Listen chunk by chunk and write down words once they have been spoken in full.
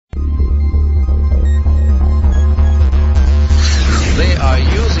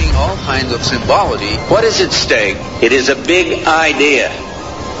all kinds of symbology. What is at stake? It is a big idea,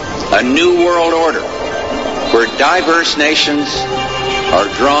 a new world order, where diverse nations are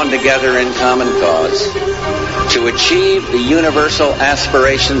drawn together in common cause to achieve the universal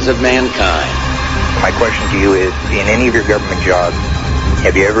aspirations of mankind. My question to you is, in any of your government jobs,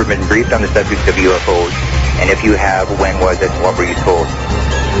 have you ever been briefed on the subject of UFOs? And if you have, when was it and what were you told?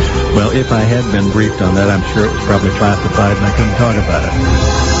 Well, if I had been briefed on that, I'm sure it was probably classified and I couldn't talk about it.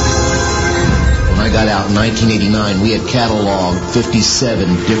 When I got out in 1989, we had cataloged 57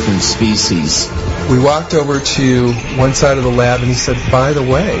 different species. We walked over to one side of the lab and he said, by the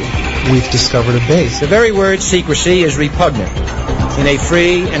way, we've discovered a base. The very word secrecy is repugnant in a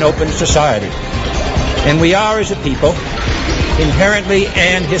free and open society. And we are, as a people, inherently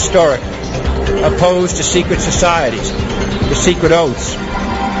and historically opposed to secret societies, to secret oaths,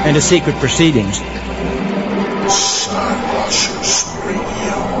 and to secret proceedings. Skywatchers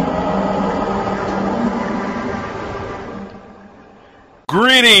Radio.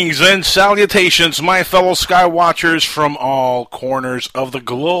 Greetings and salutations, my fellow Skywatchers from all corners of the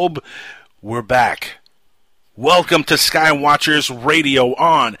globe. We're back. Welcome to Skywatchers Radio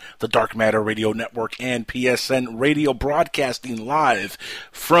on the Dark Matter Radio Network and PSN Radio, broadcasting live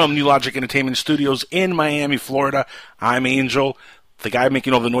from New Logic Entertainment Studios in Miami, Florida. I'm Angel, the guy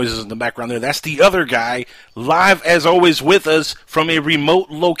making all the noises in the background there. That's the other guy, live as always with us from a remote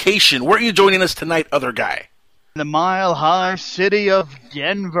location. Where are you joining us tonight, other guy? The mile-high city of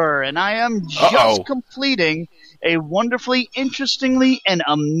Denver, and I am just completing a wonderfully, interestingly, and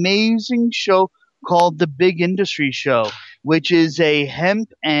amazing show called The Big Industry Show, which is a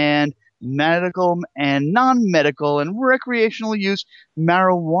hemp and medical and non-medical and recreational use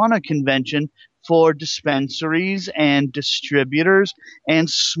marijuana convention for dispensaries and distributors and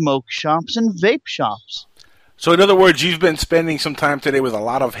smoke shops and vape shops. So in other words, you've been spending some time today with a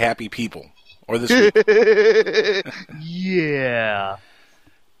lot of happy people. Or this week. Yeah.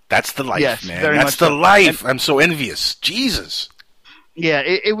 That's the life, yes, man. That's the life. I'm so envious. Jesus. Yeah,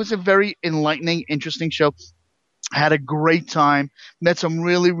 it was a very enlightening, interesting show. Had a great time. Met some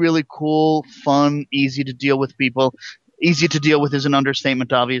really, really cool, fun, easy to deal with people. Easy to deal with is an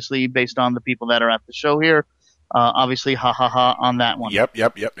understatement, obviously, based on the people that are at the show here. Obviously, ha ha ha on that one. Yep.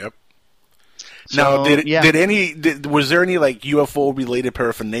 Now, was there any like UFO related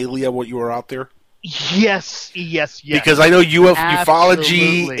paraphernalia while you were out there? Yes. Because I know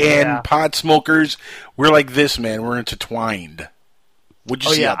ufology and pot smokers, we're like this, man. We're intertwined. What'd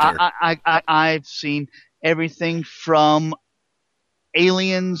you see out there? I've seen everything from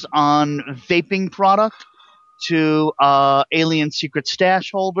aliens on vaping product to alien secret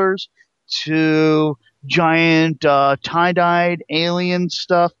stash holders to giant tie-dyed alien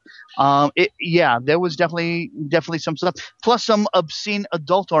stuff. There was definitely some stuff. Plus some obscene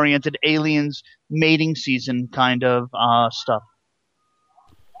adult-oriented aliens mating season kind of stuff.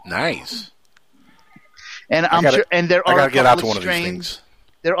 Nice. And I'm sure. And there are a couple of strains.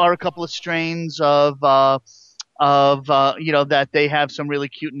 There are a couple of strains of that they have some really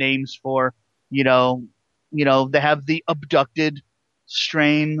cute names for. They have the abducted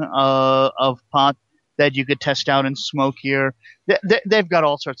strain of pot that you could test out and smoke here. They've got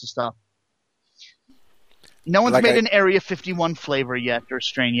all sorts of stuff. No one's made an Area 51 flavor yet or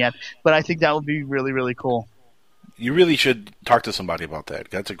strain yet, but I think that would be really, really cool. You really should talk to somebody about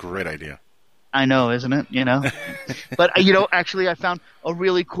that. That's a great idea. I know, isn't it? But, actually I found a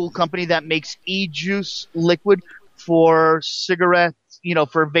really cool company that makes e-juice liquid for cigarettes,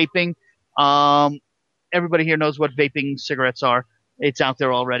 for vaping. Everybody here knows what vaping cigarettes are. It's out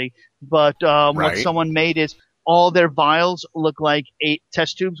there already. But what someone made is all their vials look like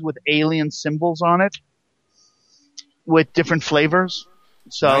test tubes with alien symbols on it with different flavors.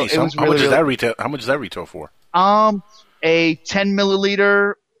 So nice. It was how much does that retail for? A 10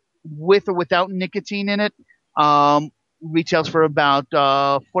 milliliter with or without nicotine in it retails for about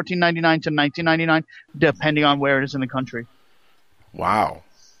 $14.99 to $19.99, depending on where it is in the country. Wow.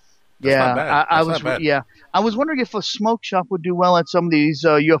 That's not bad. Not bad. I was wondering if a smoke shop would do well at some of these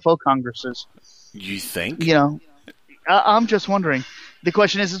UFO congresses. You think? I'm just wondering. The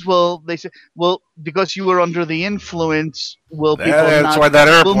question is, because you were under the influence, will people that's why that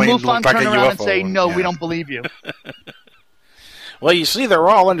airplane will MUFON like turn a around UFO and say, no, yeah. we don't believe you? Well, you see, they're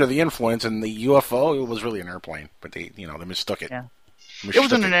all under the influence, and the UFO, it was really an airplane, but they mistook it. Yeah. It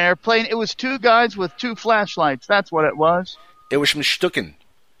wasn't an airplane. It was two guys with two flashlights. That's what it was. It was mistaken.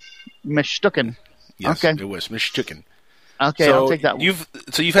 Mistaken. Yes, okay. It was mistaken. Okay, so I'll take that one. You've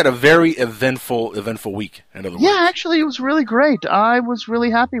had a very eventful week, in other words. Yeah, actually, it was really great. I was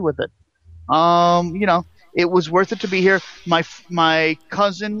really happy with it. It was worth it to be here. My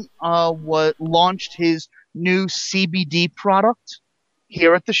cousin launched his new CBD product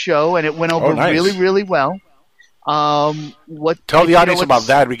here at the show, and it went over really, really well. Tell the audience about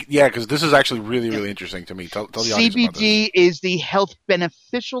that. Because this is actually really, really interesting to me. Tell the audience about this. CBD is the health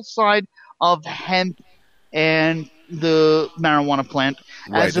beneficial side of hemp and the marijuana plant.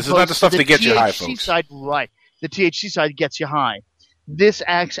 Right. This is not the stuff that gets you high, folks. Side, right. The THC side gets you high. This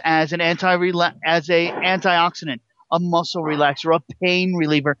acts as an antioxidant, a muscle relaxer, a pain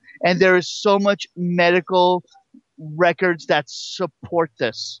reliever, and there is so much medical records that support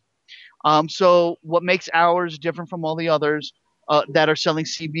this. So what makes ours different from all the others that are selling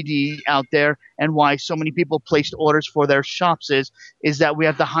CBD out there, and why so many people placed orders for their shops is that we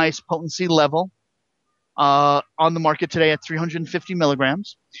have the highest potency level on the market today at 350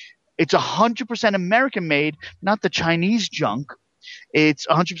 milligrams. It's 100% American made, not the Chinese junk. It's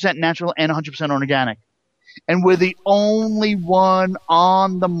 100% natural and 100% organic. And we're the only one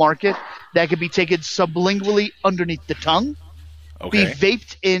on the market that can be taken sublingually underneath the tongue, be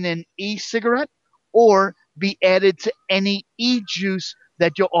vaped in an e-cigarette, or be added to any e-juice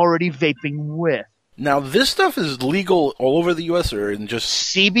that you're already vaping with. Now, this stuff is legal all over the U.S. or in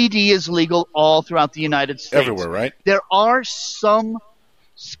just... CBD is legal all throughout the United States. Everywhere, right? There are some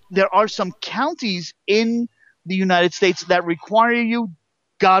counties in the United States that require you,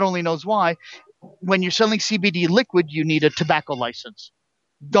 God only knows why, when you're selling CBD liquid, you need a tobacco license.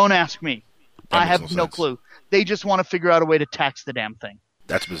 Don't ask me. I have no clue. They just want to figure out a way to tax the damn thing.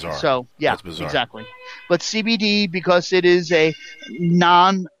 That's bizarre. So, yeah, That's bizarre. Exactly. But CBD, because it is a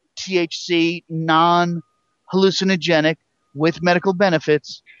non-THC, non-hallucinogenic with medical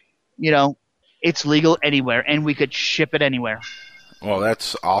benefits, it's legal anywhere, and we could ship it anywhere. Well,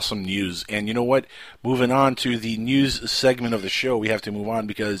 that's awesome news. And you know what? Moving on to the news segment of the show, we have to move on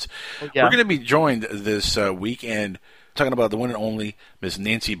because we're going to be joined this week and talking about the one and only Miss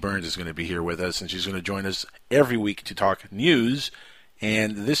Nancy Burns is going to be here with us, and she's going to join us every week to talk news.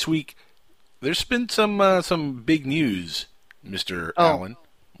 And this week, there's been some big news, Mr. Alan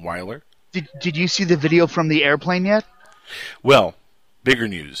Weiler. Did you see the video from the airplane yet? Well, bigger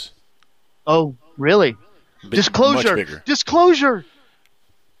news. Oh, really? Disclosure. Much bigger. Disclosure.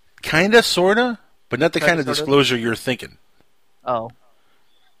 Kinda, sorta, but not the kind of disclosure you're thinking. Oh.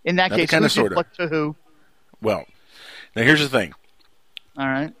 In that case, who's what to who? Well, now here's the thing. All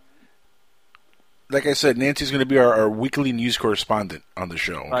right. Like I said, Nancy's going to be our weekly news correspondent on the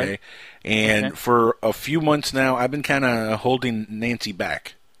show, okay? Right. And for a few months now, I've been kind of holding Nancy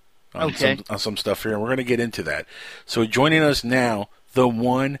back on some stuff here, and we're going to get into that. So joining us now, the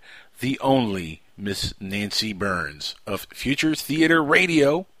one, the only Miss Nancy Burns of Future Theater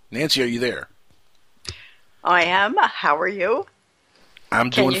Radio. Nancy, are you there? I am. How are you? I'm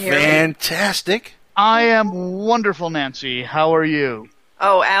doing fantastic. I am wonderful, Nancy. How are you?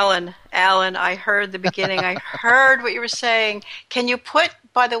 Oh, Alan, I heard the beginning. I heard what you were saying.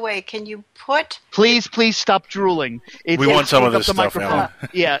 By the way, Please stop drooling. We want some of this stuff, Alan.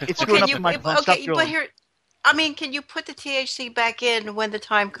 Yeah, it's screwing up the microphone. Stop drooling. But can you put the THC back in when the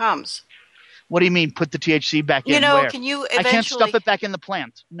time comes? What do you mean, put the THC back in? Where? Can you eventually... I can't stuff it back in the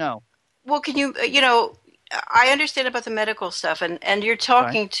plant. No. Well, can you, I understand about the medical stuff, and you're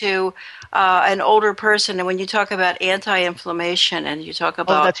talking to an older person, and when you talk about anti-inflammation and you talk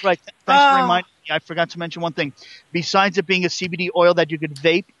about... Oh, that's right. Thanks for reminding me. I forgot to mention one thing. Besides it being a CBD oil that you could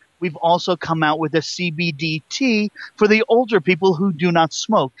vape, we've also come out with a CBD tea for the older people who do not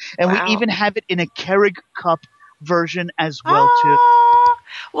smoke. And we even have it in a Keurig cup version as well, too.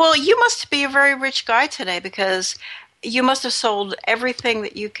 Well, you must be a very rich guy today because you must have sold everything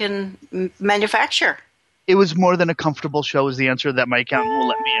that you can manufacture. It was more than a comfortable show is the answer that my accountant will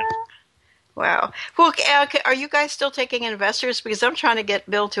let me in. Wow. Well, are you guys still taking investors? Because I'm trying to get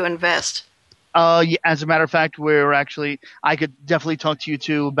Bill to invest. As a matter of fact, I could definitely talk to you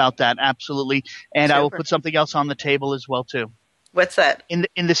too about that. Absolutely. And Super. I will put something else on the table as well too. What's that? In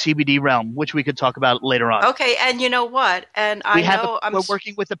the CBD realm, which we could talk about later on. Okay, and you know what? And we're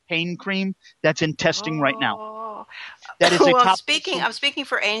working with a pain cream that's in testing right now. That is I'm speaking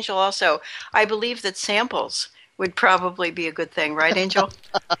for Angel also. I believe that samples would probably be a good thing, right, Angel?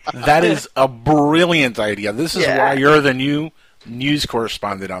 That is a brilliant idea. This is why you're the new news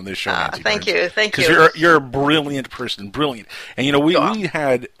correspondent on this show, Nancy Thank Burns. you. Because you're a brilliant person, brilliant. And we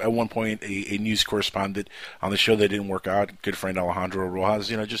had at one point a news correspondent on the show that didn't work out. Good friend Alejandro Rojas,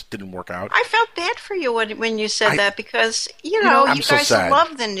 just didn't work out. I felt bad for you when you said that because you guys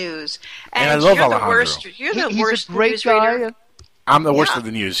love the news, and I love Alejandro. You're the worst he's a great news guy. reader. I'm the worst at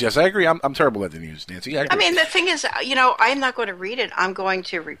the news. Yes, I agree. I'm terrible at the news, Nancy. I mean, the thing is, I'm not going to read it. I'm going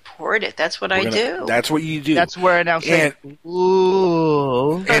to report it. That's what I do. That's what you do. That's where I now say,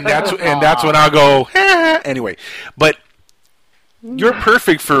 ooh. And that's when I'll go, anyway. But you're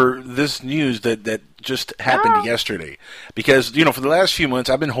perfect for this news that just happened yesterday. Because, for the last few months,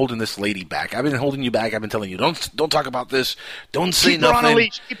 I've been holding this lady back. I've been holding you back. I've been telling you, don't talk about this. Don't say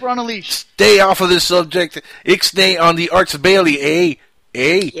nothing. Keep her on a leash. Stay off of this subject. Ixnay on the Arts Bailey, eh?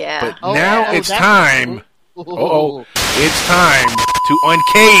 Yeah. But now it's time. It's time to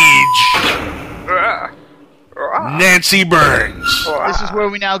uncage Nancy Burns. This is where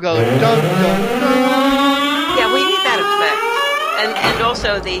we now go. Dun, dun, dun. Yeah, we need that effect. And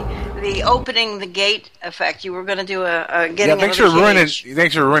also the opening the gate effect. You were going to do a getting. Yeah, thanks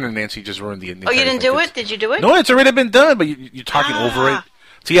for ruining. Nancy just ruined the. You didn't do it? Did you do it? No, it's already been done. But you're talking over it.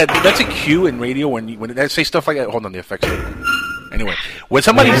 So yeah, that's a cue in radio when they say stuff like that. Hold on, the effects. Anyway, when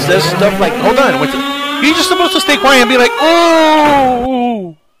somebody says stuff like, hold on, you're just supposed to stay quiet and be like,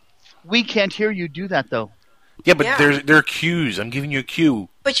 oh. We can't hear you do that though. Yeah, but there are cues. I'm giving you a cue.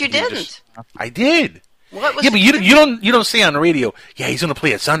 But you didn't. I did. What was but you don't say on the radio. Yeah, he's gonna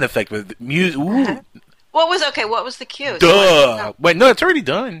play a sound effect with music. Ooh. What was the cue? Duh. Wait, no, it's already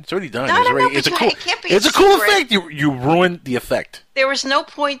done. It's already done. It can't be. It's a cool effect. You ruined the effect. There was no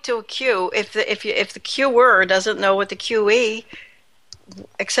point to a cue if the cuer doesn't know what the QE,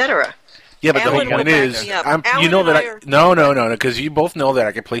 etc. Yeah, but the whole point is, no, because you both know that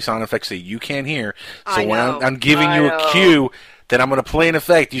I can play sound effects that you can't hear. So when I'm giving you a cue that I'm going to play an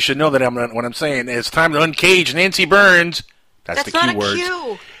effect, you should know that what I'm saying. It's time to uncage Nancy Burns. That's the key word.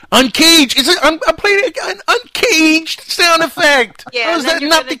 Cue. Uncaged. I'm playing an uncaged sound effect. Yeah, how is that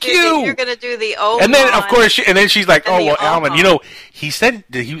not the cue? You're going to do the oh. And then of course, she's like, oh well, Alan, he said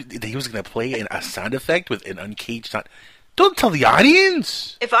that he was going to play a sound effect with an uncaged sound. Don't tell the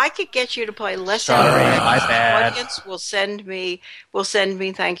audience. If I could get you to play less sound effects, the audience will send me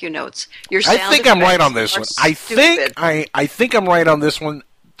thank you notes. I think I'm right on this one. I think I'm right on this one.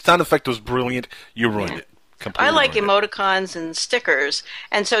 Sound effect was brilliant. You ruined it. I like emoticons and stickers,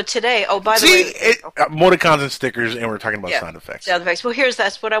 and so today. Oh, by the way, emoticons and stickers, and we're talking about sound effects. Sound effects. Well,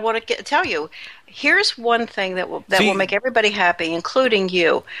 that's what I want to tell you. Here's one thing that will make everybody happy, including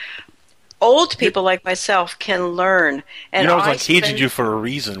you. Old people like myself can learn, and I was uncaging you for a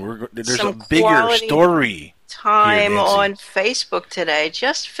reason. There's a bigger story. Time on Facebook today,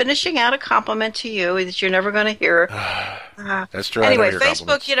 just finishing out a compliment to you that you're never going to hear. That's true. Anyway,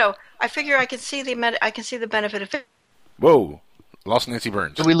 Facebook. I figure I can see the benefit of it. Whoa, lost Nancy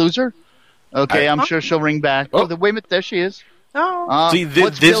Burns. Did we lose her? Okay, I'm sure she'll ring back. Wait a minute, there she is. Oh, see,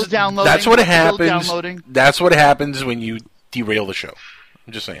 that's what happens. That's what happens when you derail the show.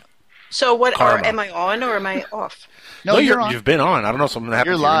 I'm just saying. So am I on or am I off? No, you're on. You've been on. I don't know if something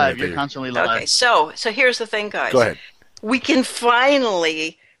happened. You're live. You're constantly live. Okay, so here's the thing, guys. Go ahead. We can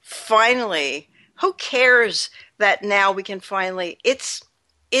finally, who cares that now we can finally,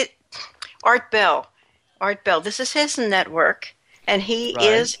 Art Bell, this is his network, and he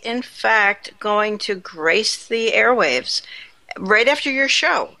is, in fact, going to grace the airwaves right after your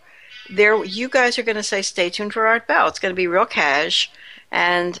show. You guys are going to say, stay tuned for Art Bell. It's going to be real cash,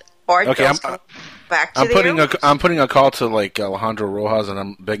 and Art Bell's back to I'm putting a call to Alejandro Rojas, and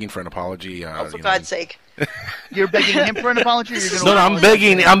I'm begging for an apology. For God's sake. You're begging him for an apology? I'm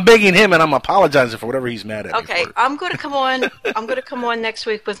begging him, and I'm apologizing for whatever he's mad at me for. I'm going to come on next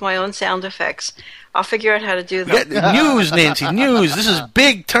week with my own sound effects. I'll figure out how to do that. News, Nancy, news. This is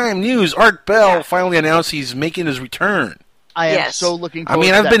big time news. Art Bell finally announced he's making his return. I am so looking forward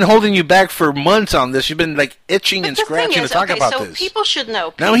to that. I've been holding you back for months on this. You've been itching and scratching to talk about this. People should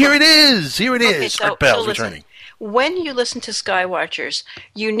know. Now here it is. Art Bell's returning. When you listen to Skywatchers,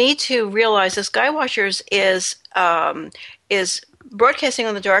 you need to realize that Skywatchers is broadcasting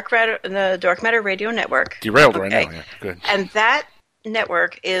on the Dark Matter Radio Network. Derailed right now. Yeah, good. And that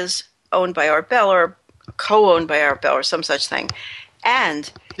network is owned by Art Bell or co-owned by Art Bell or some such thing. And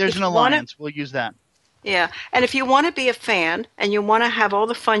there's an alliance. We'll use that. Yeah, and if you want to be a fan and you want to have all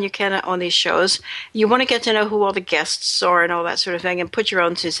the fun you can on these shows, you want to get to know who all the guests are and all that sort of thing and put your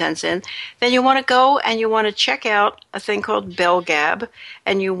own 2 cents in, then you want to go and you want to check out a thing called BellGab,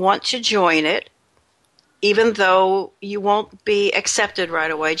 and you want to join it, even though you won't be accepted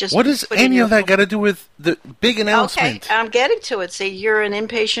right away. Just what does any of that got to do with the big announcement? Okay, I'm getting to it. See, you're an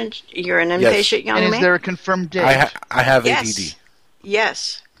impatient young man. And is there a confirmed date? I have ADD.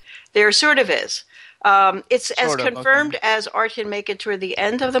 Yes, there sort of is. It's as confirmed as Art can make it toward the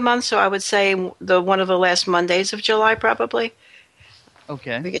end of the month, so I would say one of the last Mondays of July, probably.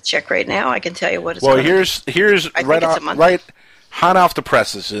 Okay. We could check right now. I can tell you what it's. Well, here's right hot off the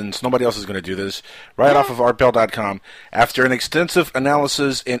presses, since nobody else is going to do this, right off of artbell.com, after an extensive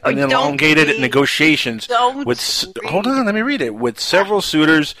analysis and elongated negotiations hold on, let me read it. With several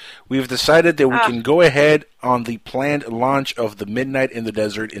suitors, we've decided that we can go ahead on the planned launch of the Midnight in the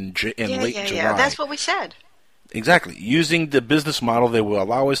Desert in late July. Yeah, that's what we said. Exactly. Using the business model that will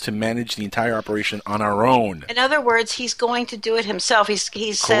allow us to manage the entire operation on our own. In other words, he's going to do it himself. He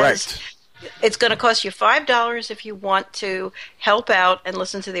Correct. says it's going to cost you $5 if you want to help out and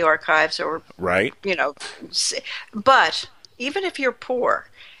listen to the archives, or right. But even if you're poor,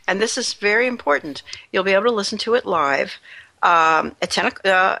 and this is very important, you'll be able to listen to it live at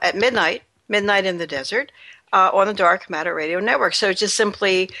midnight in the desert on the Dark Matter Radio Network. So just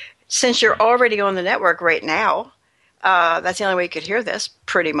simply, since you're already on the network right now, that's the only way you could hear this,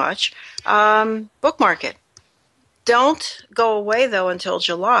 pretty much. Bookmark it. Don't go away, though, until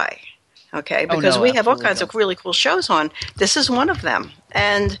July, okay? Because we have all kinds of really cool shows on. This is one of them.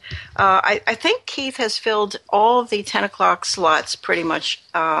 And I think Keith has filled all of the 10 o'clock slots pretty much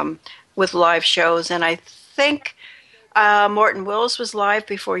with live shows. And I think Morton Willis was live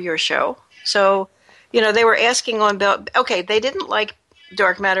before your show. So, they were asking on Bell. Okay, they didn't like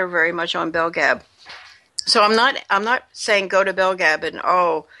Dark Matter very much on BellGab. So I'm not saying go to BellGab and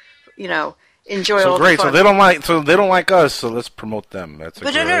enjoy all the fun. So they don't like us, so let's promote them. That's a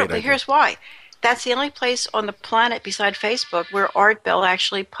great idea. But here's why. That's the only place on the planet beside Facebook where Art Bell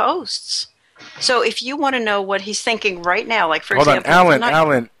actually posts. So if you want to know what he's thinking right now, like for example,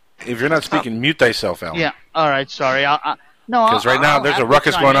 Alan, if you're not speaking, mute thyself, Alan. Yeah. All right. Sorry. Because right now there's a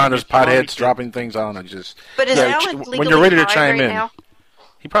ruckus going on. There's potheads dropping things on. But is Alan legally when you're ready to high chime right in? Now?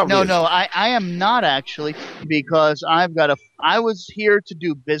 He probably is. No, I am not actually, because I was here to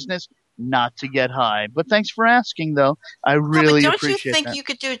do business, not to get high. But thanks for asking, though. I really appreciate that.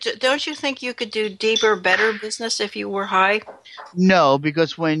 Don't you think you could do deeper, better business if you were high? No,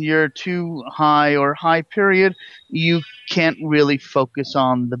 because when you're too high or high period, you can't really focus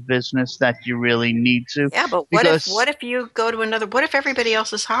on the business that you really need to. Yeah, but what if you go to another? What if everybody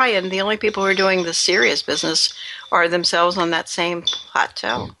else is high and the only people who are doing the serious business are themselves on that same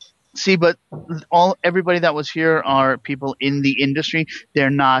plateau? See, but everybody that was here are people in the industry. They're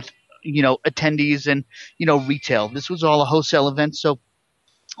not, attendees in, retail. This was all a wholesale event, so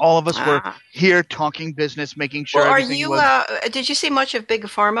all of us were here talking business, making sure everything was... did you see much of Big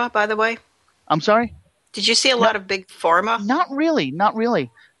Pharma, by the way? I'm sorry? Did you see a lot of Big Pharma? Not really.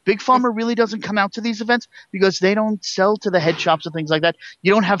 Big Pharma really doesn't come out to these events because they don't sell to the head shops and things like that.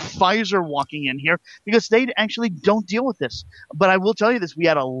 You don't have Pfizer walking in here because they actually don't deal with this. But I will tell you this. We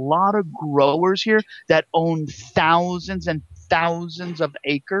had a lot of growers here that own thousands and thousands of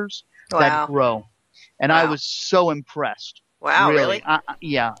acres that grow. And I was so impressed. Wow, really?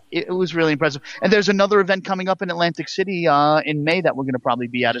 Yeah, it was really impressive. And there's another event coming up in Atlantic City in May that we're going to probably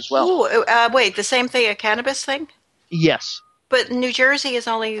be at as well. Ooh, wait, the same thing, a cannabis thing? Yes. But New Jersey is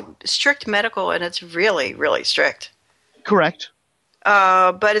only strict medical, and it's really, really strict. Correct.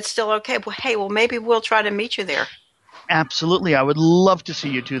 But it's still okay. Well, maybe we'll try to meet you there. Absolutely. I would love to see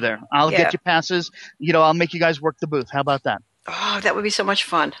you two there. I'll get you passes. I'll make you guys work the booth. How about that? Oh, that would be so much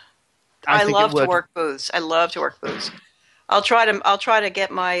fun. I love to work booths. I'll try to get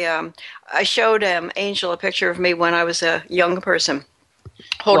my. I showed Angel a picture of me when I was a young person,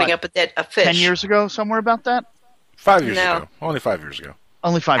 holding up a fish. 10 years ago, somewhere about that. 5 years ago. Only 5 years ago.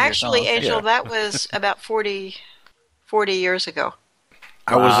 Only 5 years. Actually, Angel, that was about 40 years ago.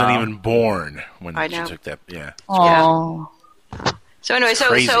 I wasn't even born when she took that. Yeah. Aww. Yeah. So anyway,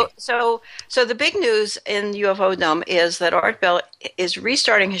 so the big news in UFO Dome is that Art Bell is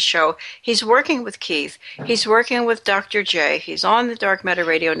restarting his show. He's working with Keith. He's working with Dr. J. He's on the Dark Matter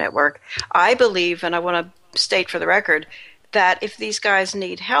Radio Network. I believe, and I want to state for the record, that if these guys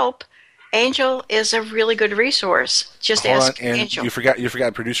need help, Angel is a really good resource. Just ask Angel. You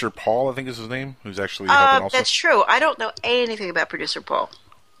forgot producer Paul, I think is his name, who's actually helping also. That's true. I don't know anything about producer Paul.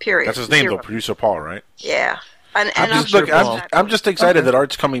 Period. That's his name, though, producer Paul, right? Yeah. I'm just excited that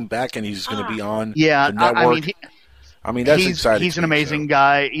Art's coming back and he's going to be on the network. That's exciting. He's an amazing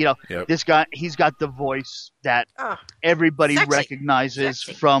guy. This guy, he's got the voice that everybody recognizes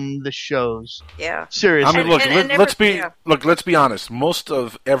from the shows. Yeah, seriously. Let's be honest. Most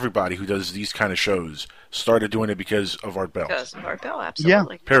of everybody who does these kind of shows started doing it because of Art Bell. Because of Art Bell,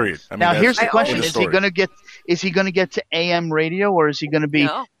 absolutely. Yeah. Period. Now here's the question: Is he going to get to AM radio, or is he going to be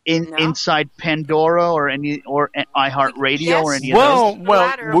inside Pandora or iHeartRadio or any of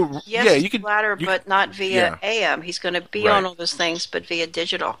those? You could ladder, but not via AM. He's going to be on all those things, but via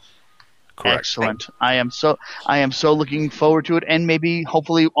digital. Correct. Excellent. I am so looking forward to it, and maybe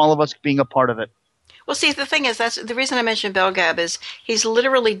hopefully all of us being a part of it. Well, see, the thing is, that's the reason I mentioned Belgab is he's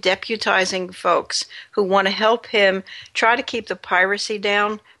literally deputizing folks who want to help him try to keep the piracy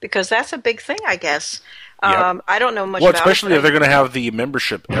down, because that's a big thing, I guess. Yep. I don't know much well, about especially it. if they're going to have the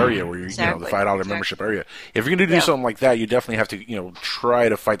membership area where Exactly. the $5 membership area. If you're going to do something like that, you definitely have to, try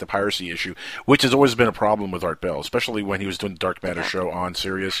to fight the piracy issue, which has always been a problem with Art Bell, especially when he was doing the Dark Matter show on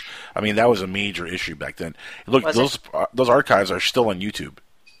Sirius. I mean, that was a major issue back then. Look, those archives are still on YouTube.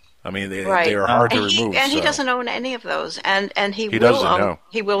 I mean, they are hard to remove. And he doesn't own any of those, and he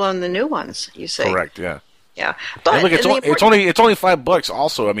will own the new ones. You say correct? Yeah. Yeah, but and look, it's only $5.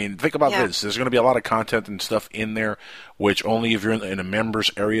 Also, I mean, think about this. There's going to be a lot of content and stuff in there, which only if you're in a members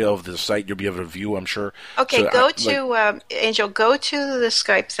area of the site you'll be able to view. I'm sure. Okay, Angel. Go to the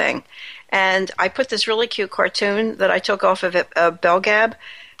Skype thing, and I put this really cute cartoon that I took off of Belgab.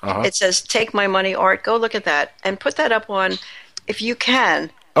 It says "Take my money, Art." Go look at that and put that up on, if you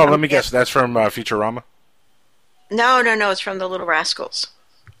can. Oh, let me guess. That's from Futurama. No. It's from the Little Rascals.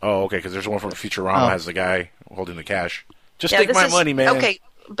 Oh, okay, because there's one from Futurama has the guy holding the cash. Just take my money, man. Okay,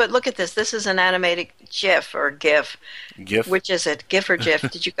 but look at this. This is an animated GIF or GIF. GIF? Which is it? GIF or GIF?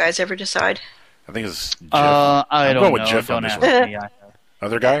 Did you guys ever decide? I think it's GIF. I don't know. With GIF don't on ask this me.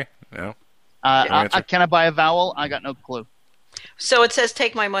 Other guy? No. Can I buy a vowel? I got no clue. So it says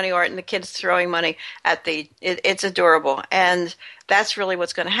 "Take my money, Art," and the kid's throwing money at it's adorable. And that's really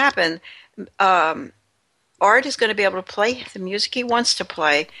what's going to happen. Art is going to be able to play the music he wants to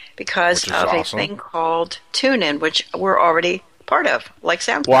play because of a thing called TuneIn, which we're already part of, like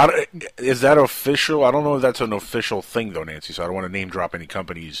SoundCloud. Well, is that official? I don't know if that's an official thing, though, Nancy, so I don't want to name drop any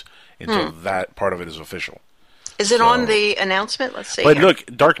companies until that part of it is official. Is it on the announcement? Let's see. But look,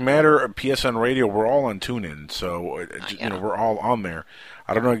 Dark Matter, PSN Radio, we're all on TuneIn, so we're all on there.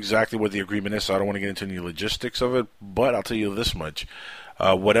 I don't know exactly what the agreement is, so I don't want to get into any logistics of it, but I'll tell you this much.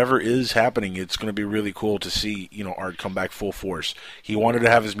 Whatever is happening, it's going to be really cool to see, Art come back full force. He wanted to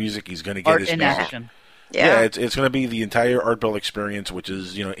have his music. He's going to get his music. Action. Yeah, it's going to be the entire Art Bell experience, which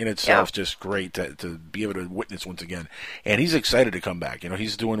is, in itself just great to be able to witness once again. And he's excited to come back.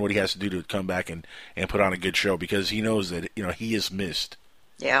 He's doing what he has to do to come back and put on a good show because he knows that, he is missed.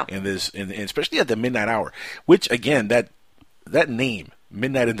 Yeah. And especially at the midnight hour, which, again, that name,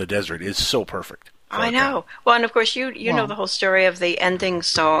 Midnight in the Desert, is so perfect. I know. Well, and of course, you know the whole story of the ending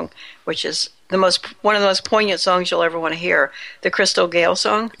song, which is one of the most poignant songs you'll ever want to hear, the Crystal Gale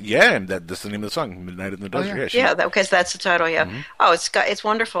song. Yeah, and that's the name of the song, Midnight in the Desert. Because that's the title. Yeah. Mm-hmm. Oh, it's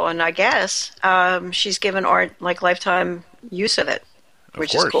wonderful, and I guess she's given Art like lifetime use of it,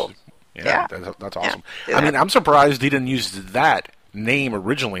 which is cool. Yeah. That's awesome. Yeah, I mean, I'm surprised he didn't use that name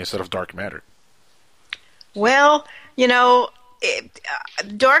originally instead of Dark Matter. Well,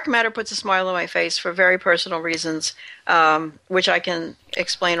 Dark Matter puts a smile on my face for very personal reasons, which I can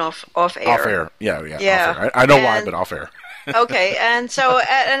explain off air. Off air, yeah. Off air. I know why, but off air. Okay, and so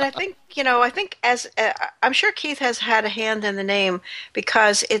and I think as I'm sure Keith has had a hand in the name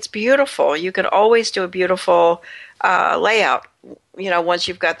because it's beautiful. You can always do a beautiful layout, once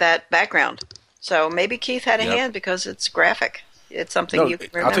you've got that background. So maybe Keith had a hand because it's graphic. It's something you can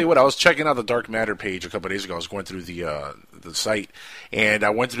remember. I'll tell you what, I was checking out the Dark Matter page a couple of days ago. I was going through the site, and I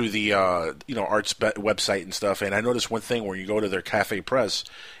went through the Art's website and stuff, and I noticed one thing where you go to their Cafe Press,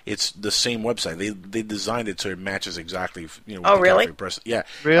 it's the same website. They designed it so it matches exactly. With the really? Cafe Press. Yeah,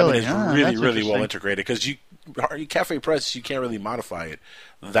 really, I mean, it's really well integrated because Cafe Press, you can't really modify it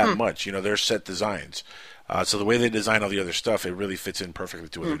that much. They're set designs, so the way they design all the other stuff, it really fits in perfectly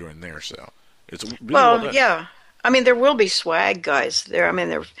to what they're doing there. So it's really well done. Yeah. I mean, there will be swag guys there. I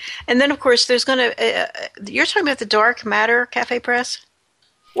mean, and then of course there's going to. You're talking about the Dark Matter Cafe Press,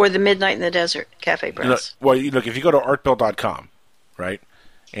 or the Midnight in the Desert Cafe Press. Look, if you go to artbell.com, right,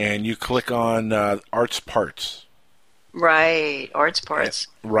 and you click on Art's Parts. Right, Art's Parts.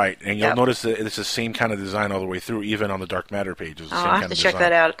 Right, and you'll notice that it's the same kind of design all the way through, even on the Dark Matter page. I'll have to check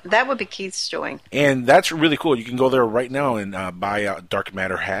that out. That would be Keith's doing. And that's really cool. You can go there right now and buy a Dark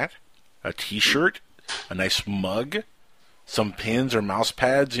Matter hat, a T-shirt, a nice mug, some pins or mouse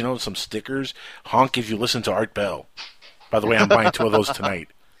pads, some stickers. Honk if you listen to Art Bell. By the way, I'm buying 2 of those tonight.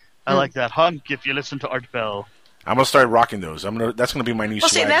 I like that. Honk if you listen to Art Bell. I'm gonna start rocking those. That's gonna be my new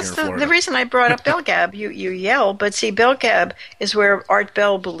swag here in Florida. See, that's the reason I brought up Belgab. You yell, but see, Belgab is where Art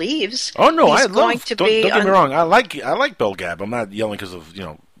Bell believes. Oh no, don't get me wrong. I like Belgab. I'm not yelling because of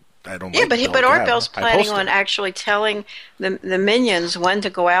I don't. Yeah, like but Art Bell's planning on actually telling the minions when to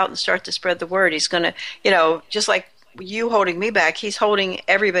go out and start to spread the word. He's going to, just like you holding me back, he's holding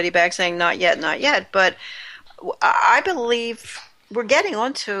everybody back, saying not yet, not yet. But I believe we're getting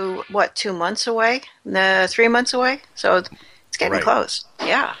on to 2 months away, 3 months away. So it's getting close.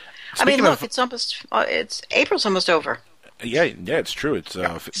 Yeah. I mean, look, it's April's almost over. Yeah, it's true. It's the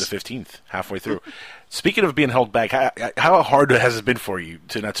 15th, halfway through. Speaking of being held back, how hard has it been for you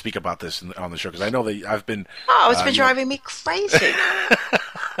to not speak about this on the show? Because I know that I've been... Oh, it's been driving me crazy.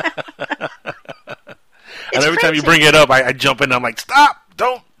 And every time you bring it up, I jump in and I'm like, stop,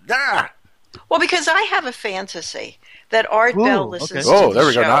 don't, Well, because I have a fantasy that Art Bell listens to Oh, there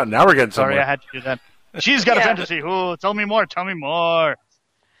we go. show. Now we're getting somewhere. Sorry, I had to do that. She's got a fantasy. Oh, tell me more.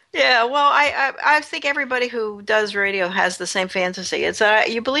 Yeah, well, I think everybody who does radio has the same fantasy. It's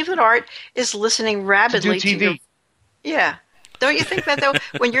you believe that Art is listening rapidly to TV. Yeah. Don't you think that, though,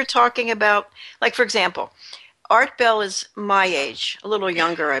 when you're talking about, like, for example, Art Bell is my age, a little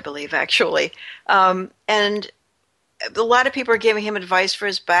younger, I believe, actually. And a lot of people are giving him advice for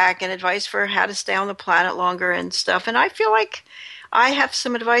his back and advice for how to stay on the planet longer and stuff. And I feel like I have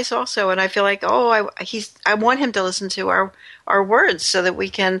some advice also. And I feel like, I want him to listen to our words so that we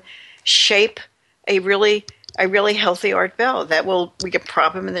can shape a really healthy Art Bell we can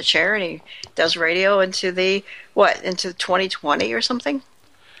prop him in the chair and he does radio into 2020 or something.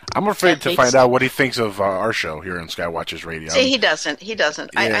 I'm afraid to find out what he thinks of our show here on Skywatchers Radio. See, he doesn't. Yeah,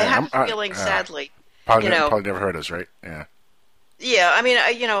 I have a feeling, sadly. Probably never heard us, right? Yeah. Yeah, I mean,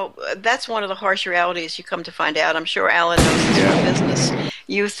 that's one of the harsh realities you come to find out. I'm sure Alan knows this from business.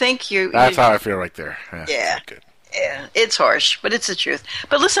 You think That's how I feel right there. Yeah. Good. Yeah, it's harsh, but it's the truth.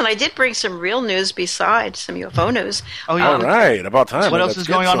 But listen, I did bring some real news besides some UFO news. Oh, yeah. All right. About time. What else is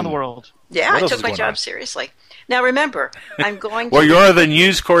going on in the world? Yeah, I took my job seriously. Now, remember, I'm going to... Well, you're the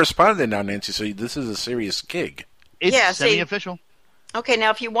news correspondent now, Nancy, so this is a serious gig. It's semi-official. Okay,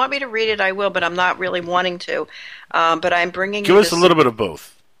 now, if you want me to read it, I will, but I'm not really wanting to. But I'm bringing Give us a little bit of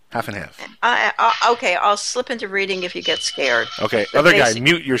both. Half and half. Okay, I'll slip into reading if you get scared. Okay, other guy,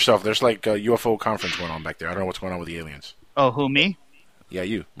 mute yourself. There's like a UFO conference going on back there. I don't know what's going on with the aliens. Oh, who, me? Yeah,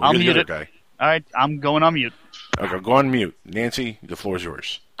 you. I'll mute the it. Guy. All right, I'm going on mute. Okay, go on mute. Nancy, the floor is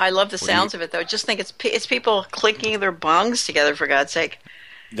yours. I love the sounds of it, though. Just think it's people clinking their bongs together, for God's sake.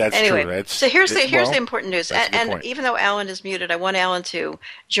 That's anyway, true. So here's the important news. And even though Alan is muted, I want Alan to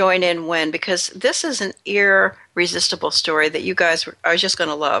join in because this is an irresistible story that you guys are just going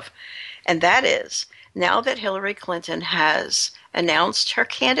to love. And that is, now that Hillary Clinton has announced her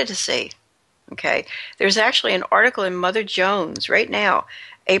candidacy, okay, there's actually an article in Mother Jones right now,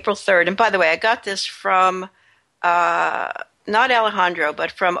 April 3rd. And by the way, I got this from not Alejandro,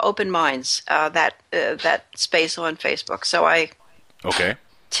 but from Open Minds, that space on Facebook. So I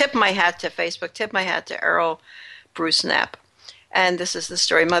tip my hat to Facebook, tip my hat to Errol Bruce Knapp. And this is the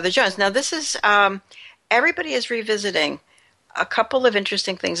story of Mother Jones. Now, this is, everybody is revisiting a couple of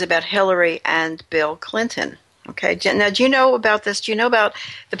interesting things about Hillary and Bill Clinton. Okay, now do you know about this? Do you know about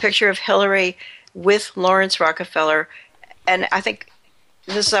the picture of Hillary with Lawrence Rockefeller? And I think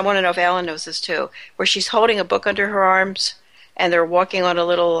I want to know if Alan knows this too, where she's holding a book under her arms and they're walking on a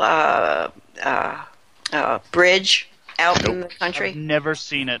little bridge out in the country. I've never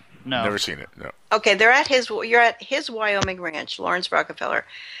seen it. No, never seen it. No. Okay, you're at his Wyoming ranch, Lawrence Rockefeller,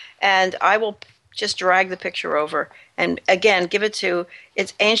 and I will just drag the picture over and again give it to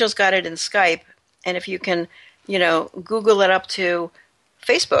Angel's got it in Skype, and if you can, Google it up to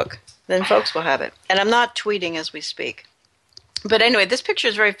Facebook, then folks will have it. And I'm not tweeting as we speak. But anyway, this picture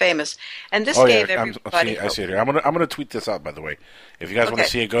is very famous, and this gave everybody. I see it here. I'm gonna tweet this out, by the way. If you guys want to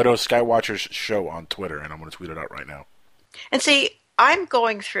see it, go to Skywatchers Show on Twitter, and I'm gonna tweet it out right now. And see, I'm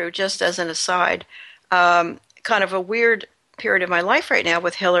going through, just as an aside, kind of a weird period of my life right now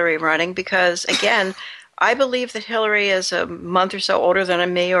with Hillary running because, again, I believe that Hillary is a month or so older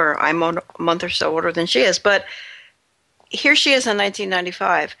than me, or I'm a month or so older than she is. But here she is in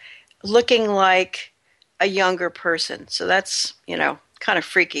 1995, looking like a younger person. So that's, kind of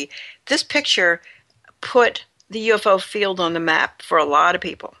freaky. This picture put the UFO field on the map for a lot of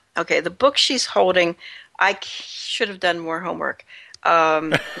people. Okay, the book she's holding, I should have done more homework.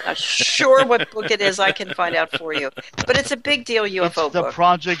 Not sure what book it is. I can find out for you. But it's a big deal UFO book. It's the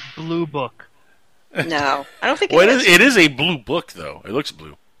Project Blue book. No, I don't think it is. It is a blue book, though. It looks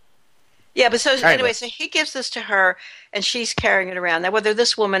blue. Yeah, but so he gives this to her, and she's carrying it around. Now, whether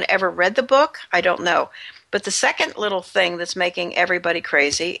this woman ever read the book, I don't know. But the second little thing that's making everybody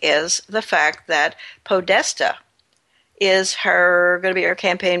crazy is the fact that Podesta is going to be her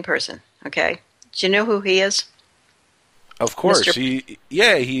campaign person. Okay, do you know who he is? Of course, he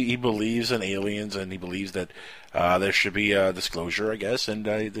believes in aliens, and he believes that there should be a disclosure, I guess, and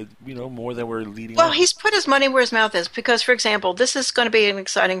more than we're leading. Well, he's put his money where his mouth is because, for example, this is going to be an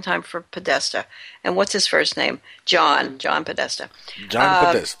exciting time for Podesta. And what's his first name? John Podesta. John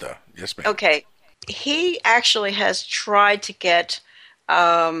Podesta, yes, ma'am. Okay, he actually has tried to get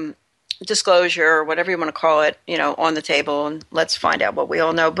disclosure or whatever you want to call it, on the table, and let's find out what we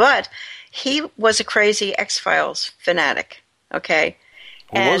all know. But he was a crazy X-Files fanatic, okay?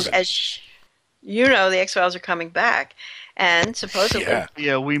 And as you know, the X-Files are coming back, and supposedly...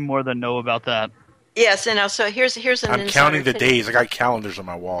 Yeah, we more than know about that. Yes, and also here's an I'm counting the days. I got calendars on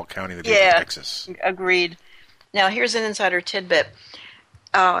my wall counting the days in Texas. Agreed. Now, here's an insider tidbit.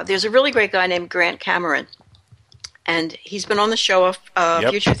 There's a really great guy named Grant Cameron, and he's been on the show of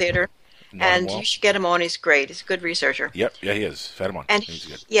Future Theater, and you should get him on. He's great. He's a good researcher. Yep, yeah, he is. Had him on. And he's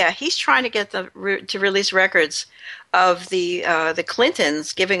good. He's trying to get to release records of the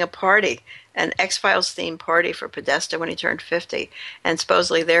Clintons giving a party, an X-Files themed party for Podesta when he turned 50, and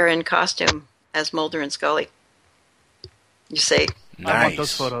supposedly they're in costume as Mulder and Scully. You see? Nice. I want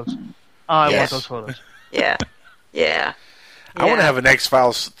those photos. I want those photos. Yeah. I want to have an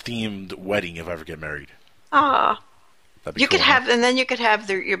X-Files themed wedding if I ever get married. Ah. You could cool, have, and then you could have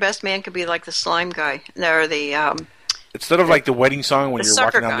your best man could be like the slime guy, or the instead of like the wedding song when you're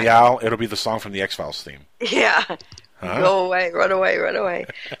walking down the aisle, it'll be the song from the X-Files theme. Yeah. Huh? Go away, run away, run away.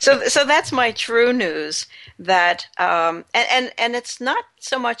 So that's my true news. That and it's not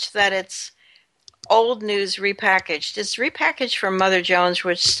so much that it's old news repackaged. It's repackaged from Mother Jones,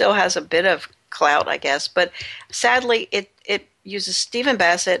 which still has a bit of clout, I guess. But sadly, it uses Stephen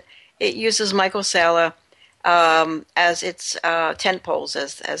Bassett. It uses Michael Sala as its tent poles,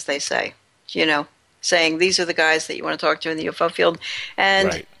 as they say. Saying these are the guys that you want to talk to in the UFO field.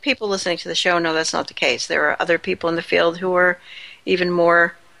 And people listening to the show know that's not the case. There are other people in the field who are even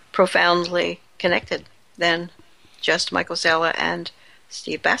more profoundly connected than just Michael Sala and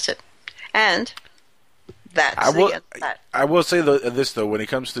Steve Bassett. And that's I will say this, though. When it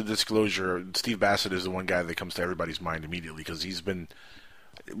comes to disclosure, Steve Bassett is the one guy that comes to everybody's mind immediately because he's been,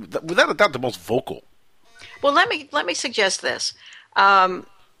 without a doubt, the most vocal. Well, let me suggest this.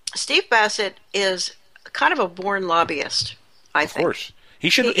 Steve Bassett is kind of a born lobbyist, I think. Of course. He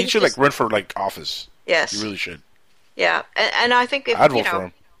should like run for like office. Yes. He really should. Yeah. And I think I'd vote for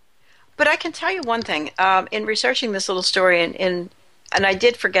him. But I can tell you one thing. In researching this little story, and I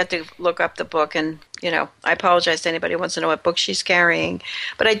did forget to look up the book, and I apologize to anybody who wants to know what book she's carrying.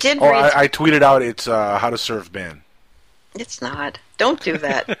 But I did read... I tweeted out it's How to Serve Man. It's not. Don't do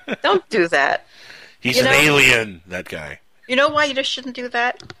that. Don't do that. He's an alien, that guy. You know why you just shouldn't do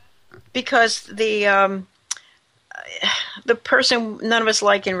that? Because the person none of us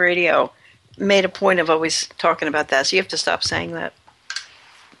like in radio made a point of always talking about that. So you have to stop saying that.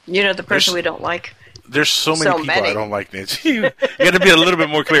 The person we don't like. There's so many people I don't like, Nancy. You got to be a little bit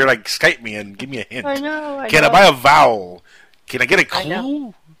more clear. Like, Skype me and give me a hint. I know. Can I buy a vowel? Can I get a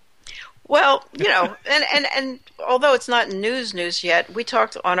clue? Well, and although it's not news yet, we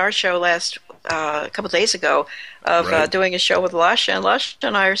talked on our show a couple of days ago of doing a show with Lasha, and Lasha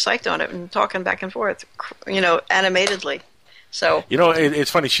and I are psyched on it and talking back and forth, animatedly. So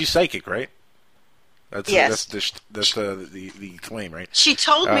it's funny. She's psychic, right? Yes. That's the claim, right? She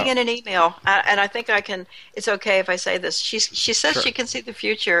told me in an email, and I think it's okay if I say this. She says she can see the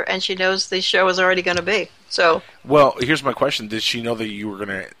future, and she knows the show is already going to be. So. Well, here's my question: did she know that you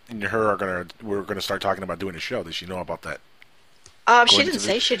were we're gonna start talking about doing a show? Did she know about that? She didn't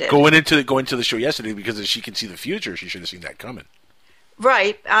say she did. Going into the show yesterday, because if she can see the future, she should have seen that coming.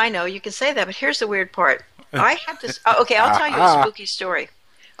 Right, I know you can say that, but here's the weird part. I have this. Okay, I'll tell you a spooky story.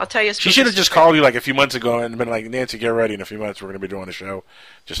 I'll tell you. She should have just called you like a few months ago and been like, Nancy, get ready. In a few months, we're going to be doing a show.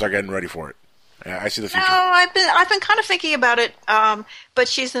 Just start getting ready for it. I see the future. No, I've been kind of thinking about it. But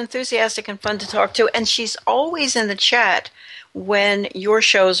she's enthusiastic and fun to talk to, and she's always in the chat when your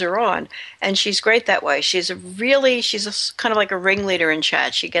shows are on, and she's great that way. She's kind of like a ringleader in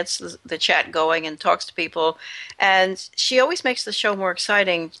chat. She gets the chat going and talks to people, and she always makes the show more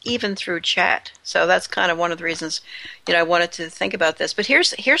exciting, even through chat. So that's kind of one of the reasons, I wanted to think about this. But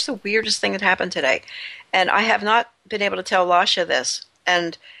here's the weirdest thing that happened today, and I have not been able to tell Lasha this,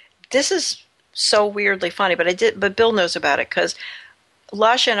 and this is so weirdly funny, but Bill knows about it because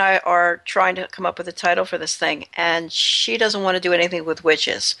Lasha and I are trying to come up with a title for this thing, and she doesn't want to do anything with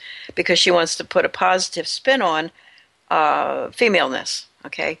witches because she wants to put a positive spin on femaleness,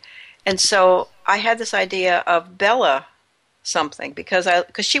 okay? And so I had this idea of Bella something because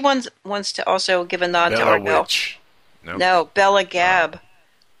she wants to also give a nod to our witch. No, Bella Gab.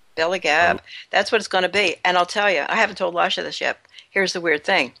 Bella Gab. Oh. That's what it's going to be. And I'll tell you, I haven't told Lasha this yet. Here's the weird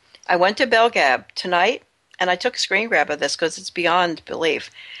thing. I went to Bell Gab tonight, and I took a screen grab of this because it's beyond belief.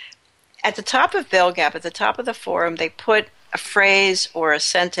 At the top of Bell Gab, at the top of the forum, they put a phrase or a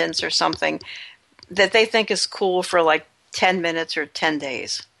sentence or something that they think is cool for like 10 minutes or 10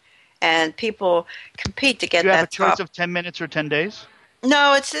 days. And people compete to get that top. Do you have a choice of 10 minutes or 10 days?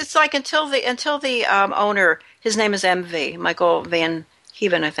 No, it's like until the owner, his name is MV, Michael Van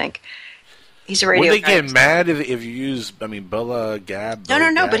Heaven, I think. He's a radio. Would they get mad if you use, Bella Gab?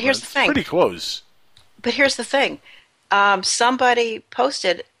 No. But here's the thing. Pretty close. But here's the thing. Somebody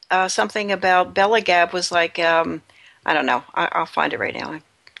posted something about Bella Gab was like, I don't know. I'll find it right now. I'll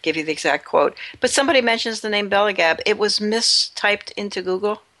give you the exact quote. But somebody mentions the name Bella Gab. It was mistyped into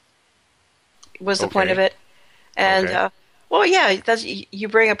Google. Was the point of it? And well, yeah, you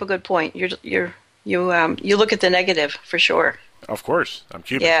bring up a good point. You look at the negative for sure. Of course, I'm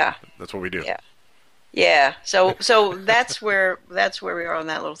Cuban. Yeah, that's what we do. Yeah. So that's where we are on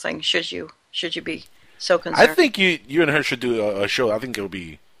that little thing. Should you be so concerned? I think you and her should do a show. I think it'll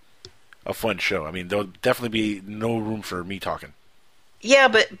be a fun show. There'll definitely be no room for me talking. Yeah,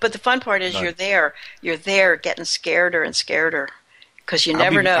 but the fun part is you're there getting scareder and scareder because you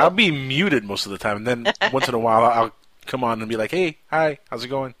never know. I'll be muted most of the time, and then once in a while I'll come on and be like, "Hey, hi, how's it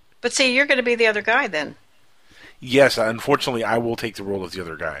going?" But see, you're going to be the other guy then. Yes, unfortunately, I will take the role of the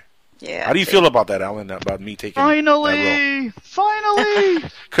other guy. Yeah. How do you feel about that, Alan? About me taking that role? Finally!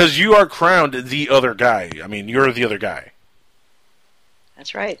 Because you are crowned the other guy. You're the other guy.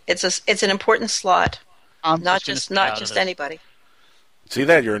 That's right. It's an important slot. Not just anybody. See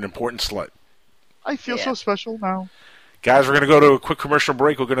that? You're an important slut. I feel so special now. Guys, we're going to go to a quick commercial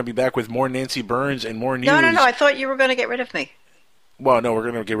break. We're going to be back with more Nancy Burns and more news. No. I thought you were going to get rid of me. Well, no, we're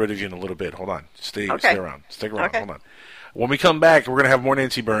going to get rid of you in a little bit. Hold on. Stay around. Stick around. Okay. Hold on. When we come back, we're going to have more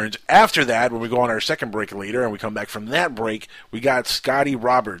Nancy Burns. After that, when we go on our second break later, and we come back from that break, we got Scotty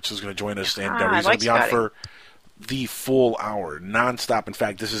Roberts who's going to join us, and he's going to be on for the full hour, nonstop. In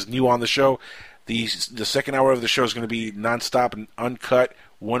fact, this is new on the show. The second hour of the show is going to be nonstop and uncut,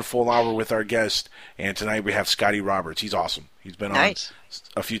 one full hour with our guest. And tonight we have Scotty Roberts. He's awesome. He's been on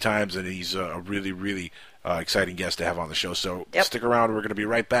a few times, and he's a really, really exciting guest to have on the show. So stick around. We're going to be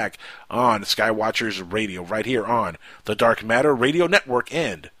right back on Skywatchers Radio, right here on the Dark Matter Radio Network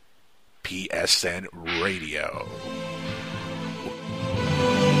and PSN Radio.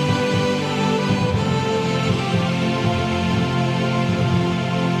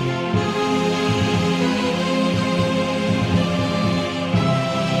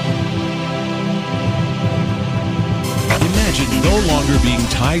 Imagine no longer being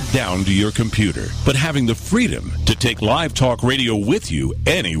tied down to your computer, but having the freedom to take live talk radio with you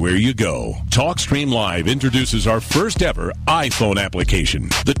anywhere you go. TalkStream Live introduces our first ever iPhone application.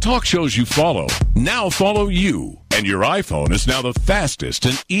 The talk shows you follow now follow you. And your iPhone is now the fastest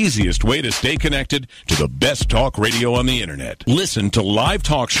and easiest way to stay connected to the best talk radio on the internet. Listen to live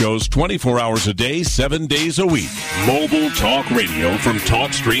talk shows 24 hours a day, 7 days a week. Mobile talk radio from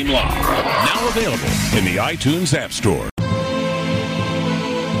TalkStream Live. Now available in the iTunes App Store.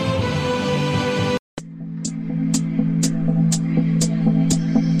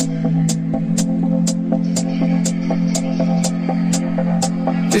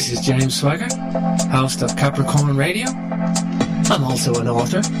 This is James Swagger, host of Capricorn Radio. I'm also an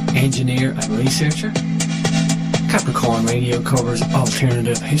author, engineer and researcher. Capricorn Radio covers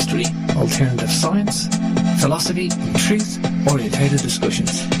alternative history, alternative science, philosophy and truth-orientated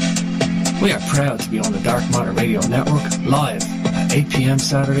discussions. We are proud to be on the Dark Matter Radio Network live at 8 p.m.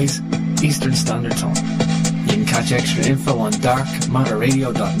 Saturdays, Eastern Standard Time. You can catch extra info on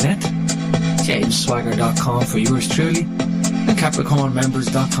darkmatterradio.net, jamesswagger.com for yours truly, and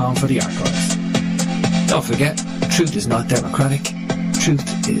CapricornMembers.com for the archives. Don't forget, truth is not democratic.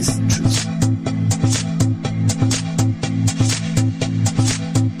 Truth is truth.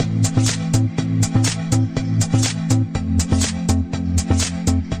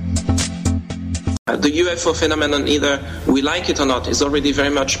 The UFO phenomenon, either we like it or not, is already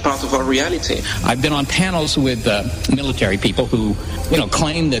very much part of our reality. I've been on panels with military people who,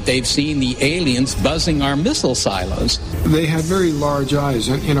 claim that they've seen the aliens buzzing our missile silos. They had very large eyes,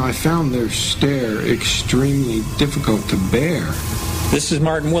 and, I found their stare extremely difficult to bear. This is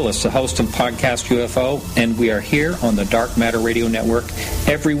Martin Willis, the host of Podcast UFO, and we are here on the Dark Matter Radio Network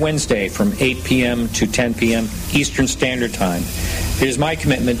every Wednesday from 8 p.m. to 10 p.m. Eastern Standard Time. It is my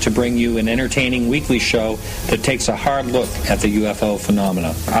commitment to bring you an entertaining weekly show that takes a hard look at the UFO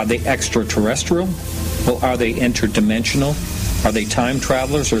phenomena. Are they extraterrestrial? Well, are they interdimensional? Are they time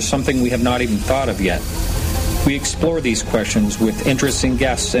travelers or something we have not even thought of yet? We explore these questions with interesting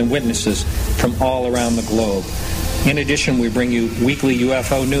guests and witnesses from all around the globe. In addition, we bring you weekly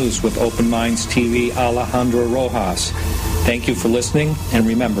UFO news with Open Minds TV Alejandro Rojas. Thank you for listening, and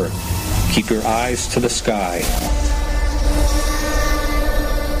remember, keep your eyes to the sky.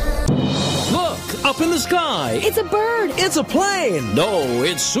 Look, up in the sky. It's a bird. It's a plane. No,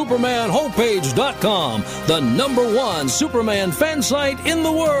 it's SupermanHomepage.com, the #1 Superman fan site in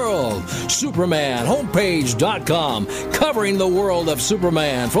the world. SupermanHomepage.com, covering the world of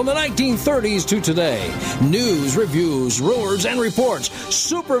Superman from the 1930s to today. News, reviews, rumors, and reports.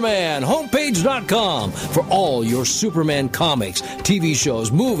 SupermanHomepage.com for all your Superman comics, TV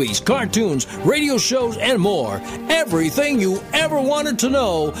shows, movies, cartoons, radio shows, and more. Everything you ever wanted to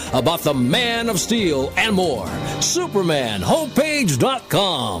know about the Man of Steel and more.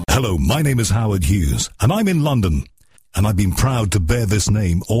 SupermanHomepage.com. Hello, my name is Howard Hughes, and I'm in London, and I've been proud to bear this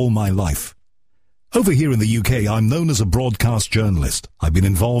name all my life. Over here in the UK, I'm known as a broadcast journalist. I've been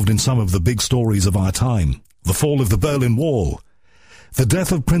involved in some of the big stories of our time. The fall of the Berlin Wall. The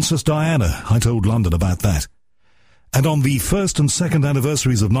death of Princess Diana. I told London about that. And on the first and second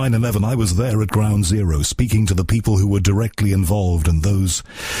anniversaries of 9/11, I was there at Ground Zero, speaking to the people who were directly involved, and those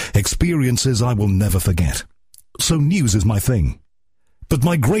experiences I will never forget. So news is my thing. But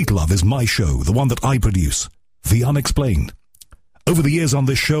my great love is my show, the one that I produce, The Unexplained. Over the years on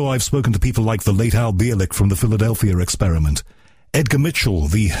this show, I've spoken to people like the late Al Bielek from the Philadelphia Experiment, Edgar Mitchell,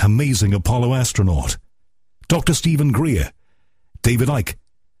 the amazing Apollo astronaut, Dr. Stephen Greer, David Icke,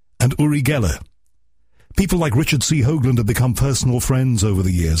 and Uri Geller. People like Richard C. Hoagland have become personal friends over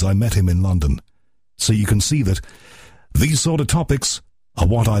the years. I met him in London. So you can see that these sort of topics are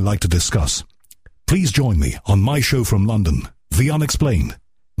what I like to discuss. Please join me on my show from London, The Unexplained,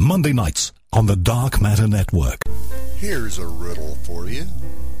 Monday nights on the Dark Matter Network. Here's a riddle for you.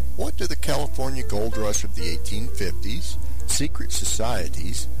 What do the California Gold Rush of the 1850s, secret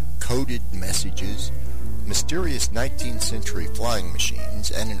societies, coded messages, mysterious 19th century flying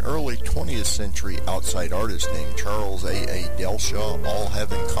machines, and an early 20th century outside artist named Charles A.A. Delshaw all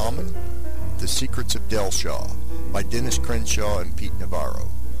have in common? The Secrets of Delshaw by Dennis Crenshaw and Pete Navarro.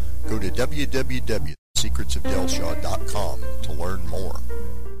 Go to www.secretsofdelshaw.com to learn more.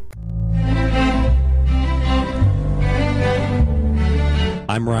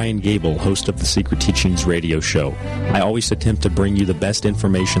 I'm Ryan Gable, host of the Secret Teachings radio show. I always attempt to bring you the best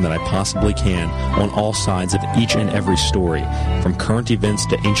information that I possibly can on all sides of each and every story, from current events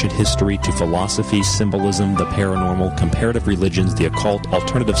to ancient history to philosophy, symbolism, the paranormal, comparative religions, the occult,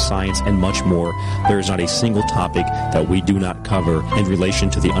 alternative science, and much more. There is not a single topic that we do not cover in relation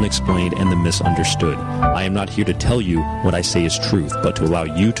to the unexplained and the misunderstood. I am not here to tell you what I say is truth, but to allow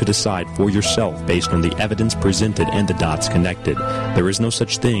you to decide for yourself based on the evidence presented and the dots connected. There is no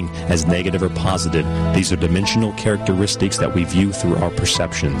such thing as negative or positive. These are dimensional characteristics that we view through our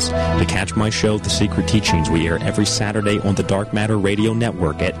perceptions. To catch my show, The Secret Teachings, we air every Saturday on the Dark Matter Radio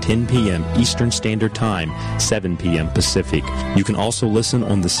Network at 10 p.m. Eastern Standard Time, 7 p.m. Pacific. You can also listen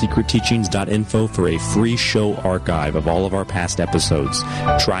on thesecretteachings.info for a free show archive of all of our past episodes.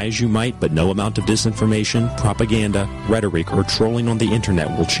 Try as you might, but no amount of disinformation, propaganda, rhetoric, or trolling on the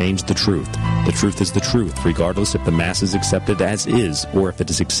internet will change the truth. The truth is the truth, regardless if the masses accept it as is, or if it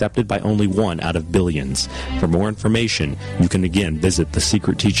is accepted by only one out of billions. For more information, you can again visit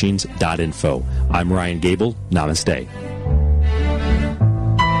thesecretteachings.info. I'm Ryan Gable. Namaste.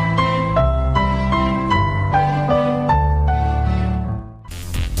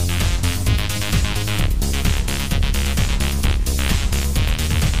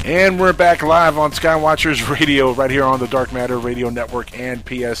 And we're back live on Skywatchers Radio right here on the Dark Matter Radio Network and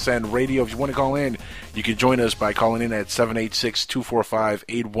PSN Radio. If you want to call in, you can join us by calling in at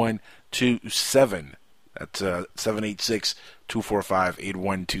 786-245-8127. That's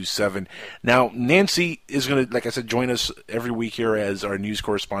 786-245-8127. Now, Nancy is going to, like I said, join us every week here as our news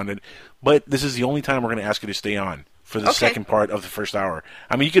correspondent, but this is the only time we're going to ask you to stay on for the second part of the first hour.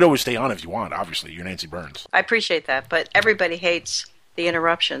 I mean, you could always stay on if you want, obviously. You're Nancy Burns. I appreciate that, but everybody hates the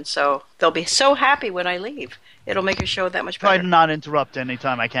interruption, so they'll be so happy when I leave. It'll make your show that much better. Try to not interrupt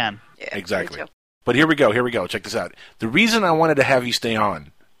anytime I can. Yeah, exactly. But here we go. Check this out. The reason I wanted to have you stay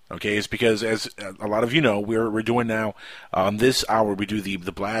on, okay, is because, as a lot of you know, we're doing now, this hour, we do the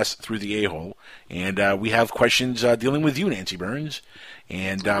blast through the a-hole, and we have questions dealing with you, Nancy Burns.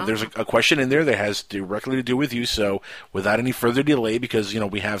 And there's a question in there that has directly to do with you. So without any further delay, because,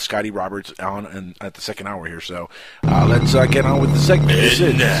 we have Scotty Roberts on at the second hour here. So let's get on with the segment.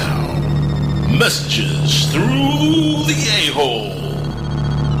 And now, messages through the a-hole.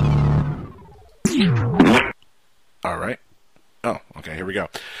 All right. Oh, okay. Here we go.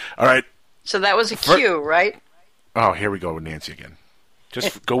 All right. So that was a cue, right? Oh, here we go with Nancy again.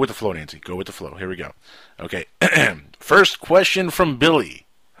 Just go with the flow, Nancy. Go with the flow. Here we go. Okay. First question from Billy.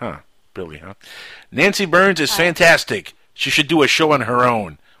 Billy, huh? Nancy Burns is fantastic. She should do a show on her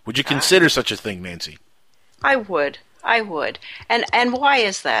own. Would you consider such a thing, Nancy? I would. And why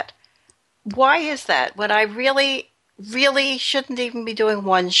is that? Why is that? When I really, really shouldn't even be doing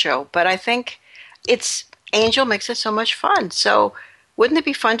one show, but I think Angel makes it so much fun. So wouldn't it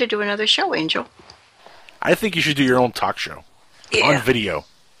be fun to do another show, Angel? I think you should do your own talk show on video.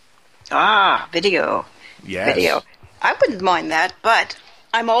 Ah, video. Yes. Video. I wouldn't mind that, but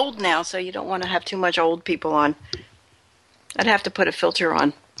I'm old now, so you don't want to have too much old people on. I'd have to put a filter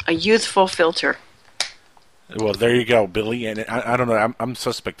on, a youthful filter. Well, there you go, Billy. And I don't know. I'm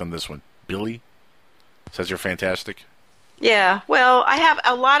suspect on this one. Billy says you're fantastic. Yeah. Well, I have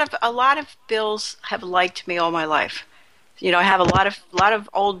a lot of Bills have liked me all my life. You know, I have a lot of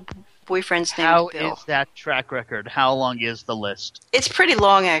old boyfriends named Bill. How is that track record? How long is the list? It's pretty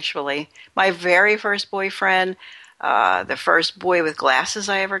long, actually. My very first boyfriend, the first boy with glasses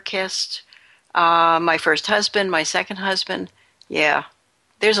I ever kissed, my first husband, my second husband. Yeah,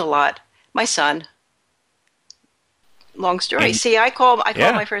 there's a lot. My son. Long story. And, see, I call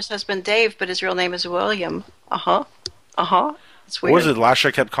my first husband Dave, but his real name is William. It's weird. What was it?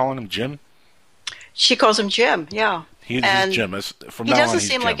 Lasha kept calling him Jim? She calls him Jim, yeah. He's Jim. From he now doesn't on,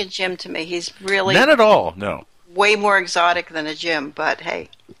 seem Jim. like a Jim to me. He's really... Not at all, no. Way more exotic than a Jim, but hey.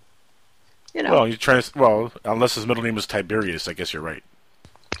 You know. Well, you're trying to... Well, unless his middle name was Tiberius, I guess you're right.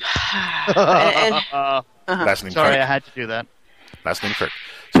 Last name Sorry, Kirk. I had to do that. Last name Kirk.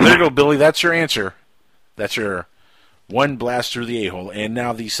 So there you go, Billy. That's your answer. That's your one blast through the a-hole. And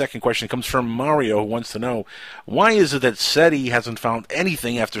now the second question comes from Mario, who wants to know, why is it that SETI hasn't found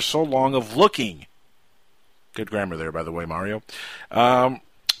anything after so long of looking? Good grammar there, by the way, Mario.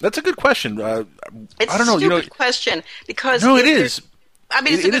 That's a good question. It's I don't know. A stupid question because no, it is. I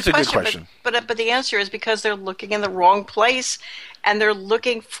mean, it's a good good question. But the answer is because they're looking in the wrong place and they're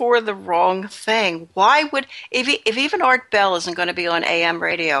looking for the wrong thing. Why would if even Art Bell isn't going to be on AM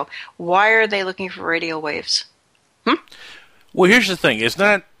radio? Why are they looking for radio waves? Well, here's the thing. It's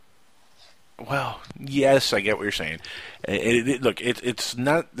not. Well, yes, I get what you're saying. Look, it's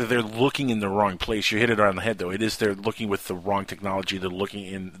not that they're looking in the wrong place. You hit it on the head, though. It is they're looking with the wrong technology. They're looking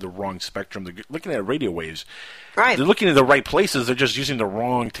in the wrong spectrum. They're looking at radio waves. Right. They're looking in the right places. They're just using the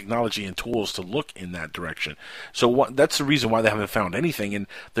wrong technology and tools to look in that direction. So that's the reason why they haven't found anything, and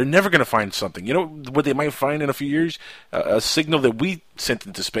they're never going to find something. You know what they might find in a few years? A signal that we sent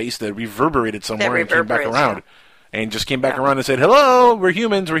into space that reverberated somewhere and came back around. Yeah. And just came back around and said, hello, we're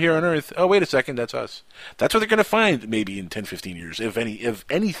humans, we're here on Earth. Oh, wait a second, that's us. That's what they're going to find maybe in 10, 15 years, if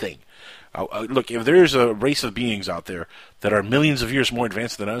anything. Look, if there's a race of beings out there that are millions of years more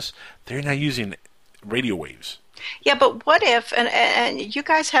advanced than us, they're not using radio waves. Yeah, but what if, and you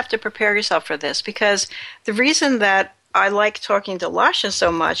guys have to prepare yourself for this, because the reason that I like talking to Lasha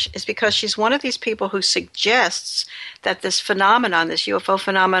so much is because she's one of these people who suggests that this phenomenon, this UFO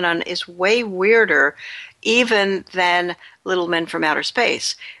phenomenon, is way weirder even than Little Men from Outer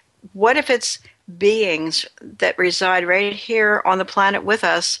Space. What if it's beings that reside right here on the planet with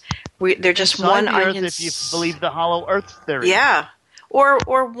us? They're just one onion. If you believe the hollow Earth theory. Yeah, or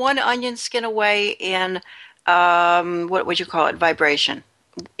one onion skin away in what would you call it? Vibration.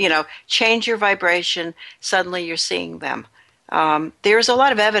 You know, change your vibration. Suddenly, you're seeing them. There's a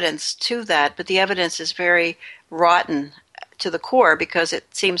lot of evidence to that, but the evidence is very rotten to the core because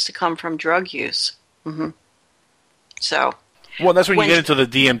it seems to come from drug use. Mm-hmm. So, well, that's when you get into the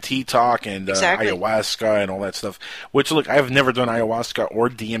DMT talk and exactly. ayahuasca and all that stuff. Which, look, I've never done ayahuasca or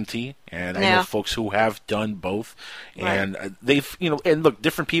DMT, and I know folks who have done both. And they've, and look,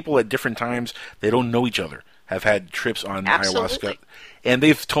 different people at different times, they don't know each other, have had trips on ayahuasca. And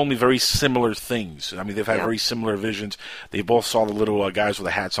they've told me very similar things. I mean, they've had very similar visions. They both saw the little guys with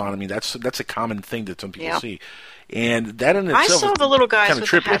the hats on. I mean, that's a common thing that some people see. And that in itself, I saw the little guys with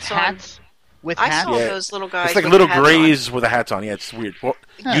the hats on. I saw those little guys. It's like little grays with the hats on. Yeah, it's weird. Well,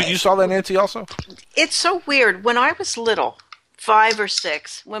 you saw that, Nancy, also? It's so weird. When I was little, 5 or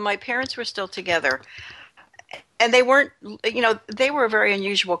 6, when my parents were still together, and they weren't, they were a very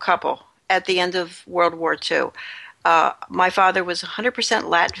unusual couple at the end of World War II. My father was 100%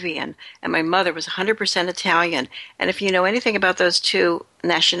 Latvian, and my mother was 100% Italian. And if you know anything about those two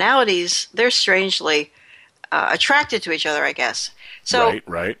nationalities, they're strangely attracted to each other, I guess. So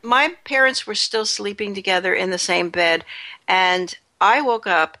right. My parents were still sleeping together in the same bed, and I woke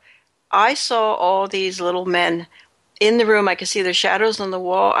up. I saw all these little men in the room. I could see their shadows on the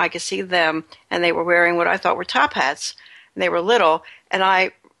wall. I could see them, and they were wearing what I thought were top hats. And they were little, and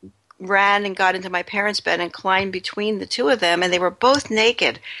I ran and got into my parents' bed and climbed between the two of them, and they were both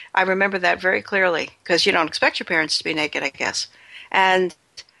naked. I remember that very clearly, because you don't expect your parents to be naked, I guess. And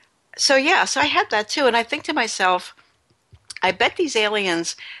so I had that too, and I think to myself, I bet these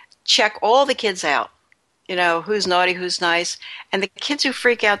aliens check all the kids out. who's naughty, who's nice, and the kids who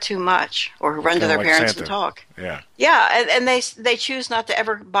freak out too much or who run to their like parents Santa. and talk. Yeah. Yeah, and they choose not to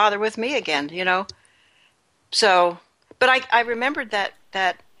ever bother with me again, So, but I remembered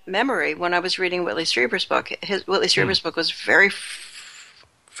that memory when I was reading Whitley Strieber's book. Whitley Strieber's book was very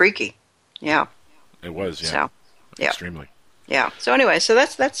freaky. Yeah. It was, yeah. So, yeah. Extremely. Yeah. So anyway, so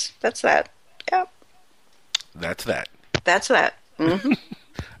that's that. Yeah. That's that. That's that. Mm-hmm.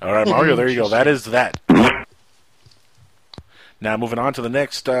 All right, Mario, there you go. That is that. Now, moving on to the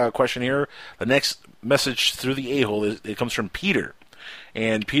next question here. The next message through the a-hole, it comes from Peter.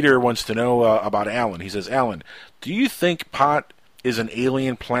 And Peter wants to know about Alan. He says, Alan, do you think pot is an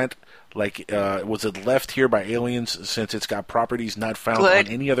alien plant? Like, was it left here by aliens since it's got properties not found on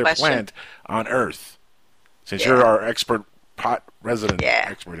any other plant on Earth? Since you're our expert pot resident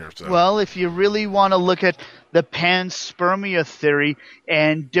expert here. So. Well, if you really want to look at the panspermia theory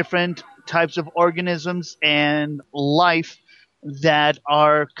and different types of organisms and life that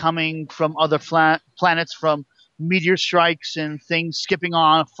are coming from other planets, from meteor strikes and things skipping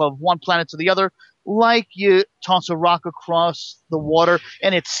off of one planet to the other, like you toss a rock across the water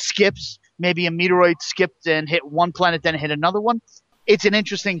and it skips. Maybe a meteoroid skipped and hit one planet, then hit another one. It's an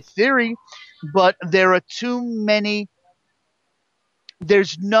interesting theory, but there are too many.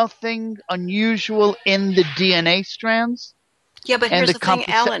 There's nothing unusual in the DNA strands. Yeah, but here's the thing,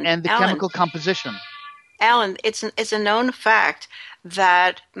 Alan. And the chemical composition. Alan, it's a known fact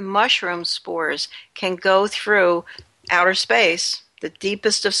that mushroom spores can go through outer space, the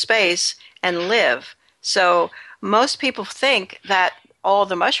deepest of space, and live. So most people think that all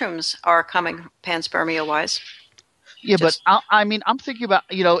the mushrooms are coming panspermia-wise. Yeah, but I'm thinking about,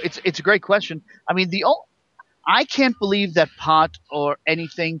 it's a great question. I mean, I can't believe that pot or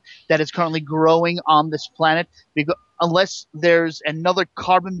anything that is currently growing on this planet, unless there's another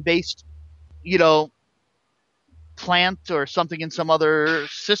carbon-based, plant or something in some other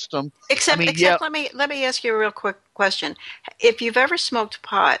system. Except let me ask you a real quick question. If you've ever smoked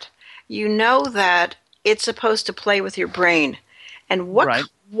pot, you know that it's supposed to play with your brain. And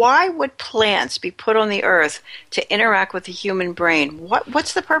why would plants be put on the earth to interact with the human brain?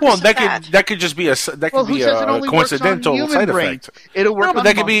 What's the purpose of that? That could just be a coincidental side effect. It'll work on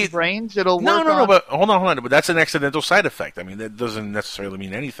monkey brains. It'll work on... but hold on. But that's an accidental side effect. I mean, that doesn't necessarily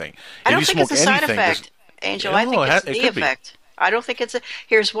mean anything. I don't think it's a side effect, Angel. I think it's the effect. I don't think it's a...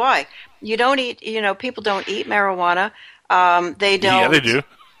 Here's why. You don't eat... people don't eat marijuana. They don't... Yeah, they do.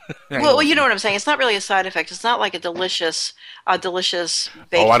 Well, you know what I'm saying. It's not really a side effect. It's not like a delicious baked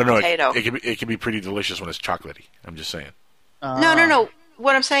I don't know. potato. It can be pretty delicious when it's chocolatey. I'm just saying. No.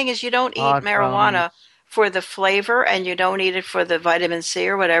 What I'm saying is you don't eat marijuana for the flavor, and you don't eat it for the vitamin C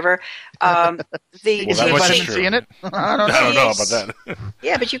or whatever. Is there vitamin C in it? I don't know about that.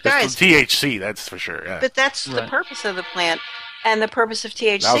 Yeah, but you guys... THC, that's for sure. Yeah. But that's the purpose of the plant, and the purpose of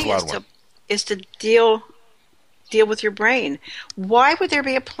THC is to deal with your brain. Why would there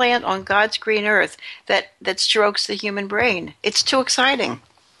be a plant on God's green earth that strokes the human brain? It's too exciting.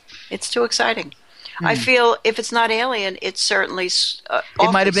 I feel if it's not alien, it's certainly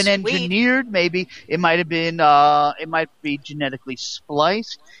it might have been engineered. Maybe it might have been. It might be genetically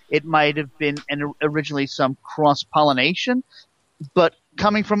spliced. It might have been originally some cross pollination, but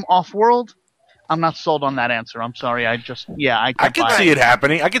coming from off-world. I'm not sold on that answer. I'm sorry. I can see it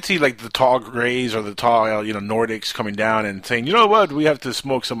happening. I could see like the tall Greys or the tall, Nordics coming down and saying, you know what, we have to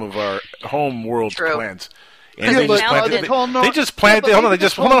smoke some of our home world plants. And they just planted. Hold on.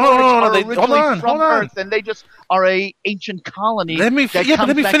 And they just are a ancient colony. Let me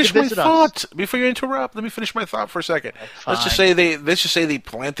finish my thought before you interrupt. Let me finish my thought for a second. Let's just say they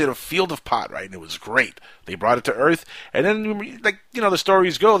planted a field of pot, right? And it was great. They brought it to Earth, and then, the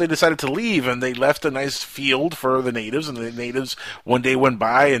stories go, they decided to leave, and they left a nice field for the natives, and the natives one day went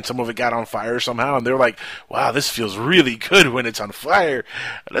by, and some of it got on fire somehow, and they're like, wow, this feels really good when it's on fire.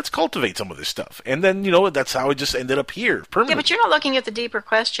 Let's cultivate some of this stuff. And then, that's how it just ended up here, permanently. Yeah, but you're not looking at the deeper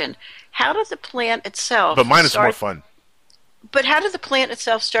question. How did the plant itself... But mine is more fun. But how did the plant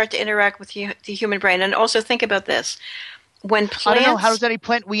itself start to interact with the human brain? And also think about this. When plants... I don't know, how does any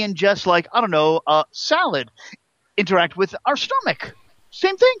plant we ingest, salad, interact with our stomach?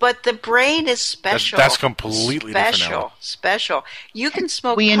 Same thing. But the brain is special. That's completely different. Special. You can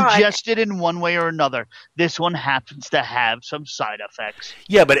smoke We pot. ingest it in one way or another. This one happens to have some side effects.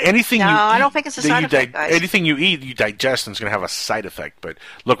 Yeah, but anything you eat... I don't think it's a side effect, guys. Anything you eat, you digest, and it's going to have a side effect. But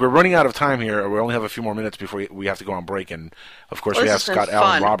look, we're running out of time here. We only have a few more minutes before we have to go on break. And, of course, we have Scott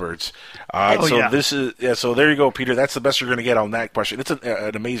Allen Roberts. So there you go, Peter. That's the best you're going to get on that question. It's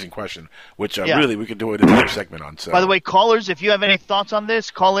an amazing question, which really we could do it in another segment on. So. By the way, callers, if you have any thoughts on on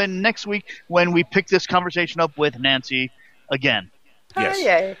this, call in next week when we pick this conversation up with Nancy again. Yes.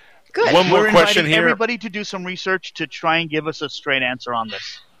 Yay. Good. One more We're question inviting here. everybody to do some research to try and give us a straight answer on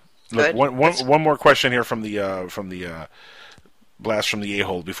this. Look, one more question here from the blast from the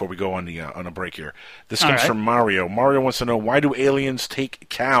a-hole before we go on a break here. This comes from Mario. Mario wants to know, why do aliens take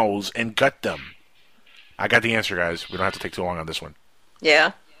cows and gut them? I got the answer, guys. We don't have to take too long on this one.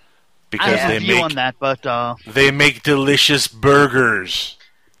 Yeah. I Because have a view on that, but they make delicious burgers.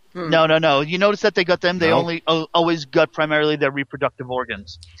 No. You notice that they gut them? They only always gut primarily their reproductive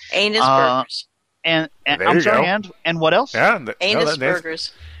organs. Anus burgers. And There I'm you sorry, go. and what else? Yeah, Anus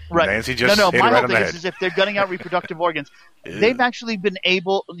burgers. Right. Nancy just no. hit My it right whole on the thing head. is if they're gutting out reproductive organs, they've actually been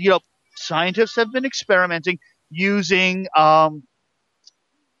able. Scientists have been experimenting using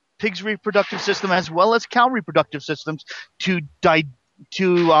pigs' reproductive system as well as cow reproductive systems to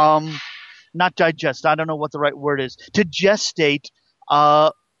not digest. I don't know what the right word is. To gestate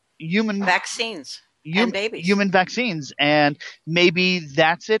human vaccines and babies. Human vaccines, and maybe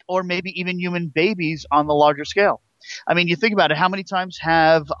that's it, or maybe even human babies on the larger scale. I mean, you think about it. How many times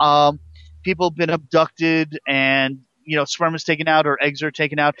have people been abducted and sperm is taken out or eggs are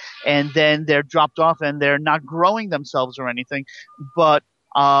taken out, and then they're dropped off and they're not growing themselves or anything, but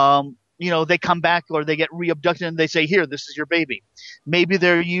they come back or they get re-abducted and they say, here, this is your baby. Maybe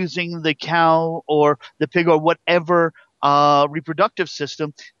they're using the cow or the pig or whatever reproductive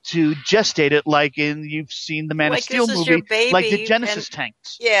system to gestate it, like you've seen the Man of Steel movie, like the Genesis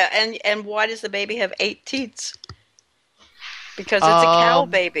tanks. Yeah, and why does the baby have 8 teats? Because it's a cow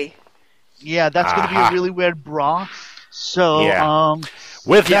baby. Yeah, that's going to be a really weird bra. So,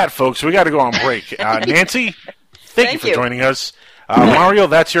 with that, folks, we got to go on break. Nancy, thank you for joining us. Mario,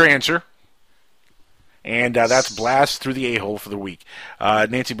 that's your answer. And that's Blast Through the A-Hole for the week.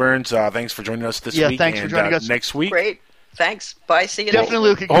 Nancy Burns, thanks for joining us this week. Yeah, thanks for joining us. Next week. Great. Thanks. Bye. See you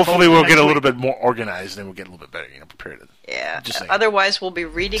Definitely next week. Hopefully we'll get a little bit more organized and we'll get a little bit better, prepared. Yeah. Otherwise, we'll be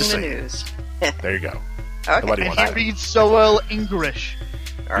reading the news. There you go. Okay. And he reads so well English.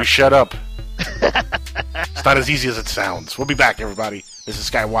 You shut up. It's not as easy as it sounds. We'll be back, everybody. This is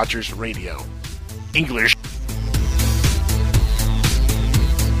Skywatchers Radio. English.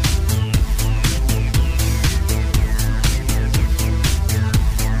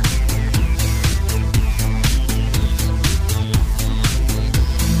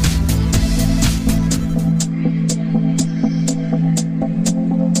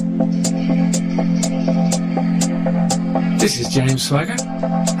 This is James Swagger,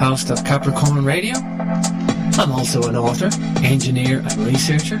 host of Capricorn Radio. I'm also an author, engineer and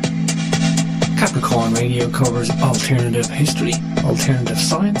researcher. Capricorn Radio covers alternative history, alternative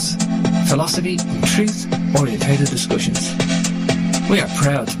science, philosophy and truth-orientated discussions. We are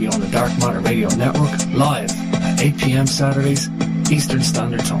proud to be on the Dark Matter Radio Network live at 8 p.m. Saturdays, Eastern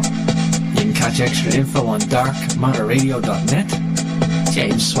Standard Time. You can catch extra info on darkmatterradio.net,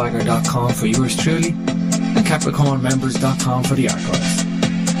 jamesswagger.com for yours truly, and CapricornMembers.com for the archives.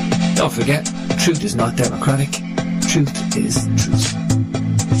 Don't forget, truth is not democratic. Truth is truth.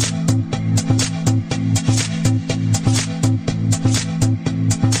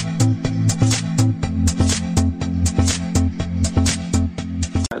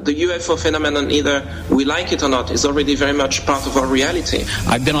 The UFO phenomenon, either we like it or not, is already very much part of our reality.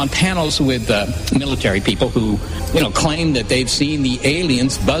 I've been on panels with military people who, claim that they've seen the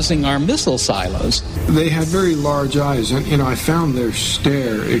aliens buzzing our missile silos. They had very large eyes, and I found their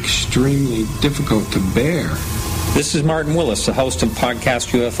stare extremely difficult to bear. This is Martin Willis, the host of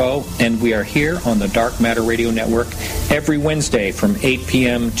Podcast UFO, and we are here on the Dark Matter Radio Network every Wednesday from 8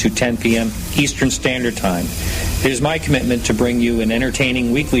 p.m. to 10 p.m. Eastern Standard Time. It is my commitment to bring you an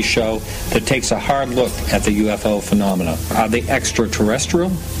entertaining weekly show that takes a hard look at the UFO phenomena. Are they extraterrestrial?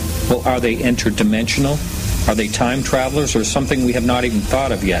 Well, are they interdimensional? Are they time travelers or something we have not even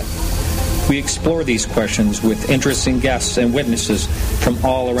thought of yet? We explore these questions with interesting guests and witnesses from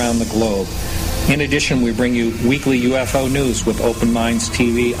all around the globe. In addition, we bring you weekly UFO news with Open Minds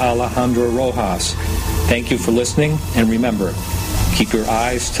TV Alejandro Rojas. Thank you for listening, and remember, keep your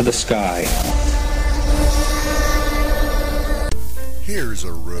eyes to the sky. Here's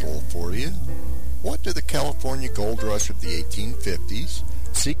a riddle for you. What do the California gold rush of the 1850s,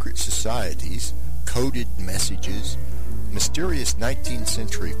 secret societies, coded messages, mysterious 19th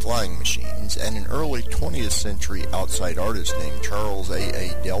century flying machines, and an early 20th century outside artist named Charles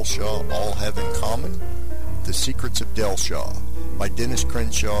A.A. Delshaw all have in common? The Secrets of Delshaw by Dennis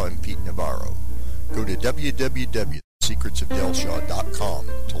Crenshaw and Pete Navarro. Go to www.secretsofdelshaw.com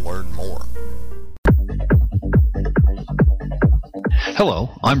to learn more. Hello,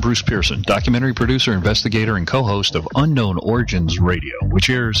 I'm Bruce Pearson, documentary producer, investigator, and co-host of Unknown Origins Radio, which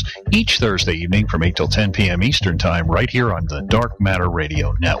airs each Thursday evening from 8 till 10 p.m. Eastern Time right here on the Dark Matter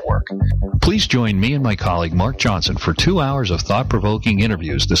Radio Network. Please join me and my colleague Mark Johnson for 2 hours of thought-provoking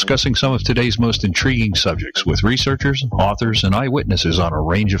interviews discussing some of today's most intriguing subjects with researchers, authors, and eyewitnesses on a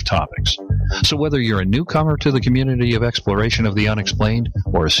range of topics. So whether you're a newcomer to the community of exploration of the unexplained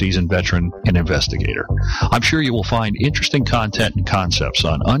or a seasoned veteran and investigator, I'm sure you will find interesting content and concepts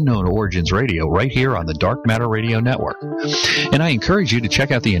on Unknown Origins Radio right here on the Dark Matter Radio Network. And I encourage you to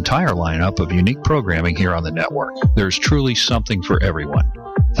check out the entire lineup of unique programming here on the network. There's truly something for everyone.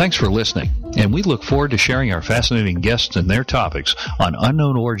 Thanks for listening, and we look forward to sharing our fascinating guests and their topics on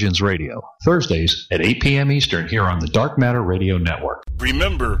Unknown Origins Radio, Thursdays at 8 p.m. Eastern here on the Dark Matter Radio Network.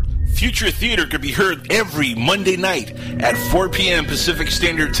 Remember, Future Theater can be heard every Monday night at 4 p.m. Pacific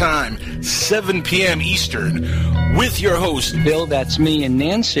Standard Time, 7 p.m. Eastern, with your host, Bill, that's me, and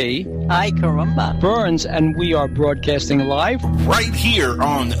Nancy. Hi, Caramba. Burns, and we are broadcasting live right here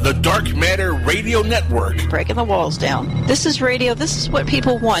on the Dark Matter Radio Network. Breaking the walls down. This is radio. This is what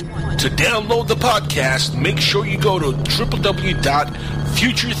people want. To download the podcast, make sure you go to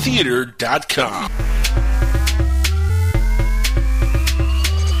www.futuretheater.com.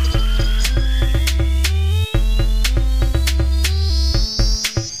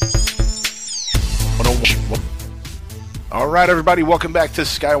 All right, everybody, welcome back to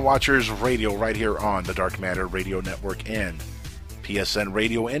Skywatchers Radio right here on the Dark Matter Radio Network and PSN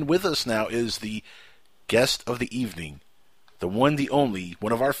Radio. And with us now is the guest of the evening, the one, the only,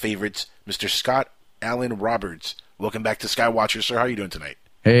 one of our favorites, Mr. Scott Alan Roberts. Welcome back to Skywatchers, sir. How are you doing tonight?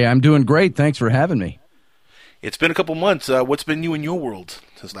 Hey, I'm doing great. Thanks for having me. It's been a couple months. What's been new in your world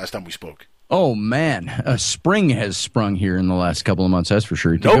since last time we spoke? Oh, man. Spring has sprung here in the last couple of months, that's for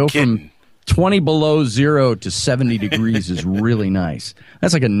sure. No kidding. From 20 below zero to 70 degrees is really nice.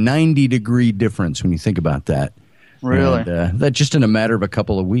 That's like a 90-degree difference when you think about that. Really? And, that just in a matter of a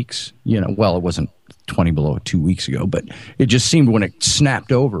couple of weeks. Well, it wasn't 20 below 2 weeks ago, but it just seemed when it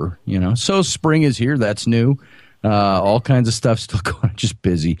snapped over, So spring is here. That's new. All kinds of stuff still going, just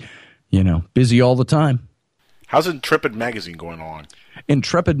busy, busy all the time. How's Intrepid Magazine going along?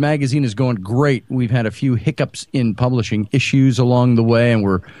 Intrepid Magazine is going great. We've had a few hiccups in publishing issues along the way, and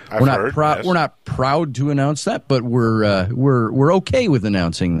we're not proud to announce that, but we're okay with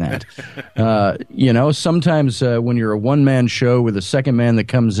announcing that. Sometimes when you're a one-man show with a second man that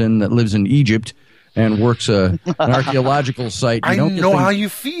comes in that lives in Egypt and works an archaeological site, I know how you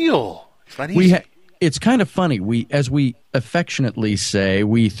feel. It's not easy. It's kind of funny. As we affectionately say,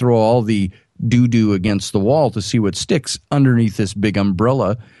 we throw all the doo-doo against the wall to see what sticks underneath this big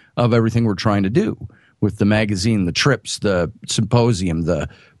umbrella of everything we're trying to do with the magazine, the trips, the symposium, the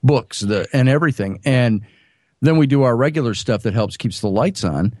books, and everything. And then we do our regular stuff that helps keeps the lights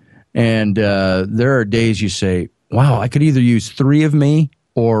on. And there are days you say, wow, I could either use 3 of me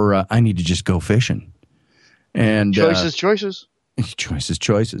or I need to just go fishing. And choices. Choices.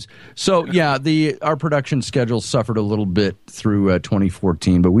 So, yeah, our production schedule suffered a little bit through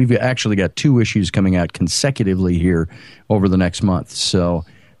 2014, but we've actually got 2 issues coming out consecutively here over the next month. So,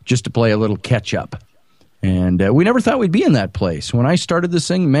 just to play a little catch-up. And we never thought we'd be in that place. When I started this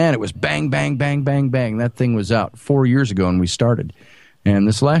thing, man, it was bang, bang, bang, bang, bang. That thing was out 4 years ago when we started. And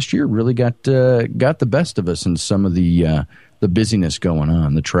this last year really got the best of us in some of the busyness going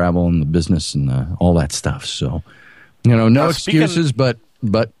on, the travel and the business and all that stuff. So... no excuses, but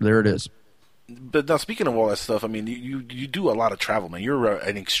there it is. But now, speaking of all that stuff, I mean, you do a lot of travel, man. You're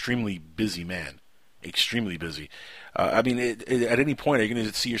an extremely busy man, extremely busy. At any point, are you going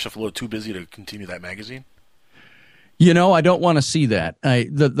to see yourself a little too busy to continue that magazine? I don't want to see that.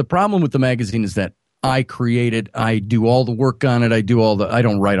 The problem with the magazine is that I create it. I do all the work on it. I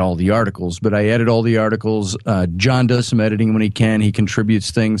don't write all the articles, but I edit all the articles. John does some editing when he can. He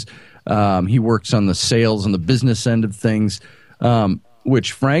contributes things. He works on the sales and the business end of things,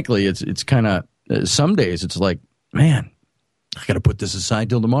 which frankly, it's kind of, some days it's like, man, I got to put this aside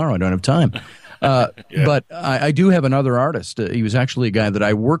till tomorrow. I don't have time. But I do have another artist. He was actually a guy that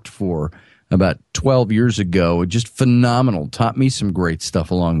I worked for about 12 years ago. Just phenomenal. Taught me some great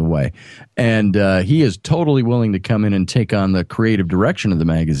stuff along the way. And he is totally willing to come in and take on the creative direction of the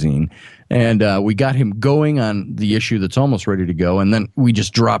magazine. And we got him going on the issue that's almost ready to go. And then we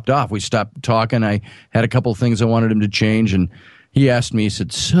just dropped off. We stopped talking. I had a couple of things I wanted him to change. And he asked me, he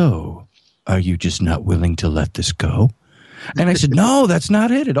said, so are you just not willing to let this go? And I said, no, that's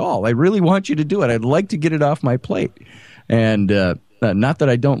not it at all. I really want you to do it. I'd like to get it off my plate. And Not that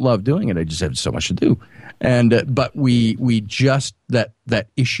I don't love doing it. I just have so much to do. And but we just that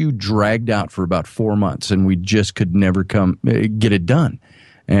issue dragged out for about 4 months, and we just could never get it done.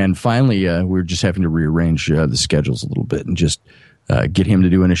 And finally, we're just having to rearrange the schedules a little bit and just get him to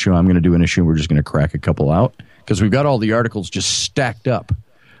do an issue. I'm going to do an issue. And we're just going to crack a couple out because we've got all the articles just stacked up,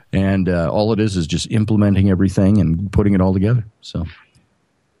 and all it is just implementing everything and putting it all together. So,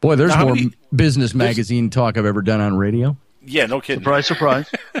 boy, there's more business magazine talk I've ever done on radio. Yeah, no kidding. Surprise,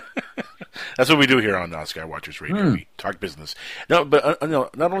 surprise. That's what we do here on Skywatchers Radio. We talk business. No, but no,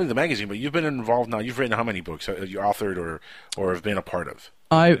 not only the magazine, but you've been involved now. You've written how many books you authored or have been a part of?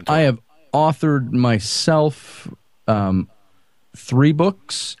 I have authored myself 3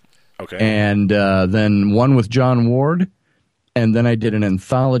 books. Okay. And then one with John Ward, and then I did an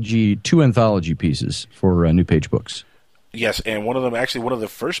anthology, 2 anthology pieces for New Page Books. Yes, and one of them, actually, one of the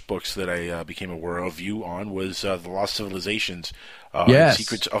first books that I became aware of you on was The Lost Civilizations,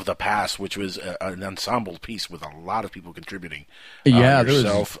 Secrets of the Past, which was an ensemble piece with a lot of people contributing. Yeah, there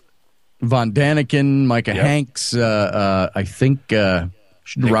was Von Daniken, Micah Hanks, I think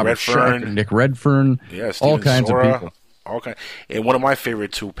Robert Scheck, Nick Redfern, all kinds of people. Okay, and one of my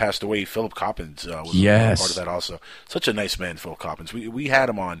favorites who passed away, Philip Coppens, was part of that also. Such a nice man, Phil Coppens. We had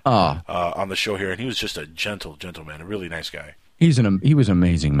him on the show here, and he was just a gentleman, a really nice guy. He was an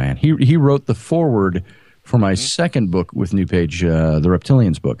amazing man. He wrote the foreword for my second book with New Page, the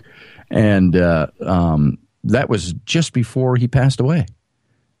Reptilians book, and that was just before he passed away.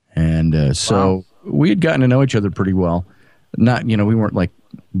 And so we had gotten to know each other pretty well. Not, we weren't like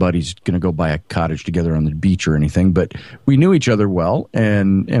buddies going to go buy a cottage together on the beach or anything, but we knew each other well,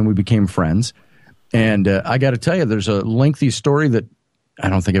 and we became friends. And I got to tell you, there's a lengthy story that I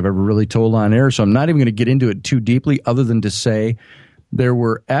don't think I've ever really told on air, so I'm not even going to get into it too deeply, other than to say there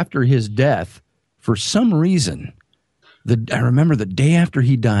were, after his death, for some reason, I remember the day after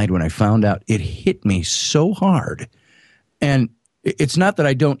he died when I found out, it hit me so hard. And it's not that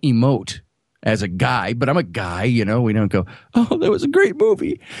I don't emote as a guy, but I'm a guy, we don't go, oh, that was a great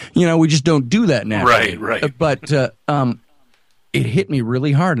movie. We just don't do that naturally. Right. But it hit me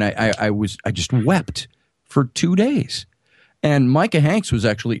really hard, and I just wept for 2 days. And Micah Hanks was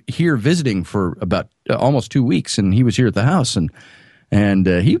actually here visiting for about almost 2 weeks, and he was here at the house, and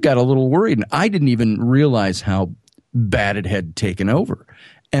he got a little worried, and I didn't even realize how bad it had taken over.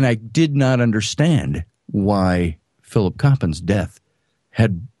 And I did not understand why Philip Coppens' death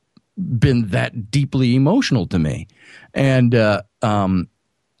had been that deeply emotional to me. And I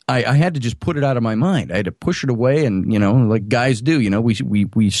had to just put it out of my mind. I had to push it away, and like guys do,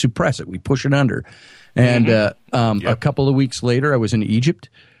 we suppress it, we push it under. And a couple of weeks later, I was in Egypt,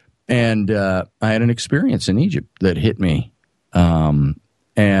 and I had an experience in Egypt that hit me, and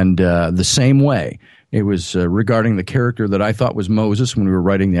the same way. It was regarding the character that I thought was Moses when we were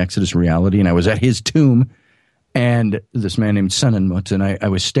writing the Exodus reality, and I was at his tomb. And this man named Senenmut, and I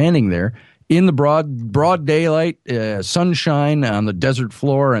was standing there in the broad daylight, sunshine on the desert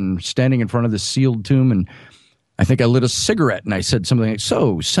floor, and standing in front of this sealed tomb. And I think I lit a cigarette, and I said something like,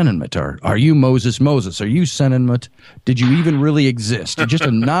 "So, Senenmut, are you Moses? Moses, are you Senenmut? Did you even really exist?" Just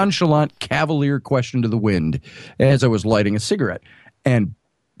a nonchalant, cavalier question to the wind as I was lighting a cigarette. And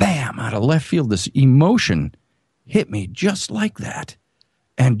bam, out of left field, this emotion hit me just like that,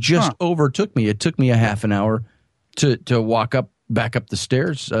 and just overtook me. It took me a half an hour to walk back up the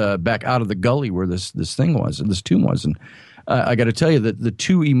stairs, back out of the gully where this thing was, this tomb was. And I got to tell you that the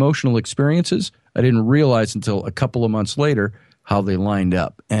 2 emotional experiences, I didn't realize until a couple of months later how they lined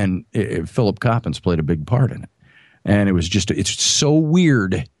up. And Philip Coppens played a big part in it. And it was it's so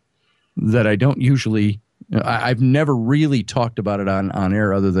weird that I don't usually, I've never really talked about it on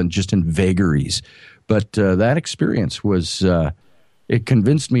air other than just in vagaries. But that experience was, it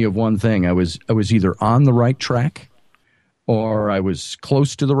convinced me of one thing. I was either on the right track or I was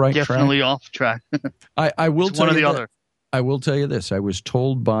close to the right track. Definitely off track. I will tell you one or the other. I will tell you this. I was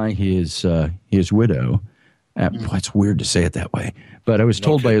told by his widow, it's weird to say it that way, but I was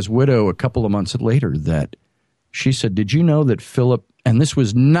told by his widow a couple of months later that she said, "Did you know that Philip," and this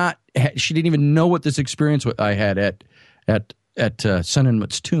was not, she didn't even know what this experience I had at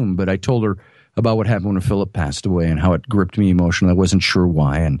Senenmut's tomb, but I told her about what happened when Philip passed away and how it gripped me emotionally. I wasn't sure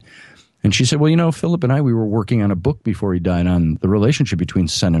why. And she said, "Well, Philip and I, we were working on a book before he died on the relationship between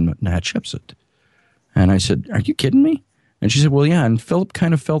Senenmut and Hatshepsut." And I said, "Are you kidding me?" And she said, "Well, yeah." And Philip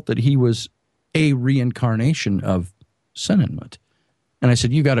kind of felt that he was a reincarnation of Senenmut. And I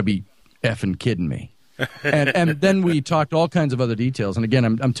said, "You got to be effing kidding me." And then we talked all kinds of other details. And again,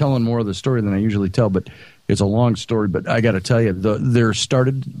 I'm telling more of the story than I usually tell, but it's a long story. But I got to tell you, there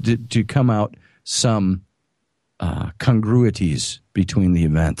started to come out some congruities between the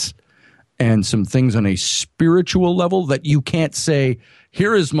events and some things on a spiritual level that you can't say,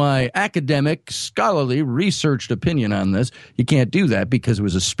 here is my academic, scholarly, researched opinion on this. You can't do that because it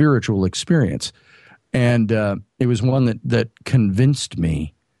was a spiritual experience. And it was one that convinced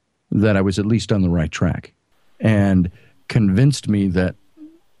me that I was at least on the right track and convinced me that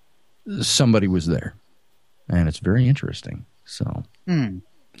somebody was there. And it's very interesting. So, anyway.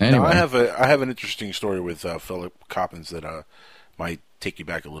 Now, I have an interesting story with Philip Coppens that might take you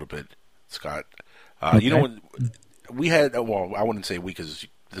back a little bit, Scott. Okay. You know, when we had, well, I wouldn't say we because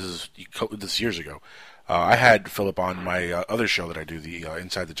this is years ago. I had Philip on my other show that I do, the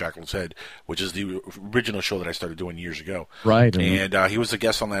Inside the Jackal's Head, which is the original show that I started doing years ago. Right. And he was a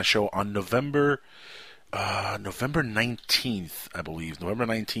guest on that show on November 19th, I believe. November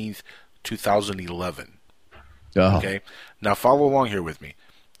 19th, 2011. Oh. Okay? Now, follow along here with me.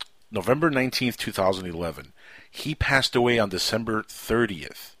 November 19th, 2011. He passed away on December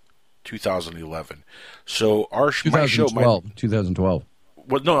 30th, 2011. So my show... 2012.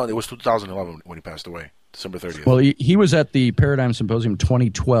 Well, no, it was 2011 when he passed away, December 30th. Well, he was at the Paradigm Symposium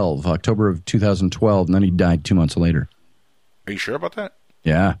 2012, October of 2012, and then he died 2 months later. Are you sure about that?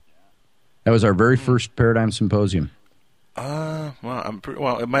 Yeah. That was our very first Paradigm Symposium. Well,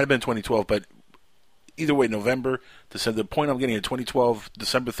 it might have been 2012, but either way, November, December. The point I'm getting at, 2012,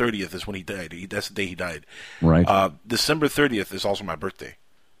 December 30th is when he died. That's the day he died. Right. December 30th is also my birthday.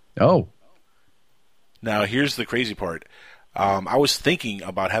 Oh. Now, here's the crazy part. I was thinking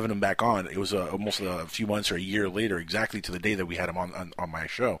about having him back on. It was almost a few months or a year later, exactly to the day that we had him on my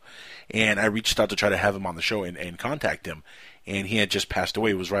show. And I reached out to try to have him on the show and contact him. And he had just passed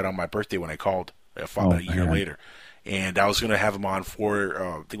away. It was right on my birthday when I called a year later. And I was going to have him on for,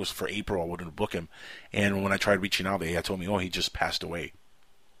 I think it was for April. I wanted to book him. And when I tried reaching out, they had told me, he just passed away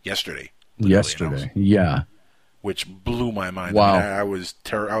yesterday. Yesterday, yeah. Which blew my mind. Wow. I mean, I was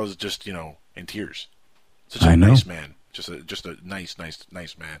just, in tears. Such a nice man. Just a nice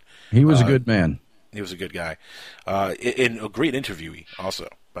man. He was a good man. He was a good guy. And a great interviewee also,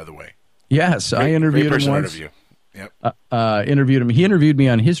 by the way. Yes, I interviewed him once. Interview. Yep. Interviewed him. He interviewed me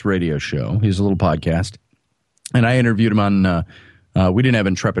on his radio show. He has a little podcast. And I interviewed him on, we didn't have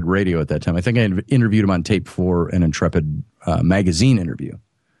Intrepid Radio at that time. I think I interviewed him on tape for an Intrepid magazine interview.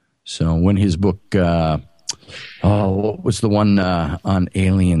 So when his book, what was the one on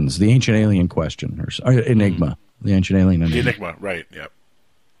aliens, the ancient alien question, or Enigma, the ancient alien Enigma. The Enigma, right, yep.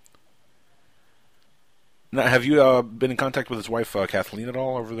 Now, have you been in contact with his wife, Kathleen, at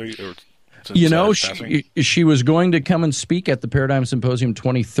all over there? She was going to come and speak at the Paradigm Symposium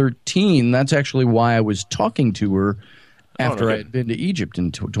 2013. That's actually why I was talking to her after I had been to Egypt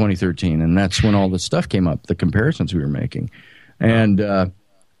in 2013, and that's when all this stuff came up, the comparisons we were making. And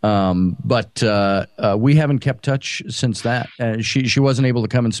but we haven't kept touch since that. She wasn't able to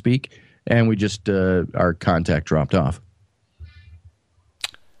come and speak, and we just our contact dropped off.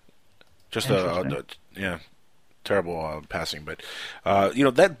 Just terrible passing, but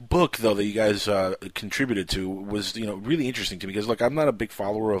that book though that you guys contributed to was really interesting to me because look, I'm not a big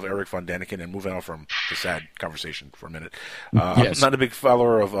follower of Eric von Daniken, and moving on from the sad conversation for a minute, I'm not a big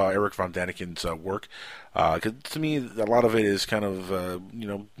follower of Eric von Daniken's work because to me a lot of it is kind of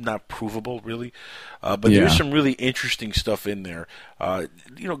not provable really, but there's some really interesting stuff in there.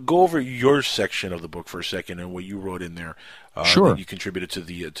 Go over your section of the book for a second and what you wrote in there. Sure. That you contributed to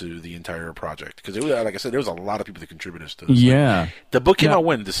the entire project because like I said, there was a lot of people that contributed to this. Yeah, thing. The book came out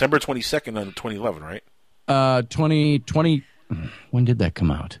when? December 22nd of 2011, right? 2020. When did that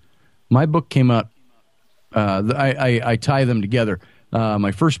come out? My book came out. I tie them together.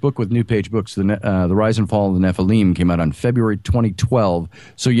 My first book with New Page Books, the Rise and Fall of the Nephilim, came out on February 2012.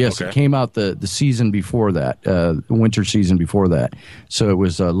 So yes, It came out the season before that, the winter season before that. So it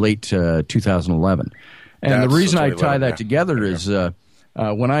was late 2011. And the reason I tie that together is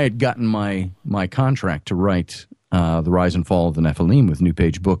when I had gotten my contract to write The Rise and Fall of the Nephilim with New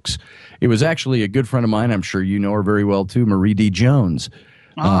Page Books, it was actually a good friend of mine. I'm sure you know her very well, too, Marie D. Jones.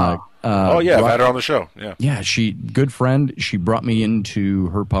 I've had her on the show. Yeah, good friend. She brought me into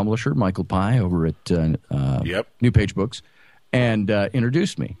her publisher, Michael Pye, over at New Page Books, and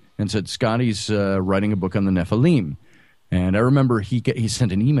introduced me and said, Scotty's writing a book on the Nephilim. And I remember he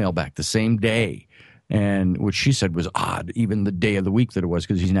sent an email back the same day, and which she said was odd, even the day of the week that it was,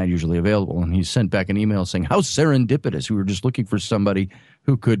 because he's not usually available. And he sent back an email saying, how serendipitous. We were just looking for somebody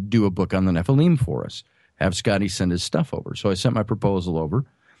who could do a book on the Nephilim for us. Have Scotty send his stuff over. So I sent my proposal over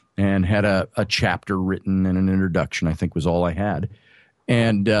and had a chapter written and an introduction, I think was all I had.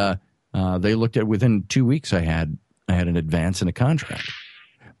 And they looked at, within 2 weeks, I had an advance and a contract.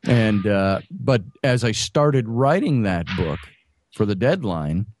 And but as I started writing that book for the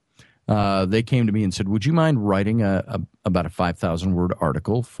deadline, they came to me and said, "Would you mind writing about a 5,000-word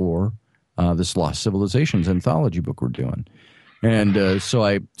article for this Lost Civilizations anthology book we're doing?" And so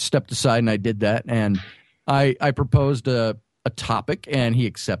I stepped aside and I did that, and I proposed a topic, and he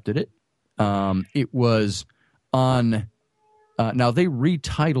accepted it. It was on. Now they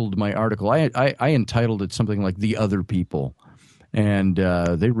retitled my article. I entitled it something like "The Other People." And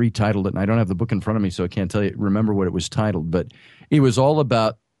they retitled it, and I don't have the book in front of me, so I can't remember what it was titled. But it was all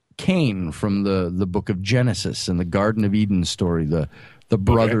about Cain from the book of Genesis and the Garden of Eden story, the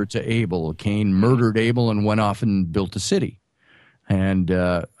brother to Abel. Cain murdered Abel and went off and built a city. And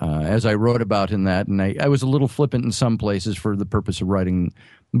as I wrote about in that, and I was a little flippant in some places for the purpose of writing,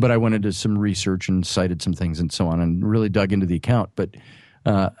 but I went into some research and cited some things and so on and really dug into the account. But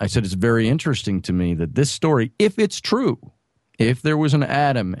I said it's very interesting to me that this story, if it's true, if there was an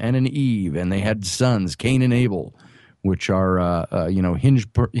Adam and an Eve and they had sons, Cain and Abel, which are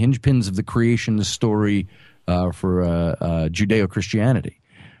hinge pins of the creation story for Judeo-Christianity,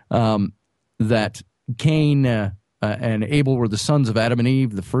 that Cain and Abel were the sons of Adam and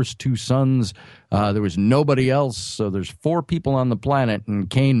Eve, the first two sons. There was nobody else, so there's 4 people on the planet, and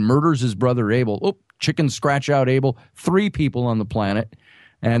Cain murders his brother Abel. Oh, chicken scratch out Abel. 3 people on the planet,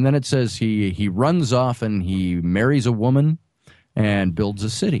 and then it says he runs off and he marries a woman and builds a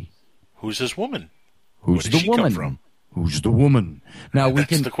city. Who's this woman? Who's the woman? From? Who's the woman? Now we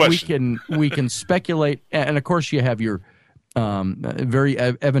can speculate, and of course you have your very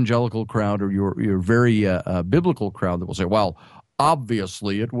evangelical crowd or your very biblical crowd that will say, well,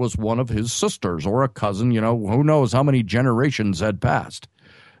 obviously it was one of his sisters or a cousin. Who knows how many generations had passed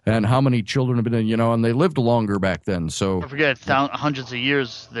and how many children have been, and they lived longer back then. So don't forget, hundreds of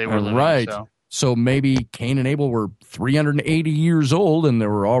years they were living. Right. So maybe Cain and Abel were 380 years old, and there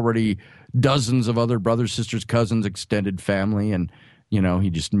were already dozens of other brothers, sisters, cousins, extended family, and he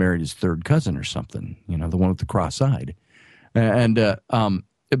just married his 3rd cousin or something. The one with the cross-eyed. But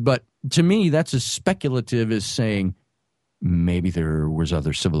to me, that's as speculative as saying maybe there was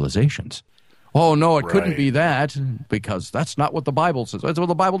other civilizations. Oh no, it couldn't be that because that's not what the Bible says. Well,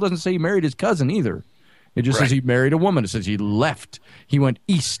 the Bible doesn't say he married his cousin either. It just says he married a woman. It says he left. He went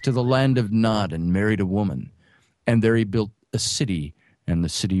east to the land of Nod and married a woman. And there he built a city, and the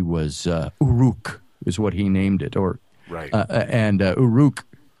city was Uruk is what he named it. And Uruk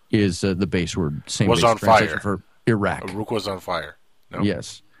is the base word. Same was on fire. For Iraq. Uruk was on fire. No?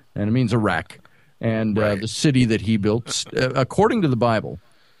 Yes. And it means Iraq. And the city that he built, according to the Bible,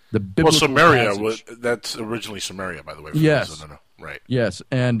 the biblical Samaria, that's originally Samaria, by the way. Yes. Right. Yes,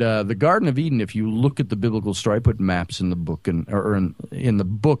 and the Garden of Eden. If you look at the biblical story, I put maps in the book, or in the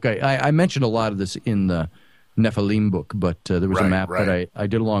book. I mentioned a lot of this in the Nephilim book, but there was a map that I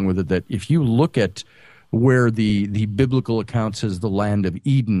did along with it. That if you look at where the biblical account says the land of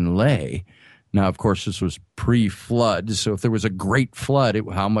Eden lay. Now, of course, this was pre-flood, so if there was a great flood,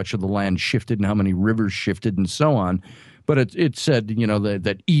 how much of the land shifted and how many rivers shifted and so on. But it said,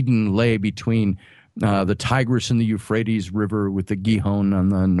 that Eden lay between the Tigris and the Euphrates River with the Gihon on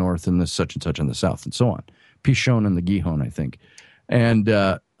the north and the such and such on the south and so on. Pishon and the Gihon, I think. And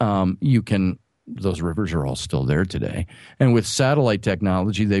those rivers are all still there today. And with satellite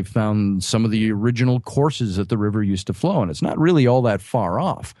technology, they've found some of the original courses that the river used to flow, and it's not really all that far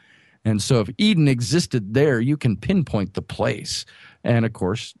off. And so if Eden existed there, you can pinpoint the place. And, of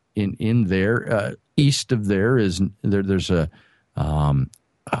course, in there, east of there there's a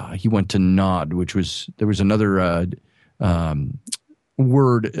he went to Nod, there was another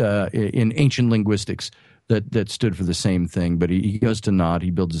word in ancient linguistics that stood for the same thing. But he goes to Nod, he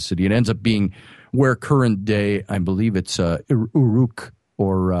builds a city. It ends up being where current day, I believe it's Uruk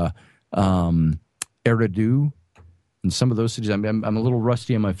or Eridu. And some of those cities, I'm a little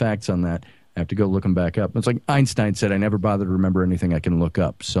rusty on my facts on that. I have to go look them back up. It's like Einstein said, I never bother to remember anything I can look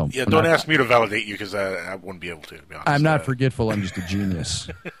up. So yeah, don't ask me to validate you because I wouldn't be able to be honest. I'm not forgetful. I'm just a genius.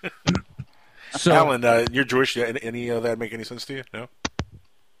 So, Alan, you're Jewish. Any of that make any sense to you? No?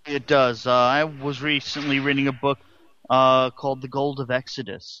 It does. I was recently reading a book called The Gold of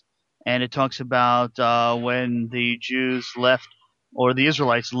Exodus, and it talks about when the Jews left, or the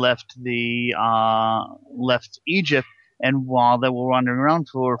Israelites left Egypt, and while they were wandering around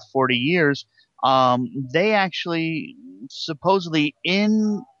for 40 years, they actually supposedly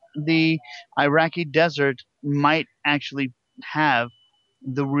in the Iraqi desert might actually have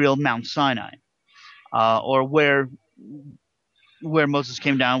the real Mount Sinai, or where Moses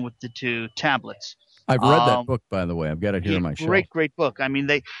came down with the 2 tablets. I've read that book, by the way. I've got it here on my shelf. Great book. I mean,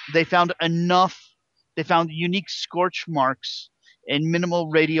 they found enough. They found unique scorch marks and minimal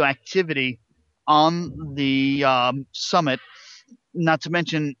radioactivity on the summit, not to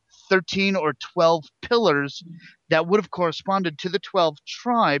mention 13 or 12 pillars that would have corresponded to the 12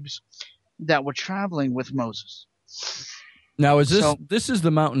 tribes that were traveling with Moses. Now, this is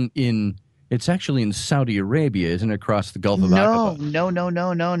the mountain it's actually in Saudi Arabia, isn't it, across the Gulf of Aqaba?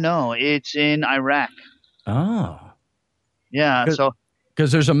 No. It's in Iraq. Oh. Yeah,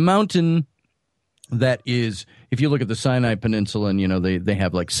 because there's a mountain that is, if you look at the Sinai Peninsula, and they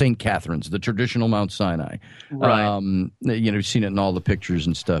have like St. Catherine's, the traditional Mount Sinai. Right. You've seen it in all the pictures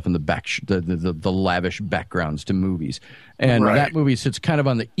and stuff, and the lavish backgrounds to movies. And that movie sits kind of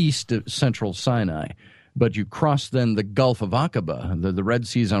on the east of central Sinai. But you cross then the Gulf of Aqaba, the Red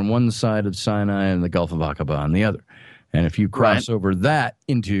Sea's on one side of Sinai and the Gulf of Aqaba on the other. And if you cross over that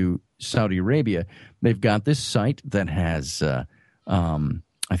into Saudi Arabia, they've got this site that has,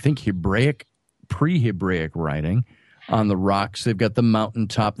 I think, pre-Hebraic writing on the rocks. They've got the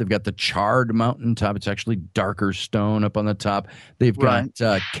mountaintop. They've got the charred mountaintop. It's actually darker stone up on the top. They've got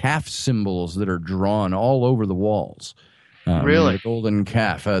calf symbols that are drawn all over the walls. Really? The golden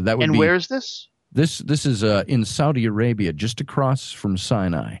calf. And where is this? This is in Saudi Arabia, just across from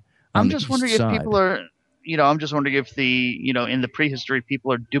Sinai. I'm just wondering if people are, I'm just wondering if in the prehistory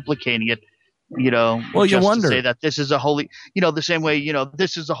people are duplicating it, well, just you wonder. To say that this is a holy, the same way,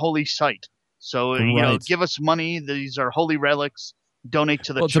 this is a holy site. So, give us money. These are holy relics. Donate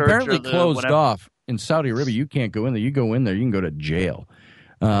to the church. It's apparently or closed whatever. off in Saudi Arabia. You can't go in there. You go in there, you can go to jail.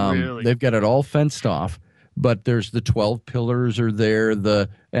 Really? They've got it all fenced off. But there's the 12 pillars are there.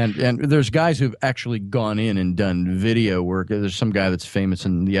 And there's guys who've actually gone in and done video work. There's some guy that's famous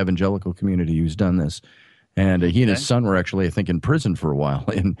in the evangelical community who's done this. And he and his son were actually, I think, in prison for a while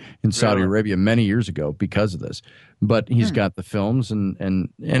in Saudi Arabia many years ago because of this. But he's got the films, and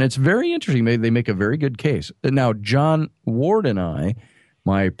it's very interesting. They make a very good case. Now, John Ward and I,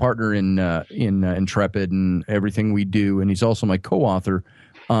 my partner in Intrepid and everything we do, and he's also my co-author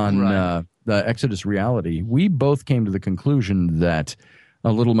on the Exodus Reality, we both came to the conclusion that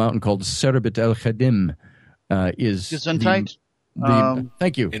a little mountain called Serebet El Khadim is Gesundheit.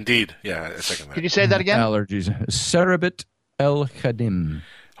 Thank you. Indeed. Yeah, a second. Could you say that again? Allergies. Serebet El Khadim.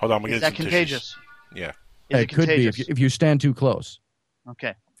 Hold on, is that contagious? Yeah. It could be if you stand too close.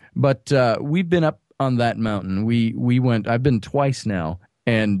 Okay. But we've been up on that mountain. We went. I've been twice now,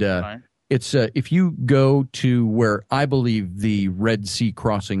 and it's if you go to where I believe the Red Sea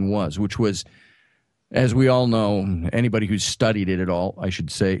crossing was, which was, as we all know, anybody who's studied it at all, I should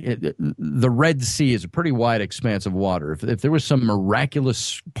say, the Red Sea is a pretty wide expanse of water. If there was some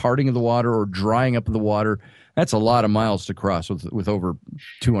miraculous parting of the water or drying up of the water, that's a lot of miles to cross with over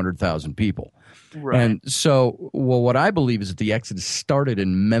 200,000 people. Right. And so, what I believe is that the Exodus started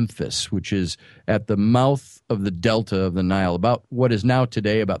in Memphis, which is at the mouth of the delta of the Nile, about what is now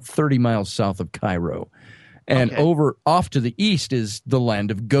today about 30 miles south of Cairo. And off to the east is the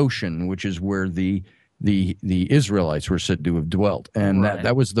land of Goshen, which is where the Israelites were said to have dwelt. And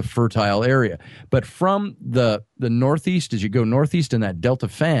that was the fertile area. But from the northeast, as you go northeast in that Delta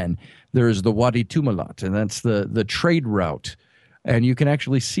fan, there is the Wadi Tumalat, and that's the trade route. And you can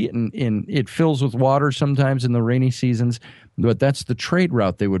actually see it it fills with water sometimes in the rainy seasons, but that's the trade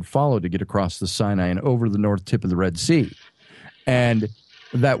route they would follow to get across the Sinai and over the north tip of the Red Sea. And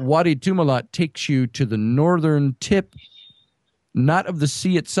that Wadi Tumalat takes you to the northern tip, not of the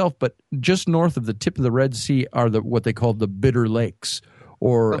sea itself, but just north of the tip of the Red Sea are what they call the Bitter Lakes,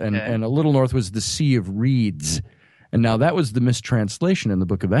 and a little north was the Sea of Reeds. And now that was the mistranslation in the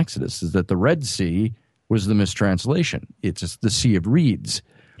book of Exodus, is that the Red Sea was the mistranslation. It's the Sea of Reeds.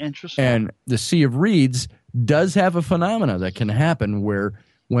 Interesting. And the Sea of Reeds does have a phenomena that can happen where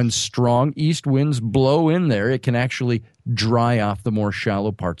when strong east winds blow in there, it can actually dry off the more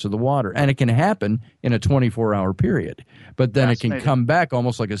shallow parts of the water. And it can happen in a 24-hour period. But then it can come back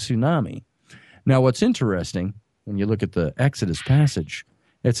almost like a tsunami. Now, what's interesting, when you look at the Exodus passage,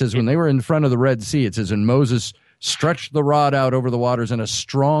 it says when they were in front of the Red Sea, it says, and Moses stretched the rod out over the waters, and a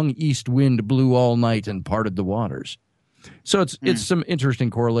strong east wind blew all night and parted the waters. So it's some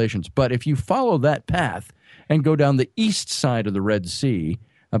interesting correlations. But if you follow that path and go down the east side of the Red Sea,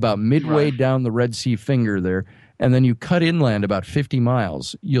 about midway down the Red Sea finger there, and then you cut inland about 50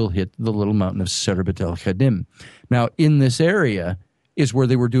 miles, you'll hit the little mountain of Serebet El Khadim. Now, in this area is where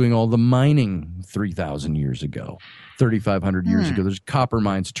they were doing all the mining 3,000 years ago, 3,500 years ago. There's copper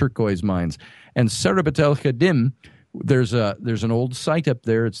mines, turquoise mines. And Serebet El Khadim, there's an old site up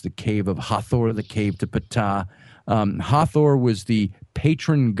there. It's the cave of Hathor, the cave to Ptah. Hathor was the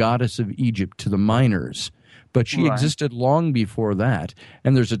patron goddess of Egypt to the miners, but she existed long before that.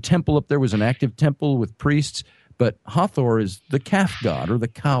 And there's a temple up there, was an active temple with priests, But Hathor is the calf god or the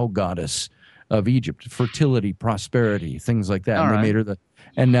cow goddess of Egypt, fertility, prosperity, things like that. And they made her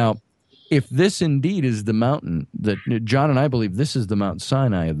and now, if this indeed is the mountain that John and I believe this is the Mount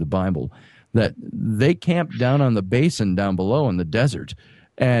Sinai of the Bible, that they camped down on the basin down below in the desert.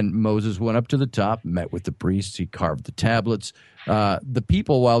 And Moses went up to the top, met with the priests. He carved the tablets. The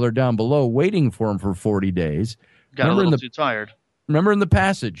people, while they're down below, waiting for him for 40 days. Got a little too tired. Remember in the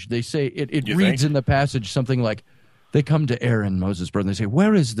passage, they say, it reads in the passage something like, they come to Aaron, Moses' brother, and they say,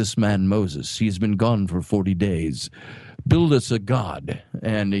 where is this man Moses? He has been gone for 40 days. Build us a god.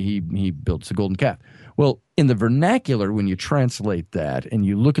 And he builds a golden calf. Well, in the vernacular, when you translate that and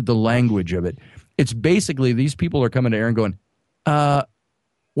you look at the language of it, it's basically these people are coming to Aaron going,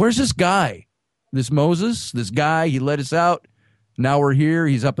 where's this guy? This Moses, this guy, he let us out. Now we're here.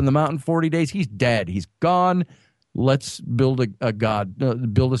 He's up in the mountain 40 days. He's dead. He's gone. Let's build a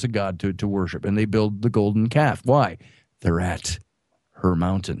god, build us a god to worship. And they build the golden calf. Why? They're at her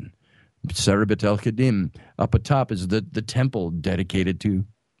mountain. Serabit el-Kadim. Up atop is the temple dedicated to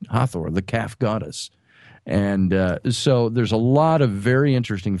Hathor, the calf goddess. And so there's a lot of very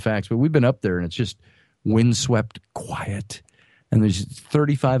interesting facts. But we've been up there, and it's just windswept quiet. And there's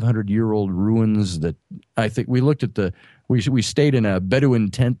 3,500-year-old ruins that I think we looked at we stayed in a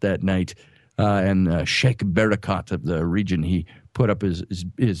Bedouin tent that night, and Sheikh Barakat of the region, he put up his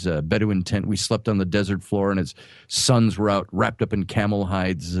Bedouin tent. We slept on the desert floor, and his sons were out wrapped up in camel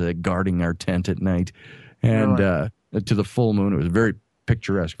hides guarding our tent at night. And to the full moon, it was very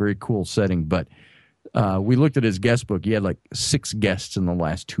picturesque, very cool setting. But we looked at his guest book. He had like 6 guests in the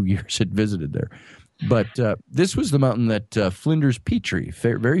last 2 years had visited there. But this was the mountain that Flinders Petrie,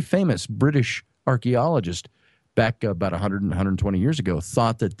 very famous British archaeologist, back about 100 and 120 years ago,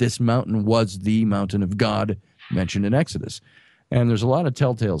 thought that this mountain was the mountain of God mentioned in Exodus. And there's a lot of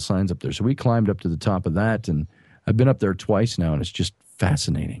telltale signs up there. So we climbed up to the top of that, and I've been up there twice now, and it's just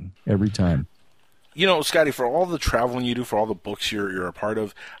fascinating every time. You know, Scotty, for all the traveling you do, for all the books you're a part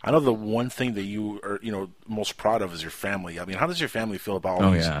of, I know the one thing that you are, most proud of is your family. I mean, how does your family feel about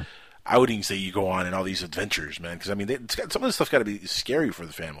all these outings that you go on and all these adventures, man? Because, I mean, some of this stuff's got to be scary for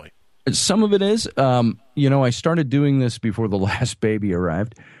the family. Some of it is. I started doing this before the last baby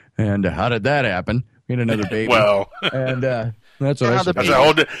arrived. And how did that happen? We had another baby. Well. And that's what I said.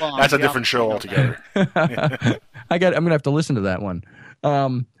 That's a different show altogether. I'm going to have to listen to that one.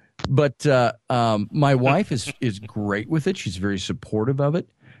 But my wife is great with it. She's very supportive of it.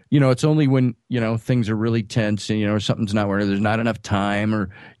 It's only when, things are really tense and, something's not where there's not enough time or,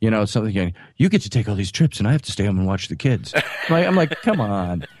 something. You get to take all these trips and I have to stay home and watch the kids. I'm like, come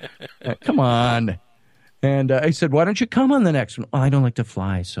on. And I said, why don't you come on the next one? Well, I don't like to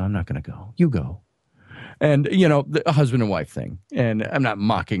fly, so I'm not going to go. You go. And, the husband and wife thing. And I'm not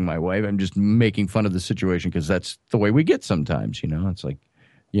mocking my wife. I'm just making fun of the situation because that's the way we get sometimes, It's like,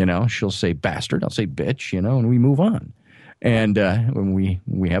 she'll say bastard, I'll say bitch, and we move on. And when we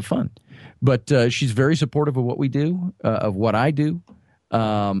have fun. But she's very supportive of what we do, of what I do.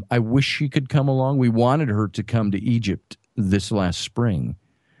 I wish she could come along. We wanted her to come to Egypt this last spring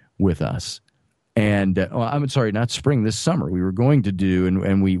with us. And I'm sorry, not spring, this summer. We were going to do,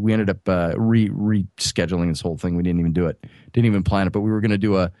 and we ended up rescheduling this whole thing. We didn't even do it, didn't even plan it. But we were going to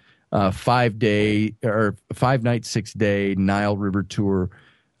do a 5-day or 5-night, 6-day Nile River tour.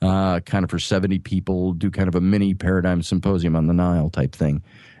 Kind of for 70 people, do kind of a mini Paradigm Symposium on the Nile type thing.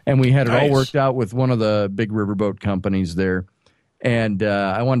 And we had it all worked out with one of the big riverboat companies there. And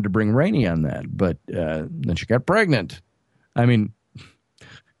I wanted to bring Rainey on that, but then she got pregnant. I mean,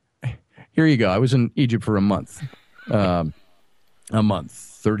 here you go. I was in Egypt for a month, 30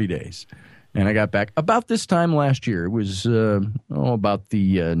 days. And I got back about this time last year. It was about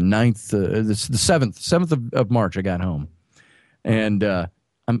the 9th, the 7th of March I got home. And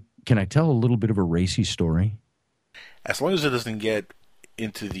can I tell a little bit of a racy story? As long as it doesn't get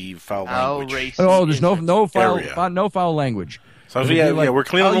into the foul language. There's no foul language. So we're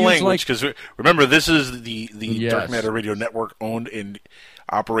clean on the language because remember, this is the Dark Matter Radio Network, owned and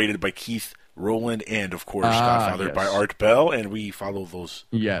operated by Keith Rowland and, of course, fathered by Art Bell, and we follow those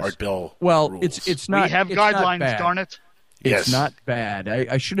Art Bell rules. It's not. We have guidelines, darn it. It's not bad.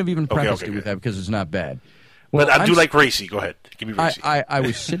 I should have even prefaced it with that because it's not bad. Well, but I do like racy. Go ahead. Give me racy. I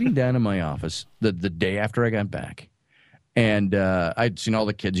was sitting down in my office the day after I got back, and I'd seen all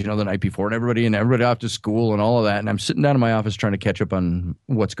the kids, the night before, and everybody off to school and all of that. And I'm sitting down in my office trying to catch up on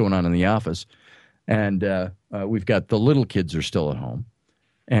what's going on in the office. And we've got the little kids are still at home,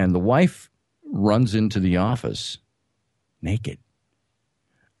 and the wife runs into the office naked,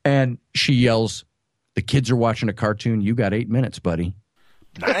 and she yells, "The kids are watching a cartoon. You got 8 minutes, buddy."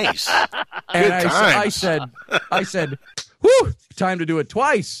 Nice. And Good I times. said, whew, time to do it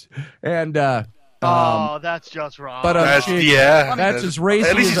twice. And that's just wrong. but That's as racy.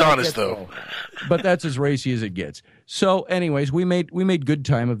 At least as he's I honest, get, though. But that's as racy as it gets. So, anyways, we made good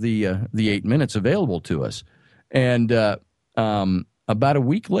time of the 8 minutes available to us, and about a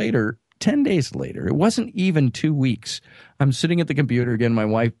week later, 10 days later, it wasn't even 2 weeks. I'm sitting at the computer again. My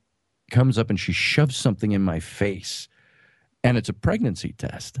wife comes up and she shoves something in my face, and it's a pregnancy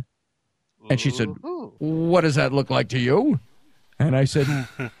test. And she said, "What does that look like to you?" And I said,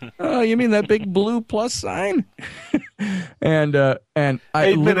 "Oh, you mean that big blue plus sign?" and I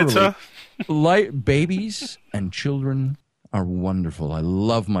 8 minutes, huh? Babies and children are wonderful. I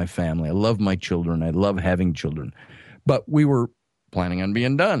love my family. I love my children. I love having children. But we were planning on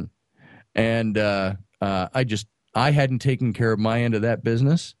being done, and I hadn't taken care of my end of that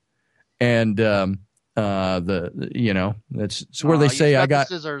business, and that's where they say I got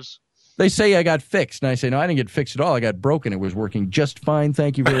scissors. They say I got fixed, and I say, no, I didn't get fixed at all. I got broken. It was working just fine.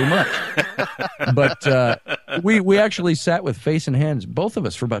 Thank you very much. But we actually sat with face and hands, both of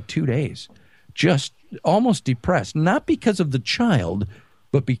us, for about 2 days, just almost depressed, not because of the child,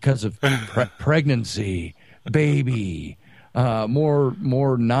 but because of pregnancy, baby,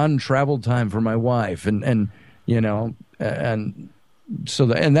 more non-travel time for my wife, and so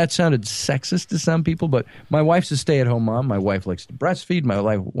that sounded sexist to some people, but my wife's a stay-at-home mom. My wife likes to breastfeed. My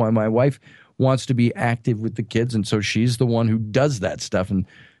wife wants to be active with the kids, and so she's the one who does that stuff. And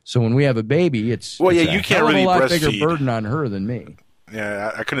so when we have a baby, you can't really a lot breastfeed. bigger burden on her than me.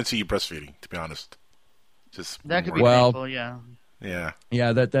 Yeah, I couldn't see you breastfeeding, to be honest. That could be painful, yeah. Yeah,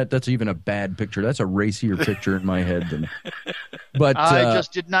 that's even a bad picture. That's a racier picture in my head than. But I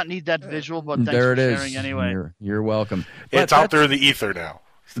just did not need that visual, but thanks there for it sharing is. anyway. You're welcome. It's out there in the ether now.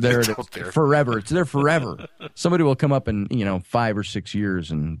 There it's it out is. there. Forever. It's there forever. Somebody will come up in 5 or 6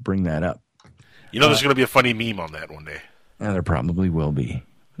 years and bring that up. There's going to be a funny meme on that one day. Yeah, there probably will be.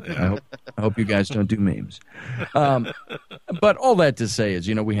 I hope you guys don't do memes. But all that to say is,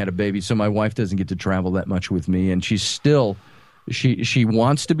 we had a baby, so my wife doesn't get to travel that much with me, and she's still. She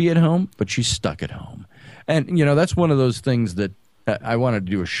wants to be at home, but she's stuck at home. And, that's one of those things that I wanted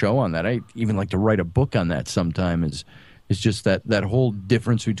to do a show on that. I even like to write a book on that sometime is just that whole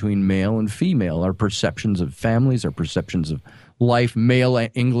difference between male and female, our perceptions of families, our perceptions of life, male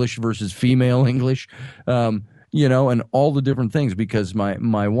English versus female English, and all the different things. Because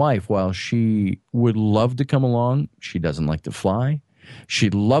my wife, while she would love to come along, she doesn't like to fly.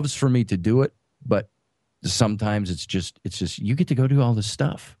 She loves for me to do it, but sometimes it's just you get to go do all this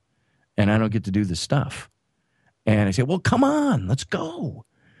stuff, and I don't get to do the stuff. And I say, well, come on, let's go.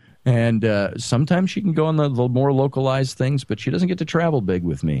 And sometimes she can go on the more localized things, but she doesn't get to travel big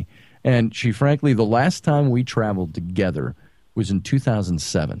with me. And she, frankly, the last time we traveled together was in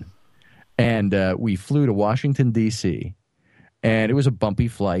 2007. And we flew to Washington, D.C., and it was a bumpy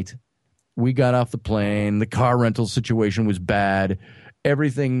flight. We got off the plane. The car rental situation was bad.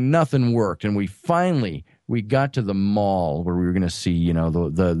 Nothing worked. And we got to the mall where we were going to see,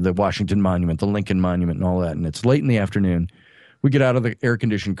 the Washington Monument, the Lincoln Monument, and all that. And it's late in the afternoon. We get out of the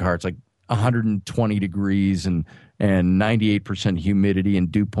air-conditioned car. It's like 120 degrees and 98% humidity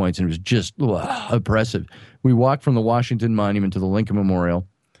and dew points, and it was just oppressive. We walked from the Washington Monument to the Lincoln Memorial.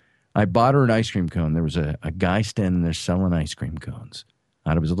 I bought her an ice cream cone. There was a guy standing there selling ice cream cones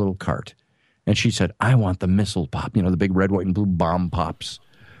out of his little cart. And she said, I want the missile pop, the big red, white, and blue bomb pops.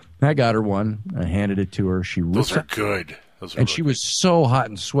 I got her one. I handed it to her. Those are good. She was so hot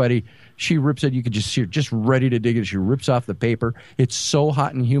and sweaty. She rips it. You could just see her just ready to dig it. She rips off the paper. It's so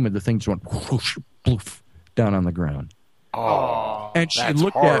hot and humid. The thing just went whoosh, bloof, down on the ground. Oh, and she that's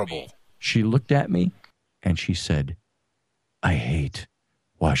looked horrible. At me. She looked at me, and she said, I hate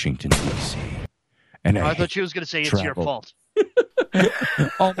Washington, D.C. And I thought she was going to say travel. It's your fault.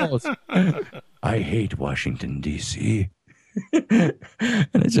 Almost. I hate Washington, D.C. And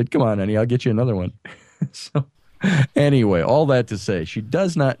I said, come on, honey, I'll get you another one. So anyway, all that to say, she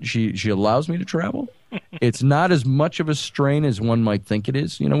does not, she allows me to travel. It's not as much of a strain as one might think it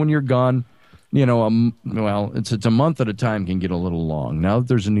is. When you're gone, it's a month at a time can get a little long. Now that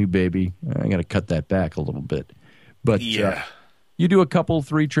there's a new baby, I got to cut that back a little bit. But yeah. You do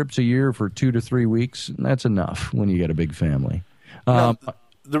 3 trips a year for 2 to 3 weeks, and that's enough when you got a big family.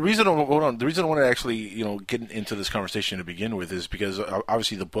 The reason I want to actually, get into this conversation to begin with is because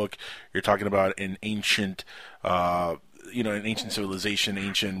obviously the book you're talking about an ancient an ancient civilization,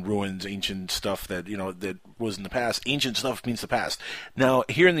 ancient ruins, ancient stuff that that was in the past. Ancient stuff means the past. Now,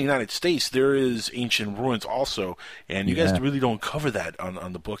 here in the United States, there is ancient ruins also, and you guys really don't cover that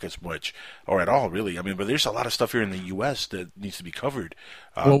on the book as much, or at all, really. I mean, but there's a lot of stuff here in the U.S. that needs to be covered.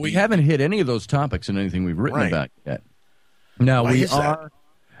 Well, we haven't hit any of those topics in anything we've written about yet. Now, Why we is are...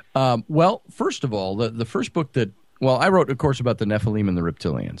 well, first of all, the first book that... Well, I wrote, of course, about the Nephilim and the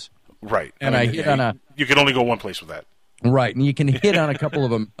reptilians. Right. And I hit on a... You can only go one place with that. Right, and you can hit on a couple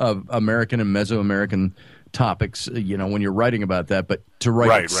of American and Mesoamerican topics, when you're writing about that. But to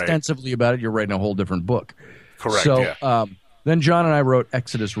write extensively about it, you're writing a whole different book. Correct. So then John and I wrote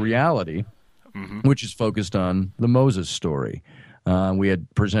Exodus Reality, which is focused on the Moses story. We had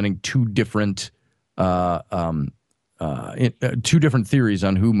presenting two different theories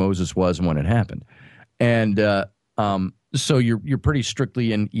on who Moses was and when it happened, and so you're pretty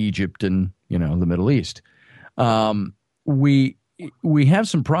strictly in Egypt and the Middle East. We have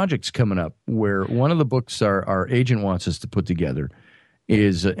some projects coming up where one of the books our agent wants us to put together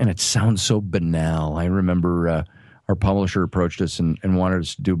is, and it sounds so banal. I remember our publisher approached us and wanted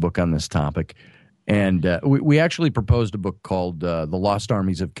us to do a book on this topic, and we actually proposed a book called The Lost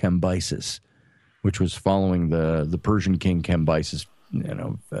Armies of Cambyses, which was following the Persian king Cambyses,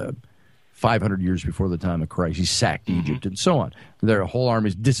 500 years before the time of Christ. He sacked Egypt and so on. Their whole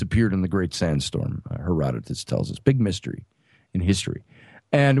armies disappeared in the Great Sandstorm, Herodotus tells us. Big mystery in history.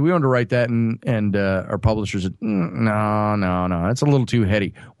 And we wanted to write that, and our publisher said, no, that's a little too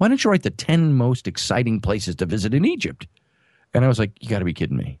heady. Why don't you write the 10 most exciting places to visit in Egypt? And I was like, you got to be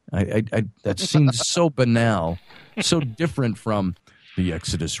kidding me. That seems so banal, so different from the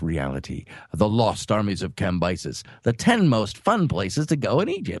Exodus Reality, the Lost Armies of Cambyses, the 10 most fun places to go in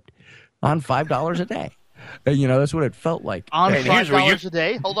Egypt. On $5 a day. That's what it felt like. On $5 a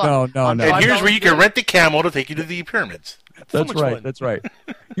day? Hold on. No. And here's where you can rent the camel to take you to the pyramids. That's right. That's right.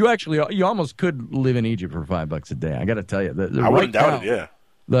 You almost could live in Egypt for $5 a day. I got to tell you. I wouldn't doubt it, yeah.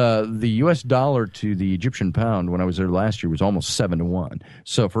 The U.S. dollar to the Egyptian pound when I was there last year was almost 7-1.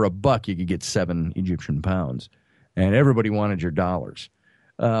 So for $1, you could get 7 Egyptian pounds. And everybody wanted your dollars.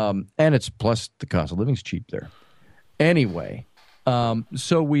 And it's plus the cost of living's cheap there. Anyway...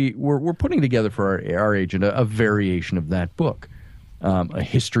 so we're putting together for our agent a variation of that book. A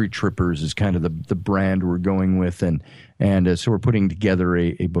History Trippers is kind of the brand we're going with, and so we're putting together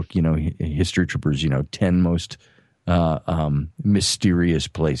a book. History Trippers. 10 most mysterious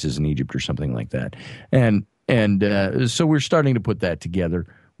places in Egypt or something like that. And so we're starting to put that together.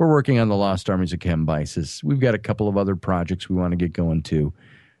 We're working on the Lost Armies of Cambyses. We've got a couple of other projects we want to get going too,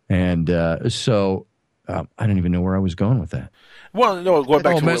 and so. I don't even know where I was going with that. Well, no, going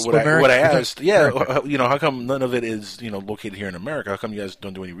back to what I asked, how come none of it is, located here in America? How come you guys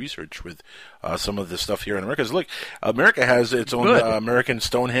don't do any research with some of the stuff here in America? Because look, America has its own American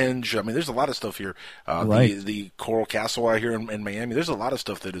Stonehenge. I mean, there's a lot of stuff here. The Coral Castle out here in Miami. There's a lot of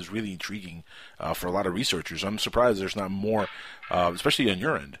stuff that is really intriguing for a lot of researchers. I'm surprised there's not more, especially on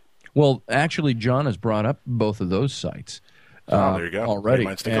your end. Well, actually, John has brought up both of those sites. There you go. Already.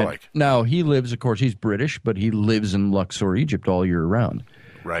 Now, he lives, of course, he's British, but he lives in Luxor, Egypt all year round.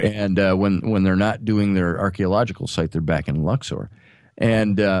 Right. And when they're not doing their archaeological site, they're back in Luxor.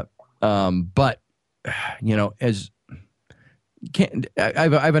 And, but,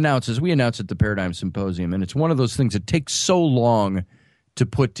 I've announced, as we announced at the Paradigm Symposium, and it's one of those things that takes so long to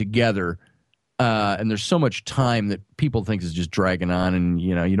put together, and there's so much time that people think is just dragging on, and,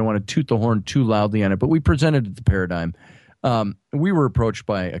 you don't want to toot the horn too loudly on it, but we presented at the Paradigm. We were approached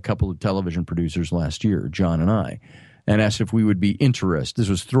by a couple of television producers last year, John and I, and asked if we would be interested. This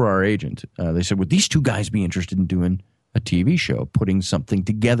was through our agent. They said, would these two guys be interested in doing a TV show, putting something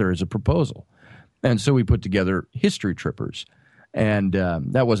together as a proposal? And so we put together History Trippers. And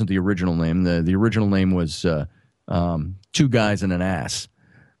that wasn't the original name. The original name was Two Guys and an Ass.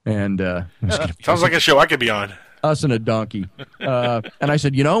 And sounds like a show I could be on. Us and a donkey. And I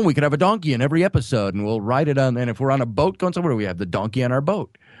said, we could have a donkey in every episode, and we'll ride it on. And if we're on a boat going somewhere, we have the donkey on our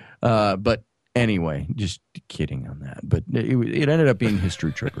boat. But anyway, just kidding on that. But it ended up being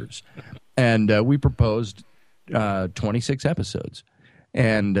History Trippers. And we proposed 26 episodes.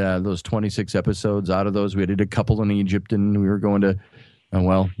 And those 26 episodes, out of those, we did a couple in Egypt, and we were going to,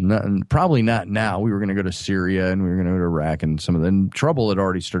 probably not now. We were going to go to Syria, and we were going to go to Iraq, and some of the trouble had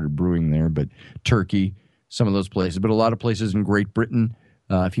already started brewing there, but Turkey. Some of those places, but a lot of places in Great Britain,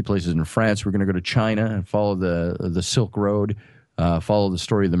 a few places in France. We're going to go to China and follow the Silk Road, follow the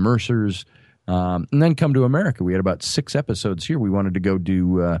story of the Mercers, and then come to America. We had about 6 episodes here. We wanted to go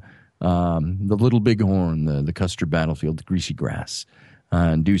do the Little Bighorn, the Custer Battlefield, the Greasy Grass,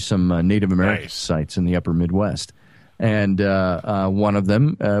 and do some Native American sites in the upper Midwest. And one of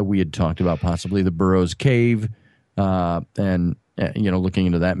them we had talked about possibly the Burroughs Cave, and looking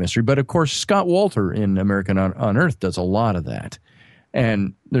into that mystery. But of course, Scott Wolter in American Unearthed does a lot of that,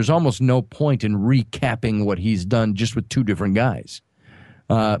 and there's almost no point in recapping what he's done just with two different guys.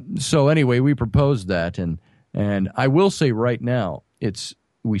 So anyway, we proposed that, and I will say right now,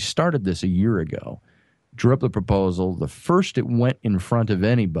 we started this a year ago, drew up the proposal. The first it went in front of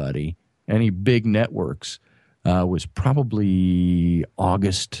anybody, any big networks, was probably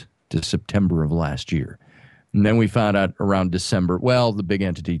August to September of last year. And then we found out around December, well, the big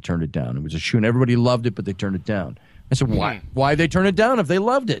entity turned it down. It was a shoe, and everybody loved it, but they turned it down. I said, why? Why'd they turn it down if they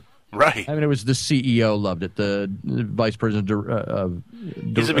loved it? Right. I mean, it was the CEO loved it, the vice president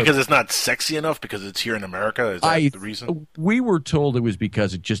Is it because it's not sexy enough because it's here in America? Is that the reason? We were told it was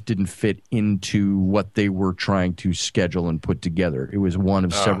because it just didn't fit into what they were trying to schedule and put together. It was one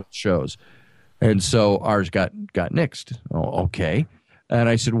of several shows. And so ours got nixed. Oh, okay. And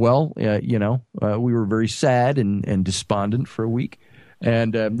I said, well, we were very sad and despondent for a week.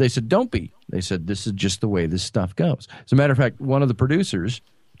 And they said, don't be. They said, this is just the way this stuff goes. As a matter of fact, one of the producers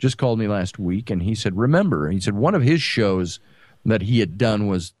just called me last week, and he said, remember, he said one of his shows that he had done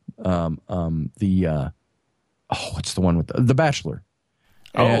was what's the one with The Bachelor.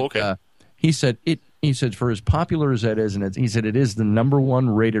 Okay. He said, for as popular as that is, and he said it is the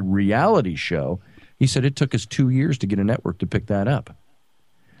 #1 rated reality show, he said it took us 2 years to get a network to pick that up.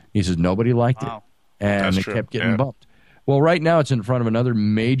 He says nobody liked it, and they kept getting bumped. Well, right now it's in front of another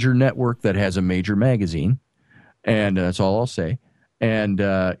major network that has a major magazine, and that's all I'll say. And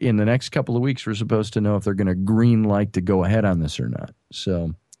in the next couple of weeks, we're supposed to know if they're going to green light to go ahead on this or not.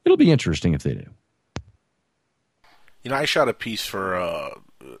 So it'll be interesting if they do. I shot a piece for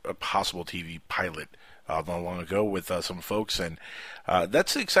a possible TV pilot not long ago with some folks, and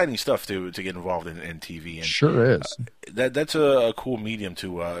that's exciting stuff to get involved in TV. And sure is. That's a cool medium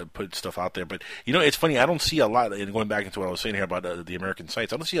to put stuff out there. But it's funny. I don't see a lot. And going back into what I was saying here about the American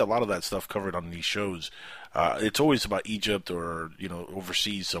sites, I don't see a lot of that stuff covered on these shows. It's always about Egypt or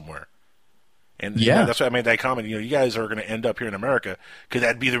overseas somewhere. And that's why I made that comment. You guys are going to end up here in America because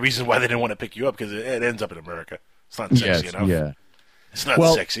that'd be the reason why they didn't want to pick you up because it ends up in America. It's not sexy enough. Yeah. It's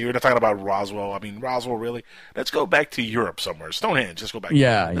not sexy. We're not talking about Roswell. I mean, Roswell, really? Let's go back to Europe somewhere. Stonehenge. Let's go back.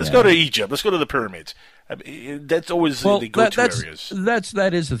 Let's go to Egypt. Let's go to the pyramids. I mean, that's always the go-to areas.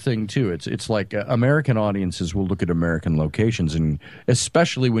 That is the thing too. It's like American audiences will look at American locations, and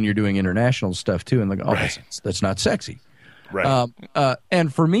especially when you're doing international stuff too, and like, that's not sexy. Right.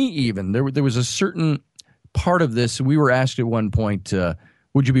 And for me, even there was a certain part of this. We were asked at one point,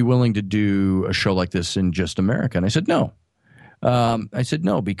 would you be willing to do a show like this in just America? And I said no. I said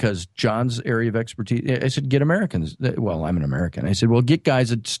no, because John's area of expertise, I said, get Americans. Well, I'm an American. I said, well, get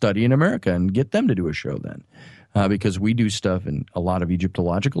guys that study in America and get them to do a show then. Because we do stuff and a lot of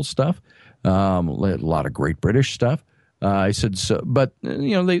Egyptological stuff, a lot of Great British stuff. I said, so, but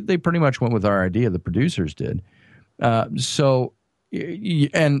they pretty much went with our idea. The producers did. And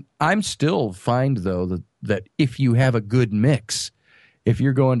I'm still find though that if you have a good mix, if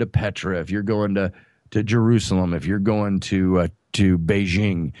you're going to Petra, if you're going to Jerusalem, if you're going to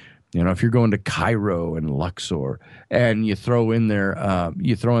Beijing, if you're going to Cairo and Luxor, and you throw in there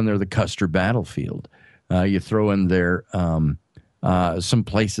the Custer battlefield, you throw in there some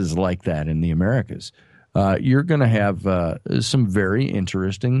places like that in the Americas, you're going to have some very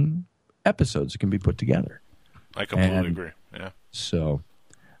interesting episodes that can be put together. I completely agree. Yeah. So,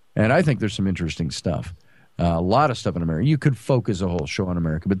 and I think there's some interesting stuff. A lot of stuff in America. You could focus a whole show on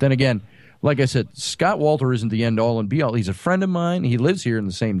America, but then again, like I said, Scott Wolter isn't the end-all and be-all. He's a friend of mine. He lives here in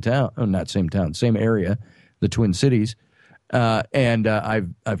the same town. Oh, not same town, same area, the Twin Cities. And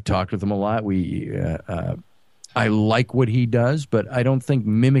I've talked with him a lot. I like what he does, but I don't think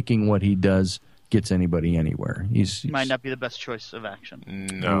mimicking what he does gets anybody anywhere. He's might not be the best choice of action.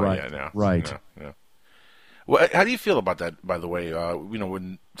 No, right, no. Right. No. Well, how do you feel about that, by the way?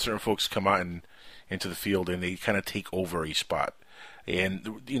 When certain folks come out into the field and they kind of take over a spot.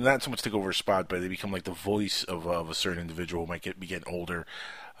 And not so much take over a spot, but they become like the voice of a certain individual who might be getting older.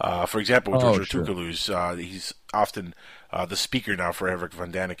 For example, with George Toulouse, he's often the speaker now for Erik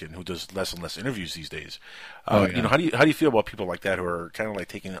Von Daniken, who does less and less interviews these days. How do you feel about people like that who are kind of like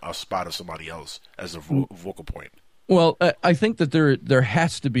taking a spot of somebody else as a vocal point? Well, I think that there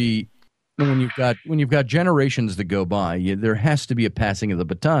has to be, when you've got generations that go by, there has to be a passing of the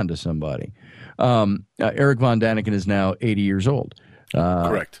baton to somebody. Erik Von Daniken is now 80 years old.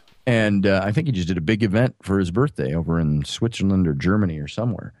 Correct. And I think he just did a big event for his birthday over in Switzerland or Germany or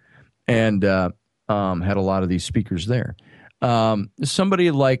somewhere, and had a lot of these speakers there.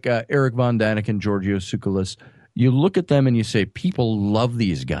 Somebody like Erik Von Daniken, Giorgio Tsoukalos, you look at them and you say, people love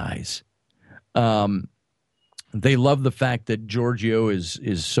these guys. They love the fact that Giorgio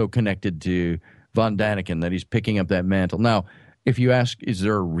is so connected to Von Daniken that he's picking up that mantle. Now, if you ask, is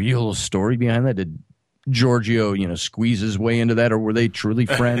there a real story behind that? Did Giorgio, squeeze his way into that, or were they truly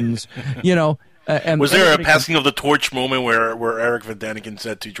friends? And was there a passing of the torch moment where Eric Von Daniken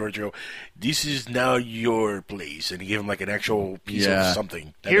said to Giorgio, "This is now your place," and he gave him like an actual piece of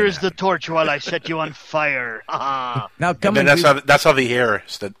something? Here's the torch while I set you on fire. Now, and then that's how the hair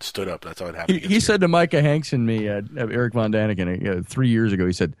stood up. That's how it happened. He said to Micah Hanks and me, Eric Von Daniken, 3 years ago,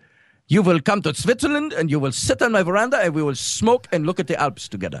 he said, "You will come to Switzerland and you will sit on my veranda and we will smoke and look at the Alps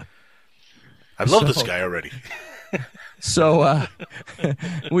together." I love this guy already. So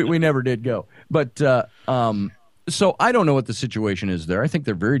we never did go. But so I don't know what the situation is there. I think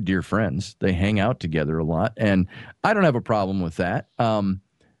they're very dear friends. They hang out together a lot, and I don't have a problem with that.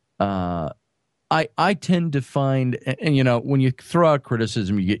 I tend to find, and when you throw out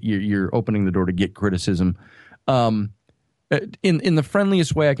criticism, you're opening the door to get criticism. In the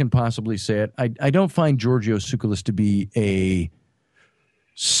friendliest way I can possibly say it, I don't find Giorgio Tsoukalos to be a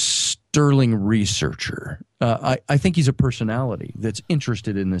sterling researcher. I think he's a personality that's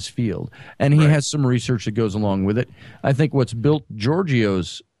interested in this field, and he has some research that goes along with it. I think what's built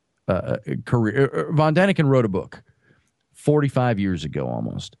Giorgio's career, Von Daniken wrote a book 45 years ago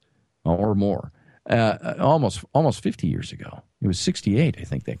almost, or more, almost 50 years ago. It was 68, I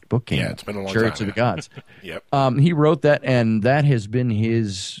think, that book came out. It's been a long Chariots time. of the Gods. Yep. He wrote that, and that has been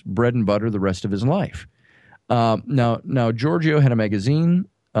his bread and butter the rest of his life. Now Giorgio had a magazine.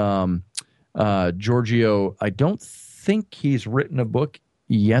 Giorgio, I don't think he's written a book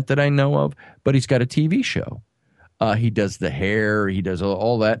yet that I know of, but he's got a TV show. He does the hair, he does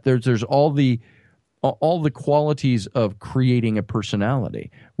all that. There's all the qualities of creating a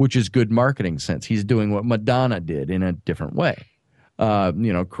personality, which is good marketing sense. He's doing what Madonna did in a different way,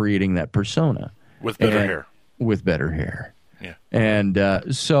 creating that persona with better hair. With better hair, yeah. And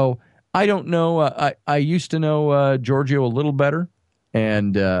so I don't know. I used to know Giorgio a little better.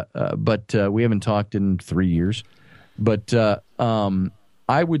 But we haven't talked in 3 years. But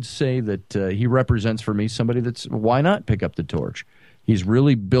I would say that he represents for me somebody that's, why not pick up the torch? He's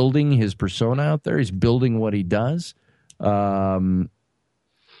really building his persona out there. He's building what he does. So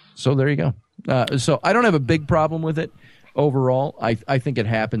there you go. So I don't have a big problem with it overall. I think it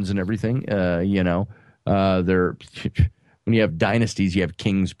happens in everything. When you have dynasties, you have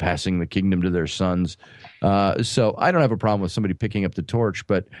kings passing the kingdom to their sons. So I don't have a problem with somebody picking up the torch,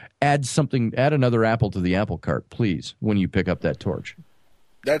 but add another apple to the apple cart, please, when you pick up that torch.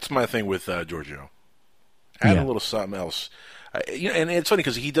 That's my thing with Giorgio. Add a little something else. And it's funny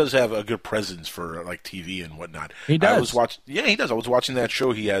because he does have a good presence for like TV and whatnot. He does. He does. I was watching that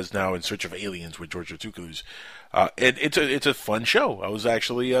show he has now, In Search of Aliens, with Giorgio Tsoukalos. It's a fun show. I was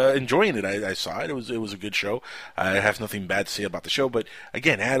actually enjoying it. I saw it. It was a good show. I have nothing bad to say about the show, but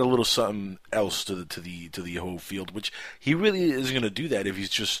again, add a little something else to the whole field, which he really isn't going to do that if he's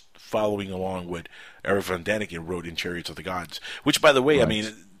just following along what Eric Von Daniken wrote in Chariots of the Gods. Which, by the way, right. I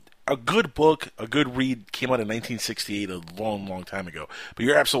mean, a good book, a good read came out in 1968, a long, long time ago. But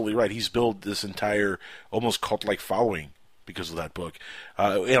you're absolutely right. He's built this entire almost cult-like following because of that book.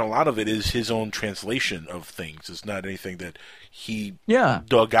 And a lot of it is his own translation of things. It's not anything that he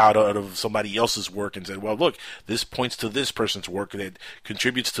dug out of somebody else's work and said, well, look, this points to this person's work that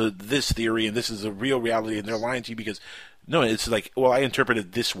contributes to this theory, and this is a real reality, and they're lying to you because... No, it's like, well, I interpret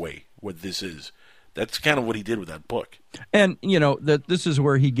it this way, what this is. That's kind of what he did with that book. And, that this is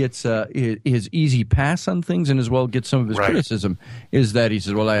where he gets his easy pass on things and as well gets some of his criticism, is that he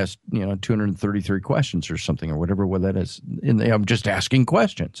says, well, I asked, 233 questions or something or whatever that is. I'm just asking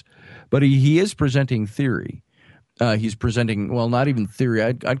questions. But he is presenting theory. He's presenting, well, not even theory.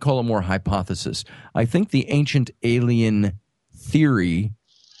 I'd call it more hypothesis. I think the ancient alien theory,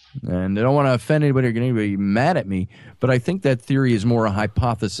 and I don't want to offend anybody or get anybody mad at me, but I think that theory is more a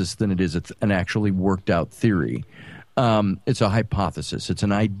hypothesis than it is an actually worked out theory. It's a hypothesis. It's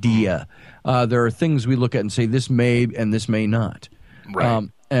an idea. There are things we look at and say this may and this may not. Right.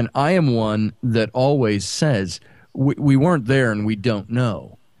 And I am one that always says we weren't there and we don't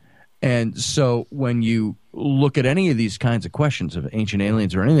know. And so when you look at any of these kinds of questions of ancient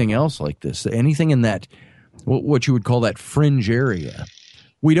aliens or anything else like this, anything in that, what you would call that fringe area,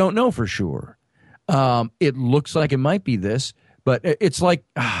 we don't know for sure. It looks like it might be this, but it's like,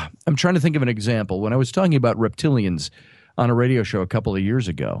 I'm trying to think of an example. When I was talking about reptilians on a radio show a couple of years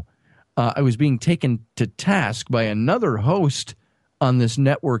ago, I was being taken to task by another host on this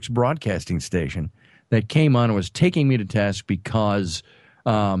network's broadcasting station that came on and was taking me to task because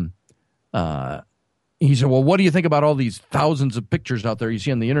he said, well, what do you think about all these thousands of pictures out there you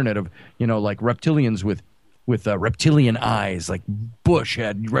see on the internet of, like reptilians with reptilian eyes, like Bush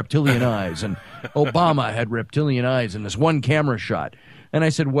had reptilian eyes and Obama had reptilian eyes in this one camera shot. And I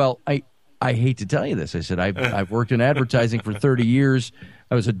said, well, I hate to tell you this. I said, I've worked in advertising for 30 years.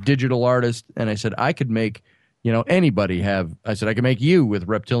 I was a digital artist. And I said, I could make, anybody have, I said, I could make you with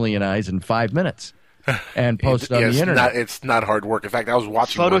reptilian eyes in 5 minutes and post it on the internet. It's not hard work. In fact, I was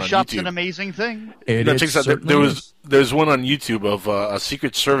watching Photoshop's an amazing thing. There's one on YouTube of a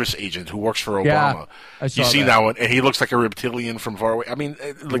Secret Service agent who works for Obama. Yeah, I saw you see that one, and he looks like a reptilian from far away. I mean,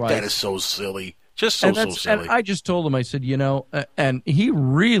 that is so silly. Just so silly. And I just told him, I said, and he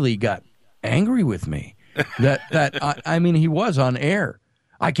really got angry with me. I mean, he was on air.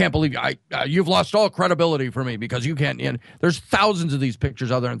 I can't believe you've lost all credibility for me because you can't. There's thousands of these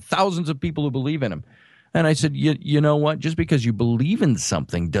pictures out there and thousands of people who believe in them. And I said, you know what? Just because you believe in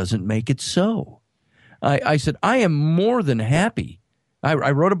something doesn't make it so. I said, I am more than happy. I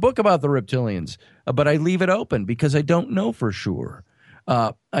wrote a book about the reptilians, but I leave it open because I don't know for sure.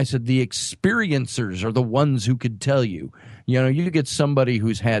 I said, the experiencers are the ones who could tell you. You get somebody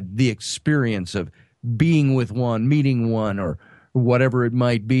who's had the experience of being with one, meeting one, or whatever it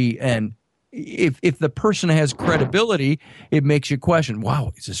might be. And if the person has credibility, it makes you question,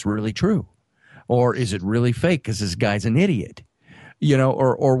 wow, is this really true? Or is it really fake because this guy's an idiot?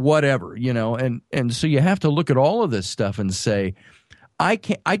 Or whatever, and so you have to look at all of this stuff and say, I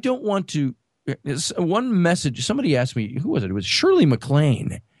don't want to. One message, somebody asked me, who was it? It was Shirley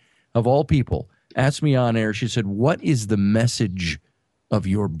MacLaine, of all people, asked me on air. She said, what is the message of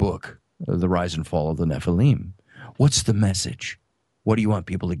your book, The Rise and Fall of the Nephilim? What's the message? What do you want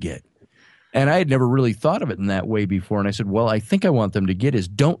people to get? And I had never really thought of it in that way before. And I said, well, I think I want them to get is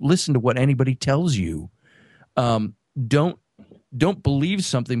don't listen to what anybody tells you. Don't believe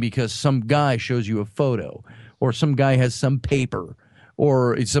something because some guy shows you a photo or some guy has some paper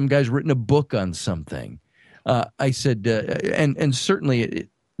or some guy's written a book on something. I said, and certainly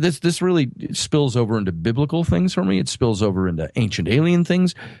this really spills over into biblical things for me. It spills over into ancient alien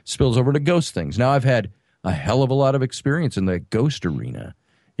things, spills over to ghost things. Now, I've had a hell of a lot of experience in the ghost arena,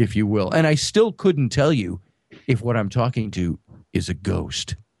 if you will. And I still couldn't tell you if what I'm talking to is a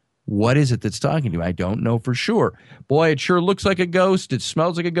ghost. What is it that's talking to me? I don't know for sure. Boy, it sure looks like a ghost. It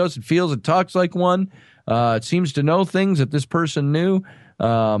smells like a ghost. It feels, it talks like one. It seems to know things that this person knew.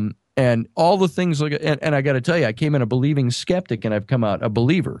 And all the things and I got to tell you, I came in a believing skeptic and I've come out a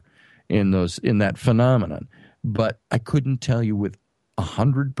believer in that phenomenon. But I couldn't tell you with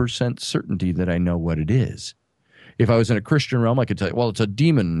 100% certainty that I know what it is. If I was in a Christian realm, I could tell you, well, it's a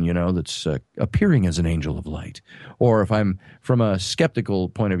demon, that's appearing as an angel of light. Or if I'm from a skeptical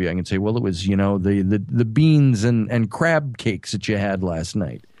point of view, I can say, well, it was, the beans and crab cakes that you had last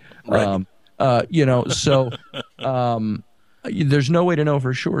night. Right. There's no way to know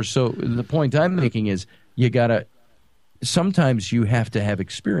for sure. So the point I'm making is sometimes you have to have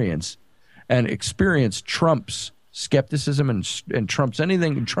experience, and experience trumps skepticism and trumps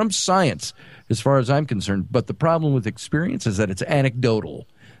anything, trumps science as far as I'm concerned. But the problem with experience is that it's anecdotal.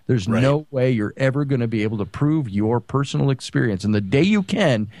 There's no way you're ever going to be able to prove your personal experience. And the day you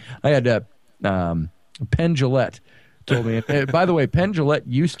can, I had Penn Jillette told me, by the way, Penn Jillette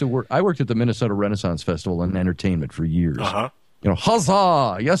used to work, I worked at the Minnesota Renaissance Festival in entertainment for years.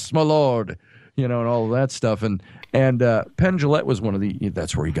 Huzzah, yes, my lord, and all of that stuff. And Penn Jillette was one of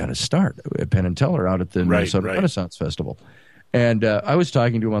that's where he got his start at Penn and Teller out at the Minnesota Renaissance Festival. And I was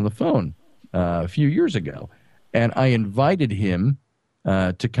talking to him on the phone a few years ago, and I invited him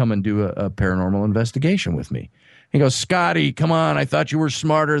to come and do a paranormal investigation with me. He goes, Scotty, come on, I thought you were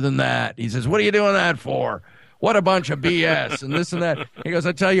smarter than that. He says, what are you doing that for? What a bunch of BS and this and that. He goes,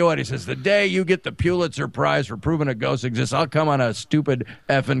 I tell you what, he says, the day you get the Pulitzer Prize for proving a ghost exists, I'll come on a stupid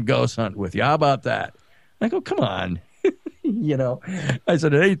effing ghost hunt with you. How about that? I go, come on. I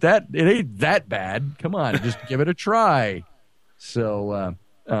said, it ain't that bad. Come on, just give it a try. So,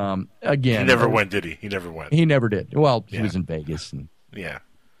 again. He never went, did he? He never went. He never did. Well, he was in Vegas. Yeah.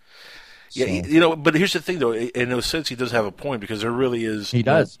 So. Yeah, but here's the thing, though. In a sense, he does have a point because there really is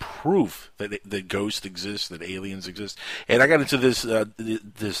proof that ghosts exist, that aliens exist. And I got into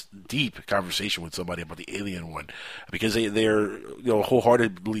this deep conversation with somebody about the alien one because they're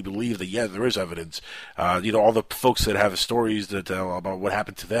wholeheartedly believe that there is evidence. All the folks that have stories that tell about what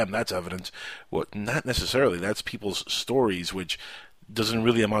happened to them, that's evidence. Well, not necessarily. That's people's stories, which doesn't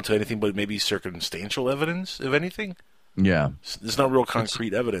really amount to anything but maybe circumstantial evidence, if anything. Yeah, there's not real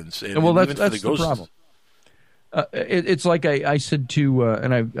concrete evidence. And well, that's the problem. It's like I said to,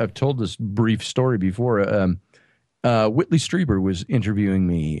 and I've told this brief story before. Whitley Strieber was interviewing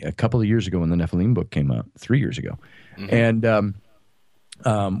me a couple of years ago when the Nephilim book came out, 3 years ago. Mm-hmm.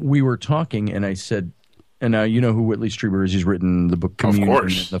 And we were talking, and I said, and now you know who Whitley Strieber is. He's written the book Communion and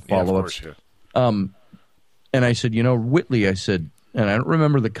the follow-ups. And I said, Whitley, I said, and I don't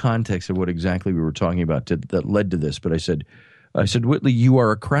remember the context of what exactly we were talking about that led to this, but I said, Whitley, you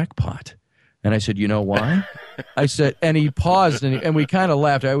are a crackpot. And I said, you know why? I said, and he paused, and we kind of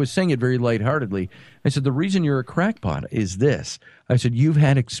laughed. I was saying it very lightheartedly. I said, the reason you're a crackpot is this. I said, you've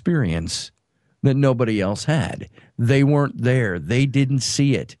had experience that nobody else had. They weren't there. They didn't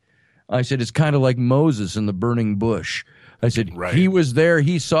see it. I said, it's kind of like Moses in the burning bush. I said, He was there.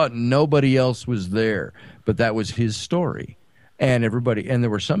 He saw it. Nobody else was there. But that was his story. And there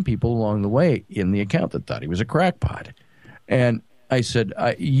were some people along the way in the account that thought he was a crackpot. And I said,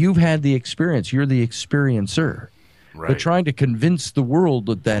 you've had the experience. You're the experiencer. Right. But trying to convince the world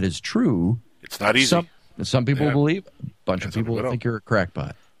that is true. It's not easy. Some people believe. A bunch of people think you're a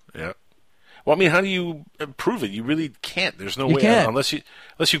crackpot. Yeah. Well, I mean, how do you prove it? You really can't. There's no way unless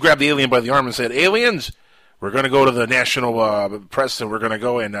you grab the alien by the arm and said, "Aliens, we're going to go to the national press and we're going to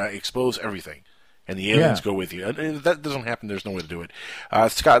go and expose everything," and the aliens go with you. If that doesn't happen, there's no way to do it.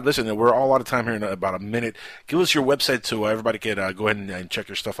 Scott, listen, we're all out of time here in about a minute. Give us your website so everybody can go ahead and check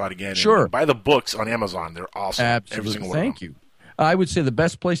your stuff out again. Sure. And buy the books on Amazon. They're awesome. Absolutely. Every single one. Thank you. I would say the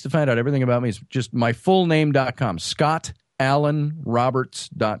best place to find out everything about me is just my full name.com,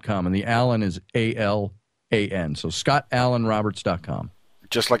 ScottAlanRoberts.com. And the Allen is ALAN. So ScottAlanRoberts.com.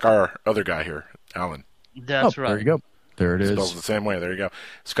 Just like our other guy here, Alan. That's right. There you go. There it is. Spells the same way. There you go.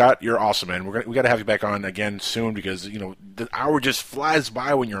 Scott, you're awesome, man. We got to have you back on again soon because, the hour just flies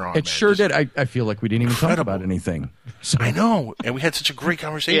by when you're on. It sure did. I feel like we didn't even talk about anything. So. I know. And we had such a great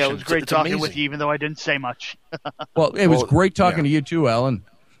conversation. Yeah, it was great talking with you, even though I didn't say much. Well, it was great talking to you too, Alan.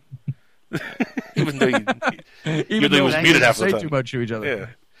 even though you was muted half the time. Say too much to each other. Yeah.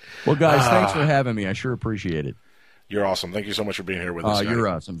 Well, guys, thanks for having me. I sure appreciate it. You're awesome. Thank you so much for being here with us. You're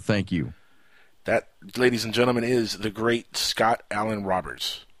awesome. Thank you. That, ladies and gentlemen, is the great Scott Alan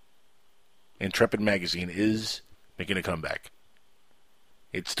Roberts. Intrepid Magazine is making a comeback.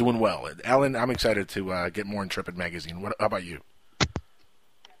 It's doing well. Alan, I'm excited to get more Intrepid Magazine. How about you?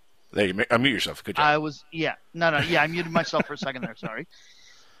 There, you unmute yourself. Good job. I muted myself for a second there. Sorry.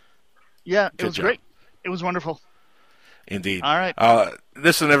 Yeah, it was great. It was wonderful. Indeed. All right.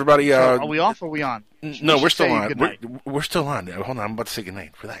 Listen, everybody. So are we off or are we on? No, we're still on. We're still on. Hold on. I'm about to say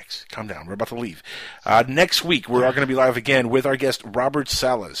goodnight. Relax. Calm down. We're about to leave. Next week, we're going to be live again with our guest, Robert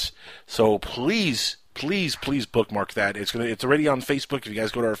Salas. So please bookmark that. It's already on Facebook. If you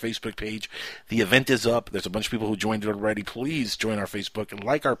guys go to our Facebook page, the event is up. There's a bunch of people who joined it already. Please join our Facebook and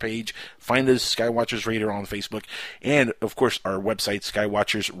like our page. Find us, Skywatchers Radio, on Facebook. And, of course, our website,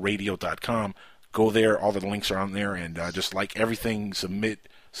 skywatchersradio.com. Go there. All the links are on there. And just like everything, subscribe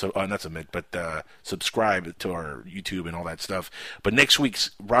to our YouTube and all that stuff. But next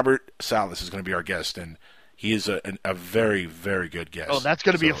week's Robert Salas is going to be our guest, and he is a very, very good guest. Oh, that's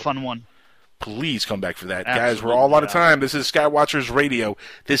going to be a fun one. Please come back for that. Absolutely, guys, we're all out of time. This is Skywatchers Radio.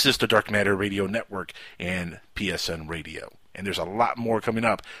 This is the Dark Matter Radio Network and PSN Radio. And there's a lot more coming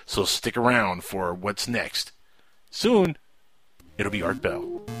up, so stick around for what's next. Soon, it'll be Art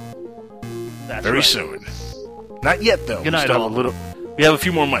Bell. That's Very right. soon. Not yet, though. Good night, We have a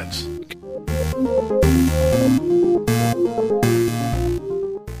few more months.